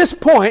on this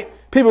point,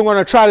 people are going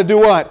to try to do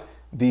what?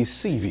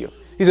 Deceive you.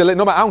 He said, let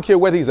nobody, I don't care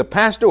whether he's a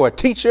pastor or a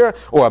teacher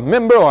or a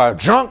member or a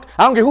drunk.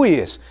 I don't care who he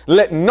is.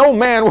 Let no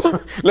man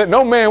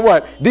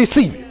what?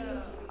 Deceive you.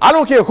 I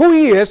don't care who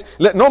he is.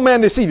 Let no man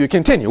deceive you.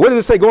 Continue. What does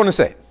it say? Go on and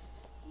say.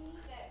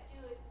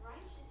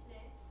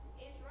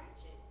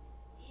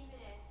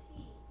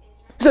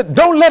 He said,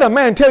 don't let a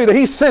man tell you that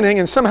he's sinning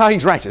and somehow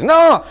he's righteous.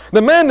 No,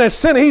 the man that's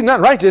sinning, he's not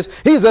righteous.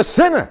 He's a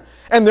sinner.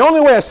 And the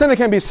only way a sinner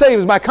can be saved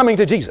is by coming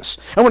to Jesus.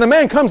 And when a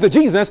man comes to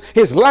Jesus,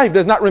 his life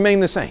does not remain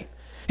the same.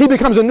 He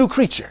becomes a new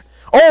creature.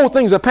 Old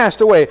things are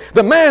passed away.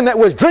 The man that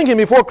was drinking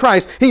before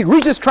Christ, he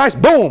reaches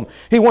Christ, boom,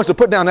 he wants to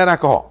put down that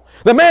alcohol.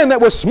 The man that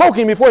was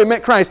smoking before he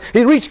met Christ,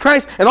 he reached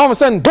Christ, and all of a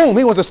sudden, boom,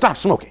 he wants to stop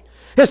smoking.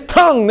 His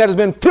tongue that has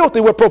been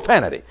filthy with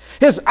profanity.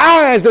 His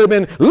eyes that have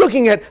been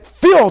looking at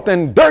filth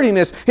and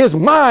dirtiness. His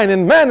mind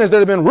and manners that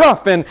have been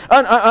rough and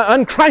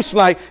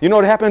un-Christ-like. You know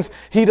what happens?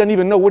 He doesn't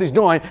even know what he's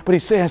doing, but he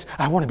says,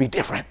 I want to be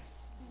different.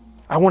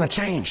 I want to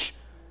change.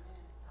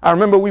 I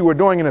remember we were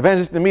doing an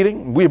evangelistic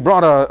meeting. We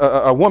brought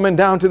a woman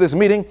down to this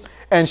meeting,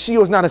 and she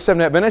was not a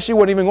Seventh-day Adventist. She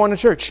wasn't even going to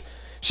church.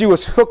 She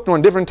was hooked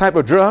on different type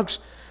of drugs,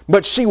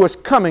 but she was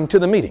coming to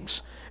the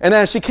meetings. And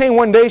as she came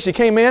one day, she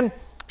came in.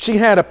 She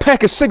had a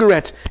pack of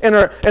cigarettes in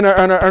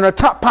her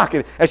top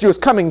pocket as she was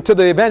coming to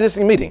the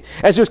evangelistic meeting.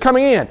 As she was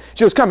coming in,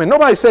 she was coming.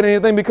 Nobody said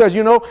anything because,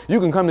 you know, you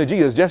can come to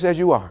Jesus just as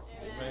you are.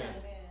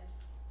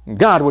 Amen.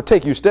 God will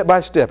take you step by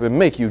step and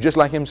make you just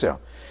like himself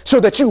so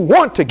that you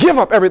want to give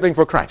up everything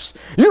for Christ.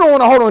 You don't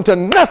want to hold on to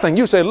nothing.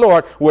 You say,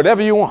 Lord,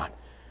 whatever you want.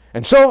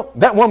 And so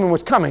that woman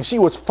was coming. She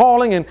was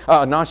falling in,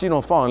 no, she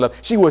don't fall in love.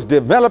 She was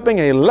developing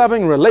a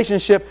loving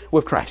relationship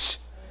with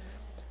Christ.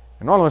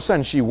 And all of a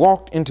sudden she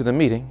walked into the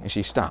meeting and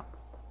she stopped.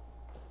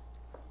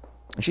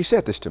 And she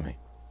said this to me.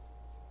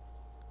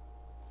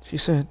 She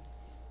said,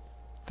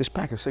 this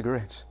pack of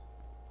cigarettes,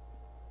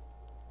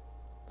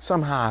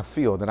 somehow I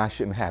feel that I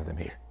shouldn't have them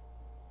here.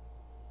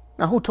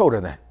 Now, who told her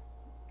that?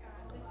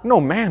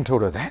 No man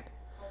told her that.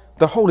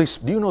 Do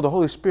you know the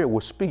Holy Spirit will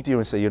speak to you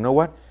and say, you know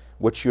what?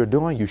 What you're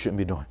doing, you shouldn't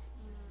be doing.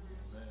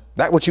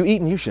 That what you're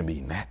eating, you shouldn't be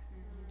eating that.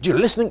 You're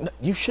listening,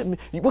 you shouldn't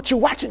be. What you're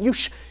watching,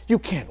 you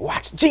can't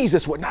watch.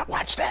 Jesus would not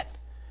watch that.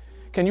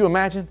 Can you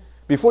imagine?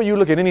 Before you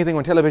look at anything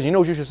on television, you know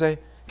what you should say?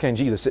 Can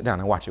Jesus sit down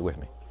and watch it with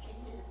me?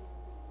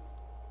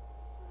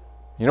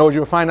 You know what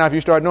you'll find out if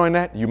you start doing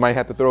that? You might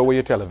have to throw away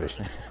your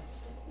television.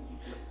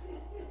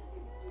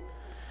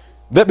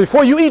 That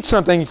before you eat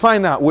something, you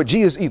find out, would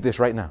Jesus eat this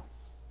right now?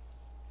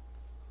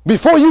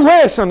 Before you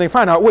wear something,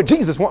 find out what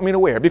Jesus want me to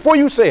wear. Before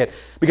you say it.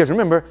 Because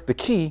remember, the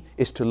key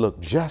is to look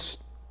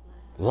just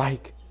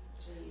like.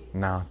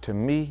 Now, to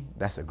me,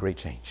 that's a great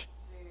change.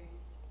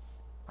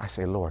 I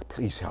say, Lord,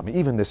 please help me.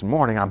 Even this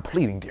morning, I'm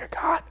pleading, dear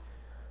God,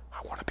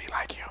 I want to be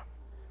like you.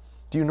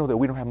 Do you know that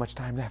we don't have much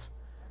time left?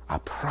 I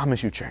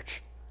promise you,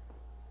 church,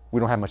 we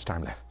don't have much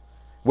time left.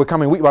 We're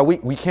coming week by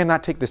week. We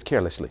cannot take this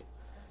carelessly.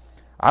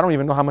 I don't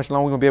even know how much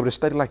longer we're going to be able to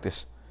study like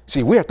this.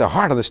 See, we're at the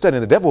heart of the study.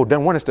 The devil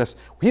doesn't want us to,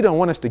 he doesn't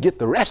want us to get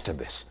the rest of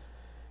this.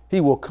 He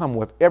will come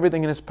with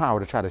everything in his power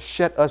to try to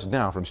shut us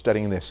down from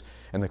studying this.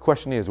 And the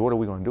question is, what are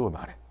we going to do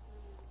about it?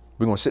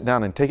 We're going to sit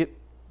down and take it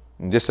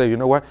and just say, you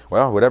know what?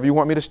 Well, whatever you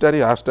want me to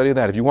study, I'll study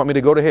that. If you want me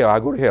to go to hell,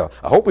 I'll go to hell.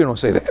 I hope we don't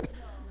say that.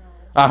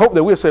 I hope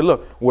that we'll say,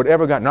 look,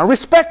 whatever God, now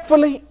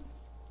respectfully,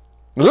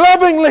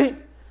 lovingly,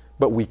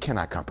 but we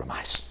cannot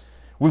compromise.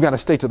 We've got to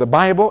stay to the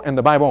Bible and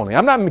the Bible only.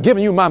 I'm not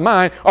giving you my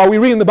mind. Are we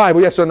reading the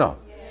Bible? Yes or no?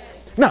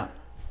 Yes. Now,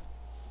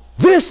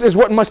 this is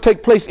what must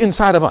take place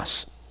inside of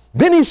us.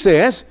 Then he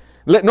says,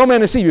 let no man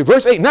deceive you.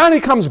 Verse 8. Now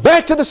he comes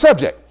back to the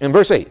subject in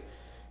verse 8.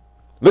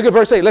 Look at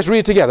verse 8. Let's read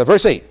it together.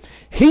 Verse 8.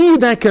 He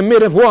that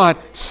committeth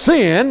what?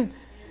 Sin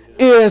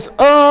is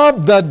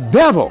of the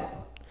devil.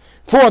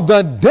 For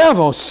the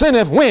devil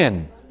sinneth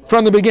when?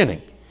 From the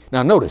beginning.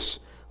 Now notice,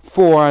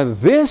 for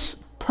this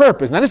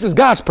purpose, now this is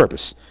God's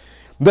purpose.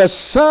 The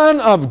Son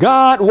of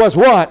God was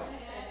what?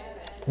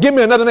 Give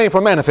me another name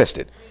for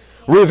manifested.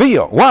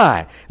 Revealed.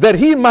 Why? That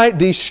he might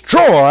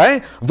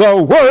destroy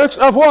the works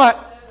of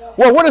what?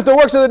 Well, what is the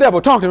works of the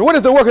devil? Talk to me. What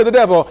is the work of the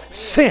devil?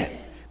 Sin.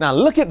 Now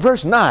look at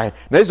verse 9. Now,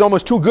 this is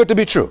almost too good to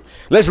be true.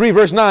 Let's read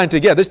verse 9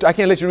 together. I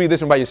can't let you read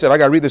this one by yourself. I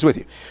got to read this with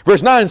you.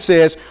 Verse 9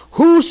 says,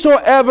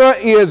 whosoever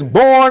is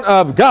born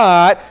of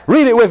God,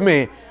 read it with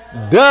me,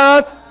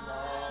 doth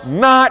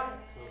not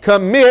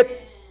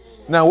commit.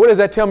 Now what does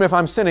that tell me if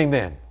I'm sinning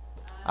then?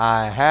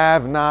 I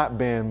have not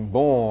been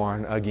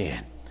born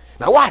again.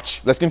 Now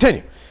watch. Let's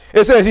continue.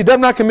 It says he does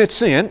not commit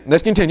sin.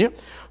 Let's continue.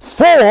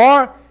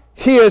 For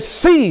his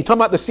seed, talking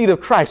about the seed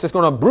of Christ, that's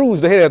going to bruise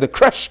the head,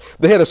 crush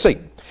the head of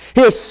Satan.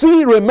 His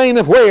seed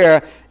remaineth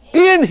where?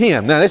 In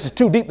him. Now this is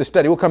too deep to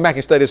study. We'll come back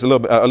and study this a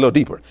little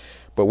deeper.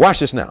 But watch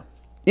this now.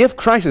 If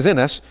Christ is in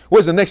us, what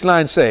does the next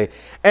line say?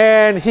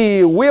 And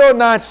he will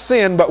not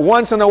sin but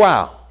once in a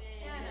while.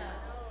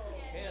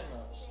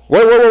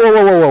 Wait.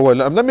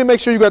 Let me make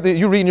sure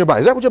you reading your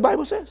Bible. Is that what your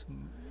Bible says?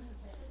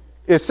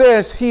 It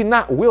says he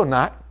will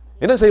not.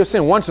 It doesn't say he'll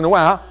sin once in a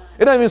while.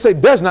 It doesn't even say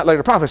does not like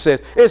the prophet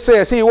says. It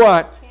says he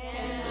what?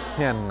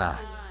 Cannot.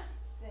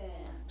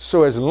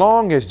 So as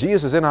long as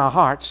Jesus is in our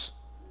hearts,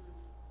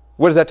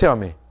 what does that tell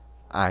me?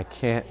 I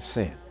can't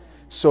sin.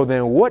 So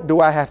then what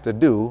do I have to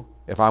do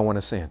if I want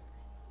to sin?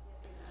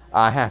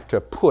 I have to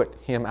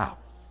put him out.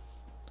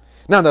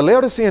 Now the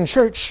Laodicean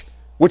church,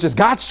 which is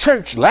God's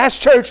church,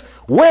 last church,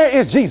 where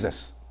is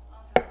Jesus?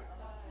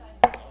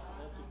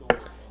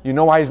 You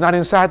know why he's not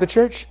inside the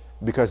church?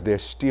 Because they're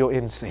still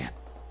in sin.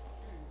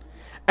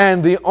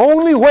 And the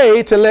only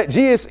way to let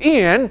Jesus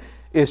in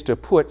is to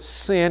put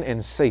sin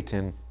and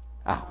Satan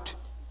out.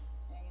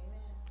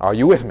 Are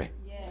you with me?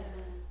 Yes.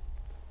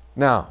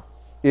 Now,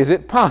 is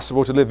it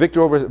possible to live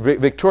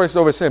victorious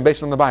over sin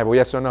based on the Bible?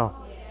 Yes or no?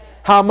 Yes.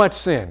 How much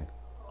sin?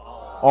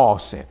 All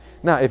sin.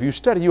 Now, if you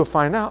study, you'll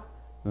find out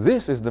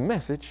this is the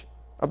message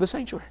of the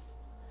sanctuary.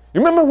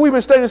 You remember we've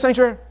been studying the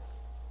sanctuary?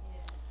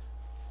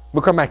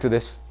 We'll come back to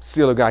this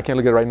seal of God. I can't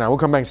look at it right now. We'll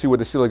come back and see what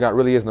the seal of God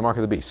really is in the mark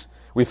of the beast.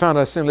 We found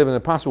out sin, living,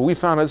 and impossible. We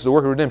found out it's the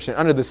work of redemption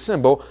under the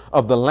symbol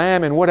of the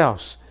lamb and what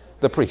else?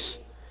 The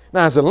priest.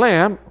 Now, as a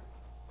lamb,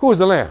 who is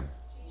the lamb?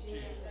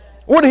 Jesus.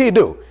 What did he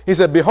do? He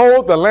said,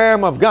 behold, the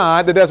Lamb of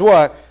God that does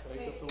what?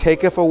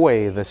 Taketh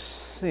away the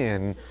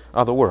sin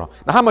of the world.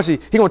 Now, how much he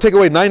going to take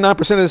away 99%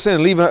 of the sin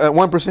and leave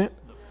 1%?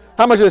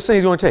 How much of the sin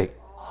he's going to take?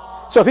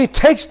 So if he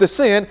takes the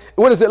sin,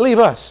 what does it leave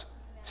us?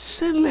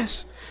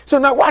 Sinless. So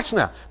now watch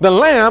now. The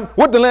lamb,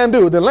 what did the lamb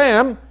do? The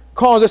lamb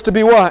caused us to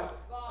be what?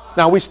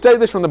 Now we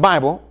studied this from the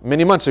Bible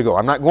many months ago.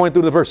 I'm not going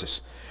through the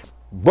verses.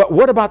 But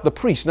what about the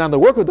priest? Now the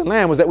work of the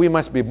lamb was that we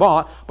must be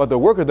bought, but the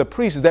work of the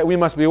priest is that we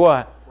must be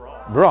what?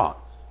 Brought.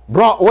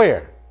 Brought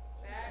where?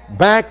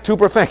 Back to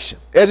perfection.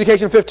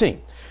 Education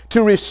 15.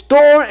 To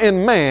restore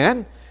in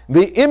man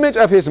the image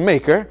of his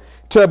maker,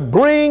 to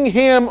bring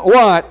him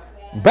what?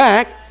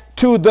 Back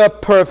to the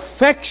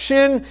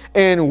perfection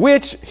in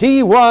which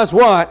he was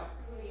what?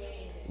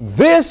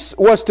 This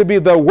was to be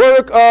the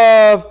work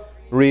of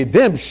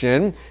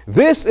redemption.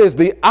 This is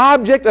the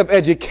object of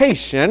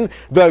education,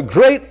 the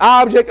great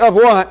object of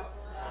what?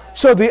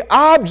 So the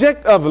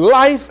object of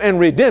life and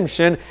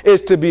redemption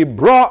is to be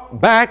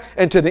brought back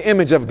into the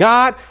image of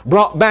God,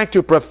 brought back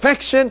to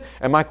perfection.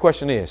 And my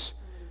question is,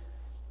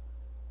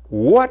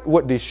 what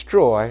would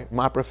destroy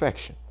my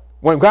perfection?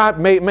 When God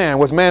made man,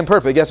 was man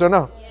perfect? Yes or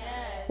no?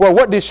 Yes. Well,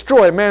 what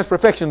destroyed man's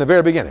perfection in the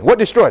very beginning? What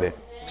destroyed it?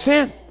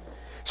 Sin.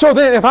 So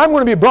then if I'm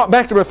going to be brought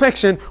back to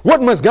perfection,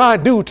 what must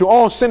God do to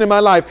all sin in my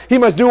life? He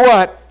must do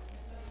what?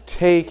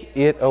 Take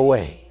it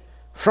away.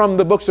 From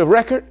the books of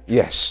record?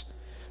 Yes.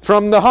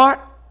 From the heart?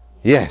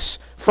 Yes.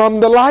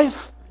 From the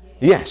life?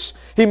 Yes.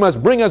 He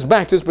must bring us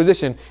back to this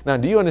position. Now,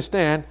 do you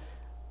understand?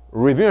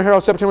 Review and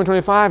Herald, September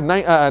 25,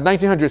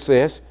 1900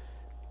 says,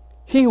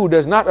 he who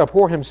does not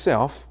abhor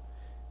himself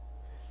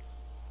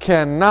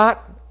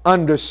cannot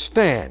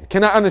understand.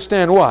 Cannot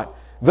understand what?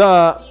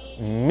 The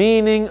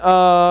meaning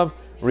of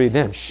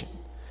redemption.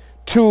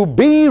 To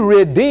be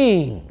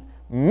redeemed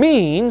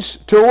means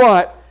to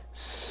what?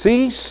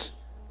 Cease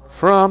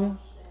from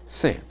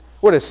sin.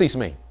 What does cease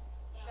mean?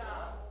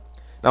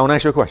 Now I want to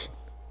ask you a question.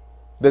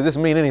 Does this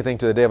mean anything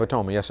to the Day of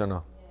Atonement? Yes or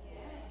no?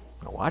 Yes.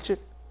 Now watch it.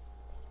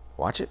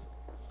 Watch it.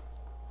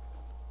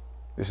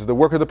 This is the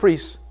work of the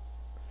priests.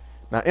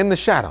 Now in the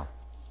shadow,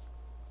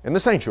 in the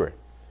sanctuary,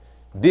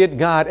 did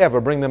God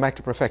ever bring them back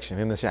to perfection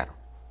in the shadow?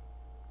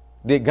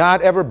 Did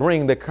God ever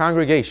bring the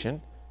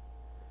congregation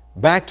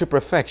back to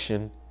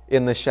perfection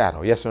in the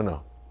shadow? Yes or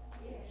no?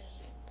 Yes.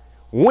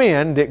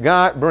 When did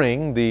God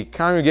bring the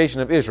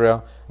congregation of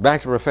Israel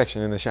back to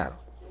perfection in the shadow?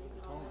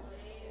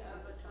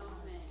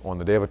 On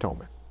the Day of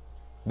Atonement.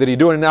 Did he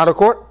do it in the outer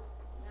court?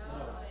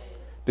 No.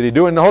 Did he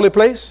do it in the holy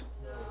place?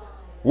 No.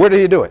 Where did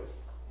he do it?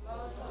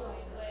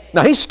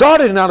 Now he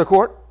started in the outer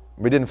court,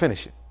 but he didn't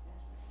finish it.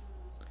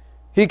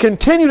 He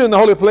continued in the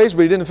holy place,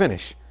 but he didn't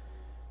finish.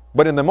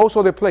 But in the most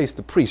holy place,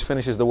 the priest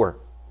finishes the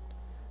work.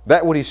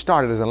 That what he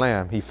started as a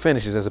lamb, he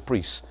finishes as a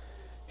priest.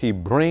 He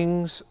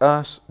brings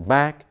us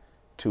back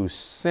to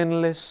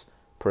sinless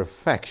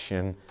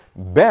perfection,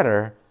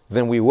 better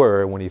than we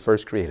were when he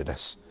first created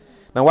us.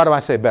 Now, why do I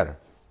say better?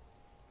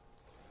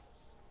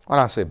 Why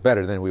do I say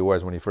better than we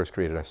was when he first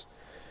created us?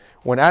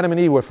 When Adam and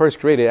Eve were first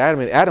created,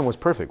 Adam was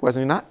perfect,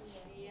 wasn't he not?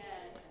 Yes.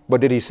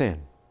 But did he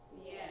sin?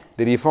 Yes.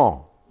 Did he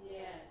fall?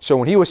 Yes. So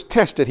when he was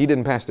tested, he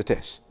didn't pass the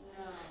test.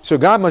 So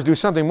God must do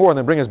something more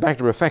than bring us back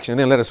to perfection and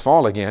then let us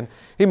fall again.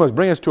 He must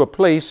bring us to a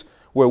place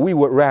where we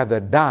would rather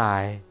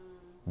die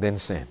than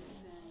sin.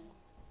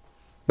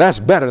 That's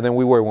better than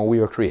we were when we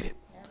were created.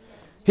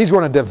 He's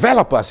going to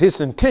develop us.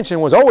 His intention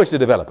was always to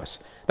develop us.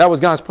 That was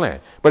God's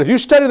plan. But if you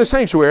study the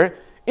sanctuary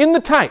in the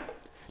type,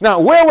 now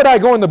where would I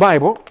go in the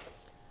Bible?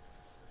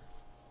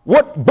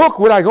 What book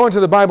would I go into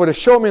the Bible to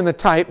show me in the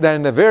type that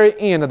in the very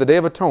end of the Day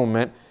of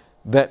Atonement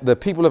that the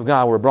people of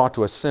God were brought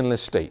to a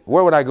sinless state?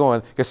 Where would I go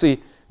in? Because see,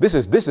 this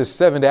is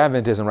Seventh-day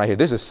Adventism right here.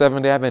 This is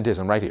Seventh-day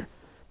Adventism right here.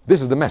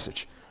 This is the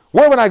message.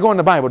 Where would I go in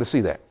the Bible to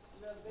see that?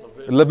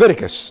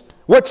 Leviticus.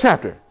 What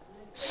chapter?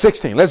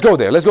 16. Let's go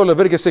there. Let's go to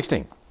Leviticus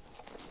 16.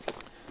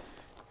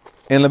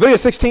 In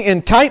Leviticus 16,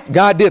 in type,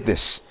 God did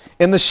this.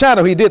 In the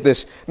shadow, he did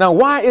this. Now,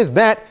 why is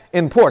that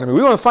important? I mean,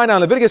 we're going to find out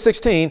in Leviticus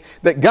 16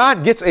 that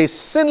God gets a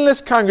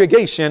sinless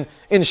congregation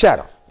in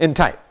shadow, in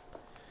type.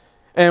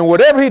 And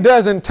whatever he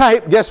does in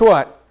type, guess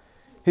what?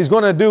 He's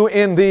going to do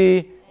in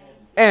the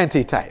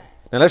antitype.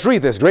 Now let's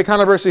read this. Great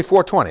Controversy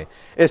 4:20.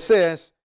 It says,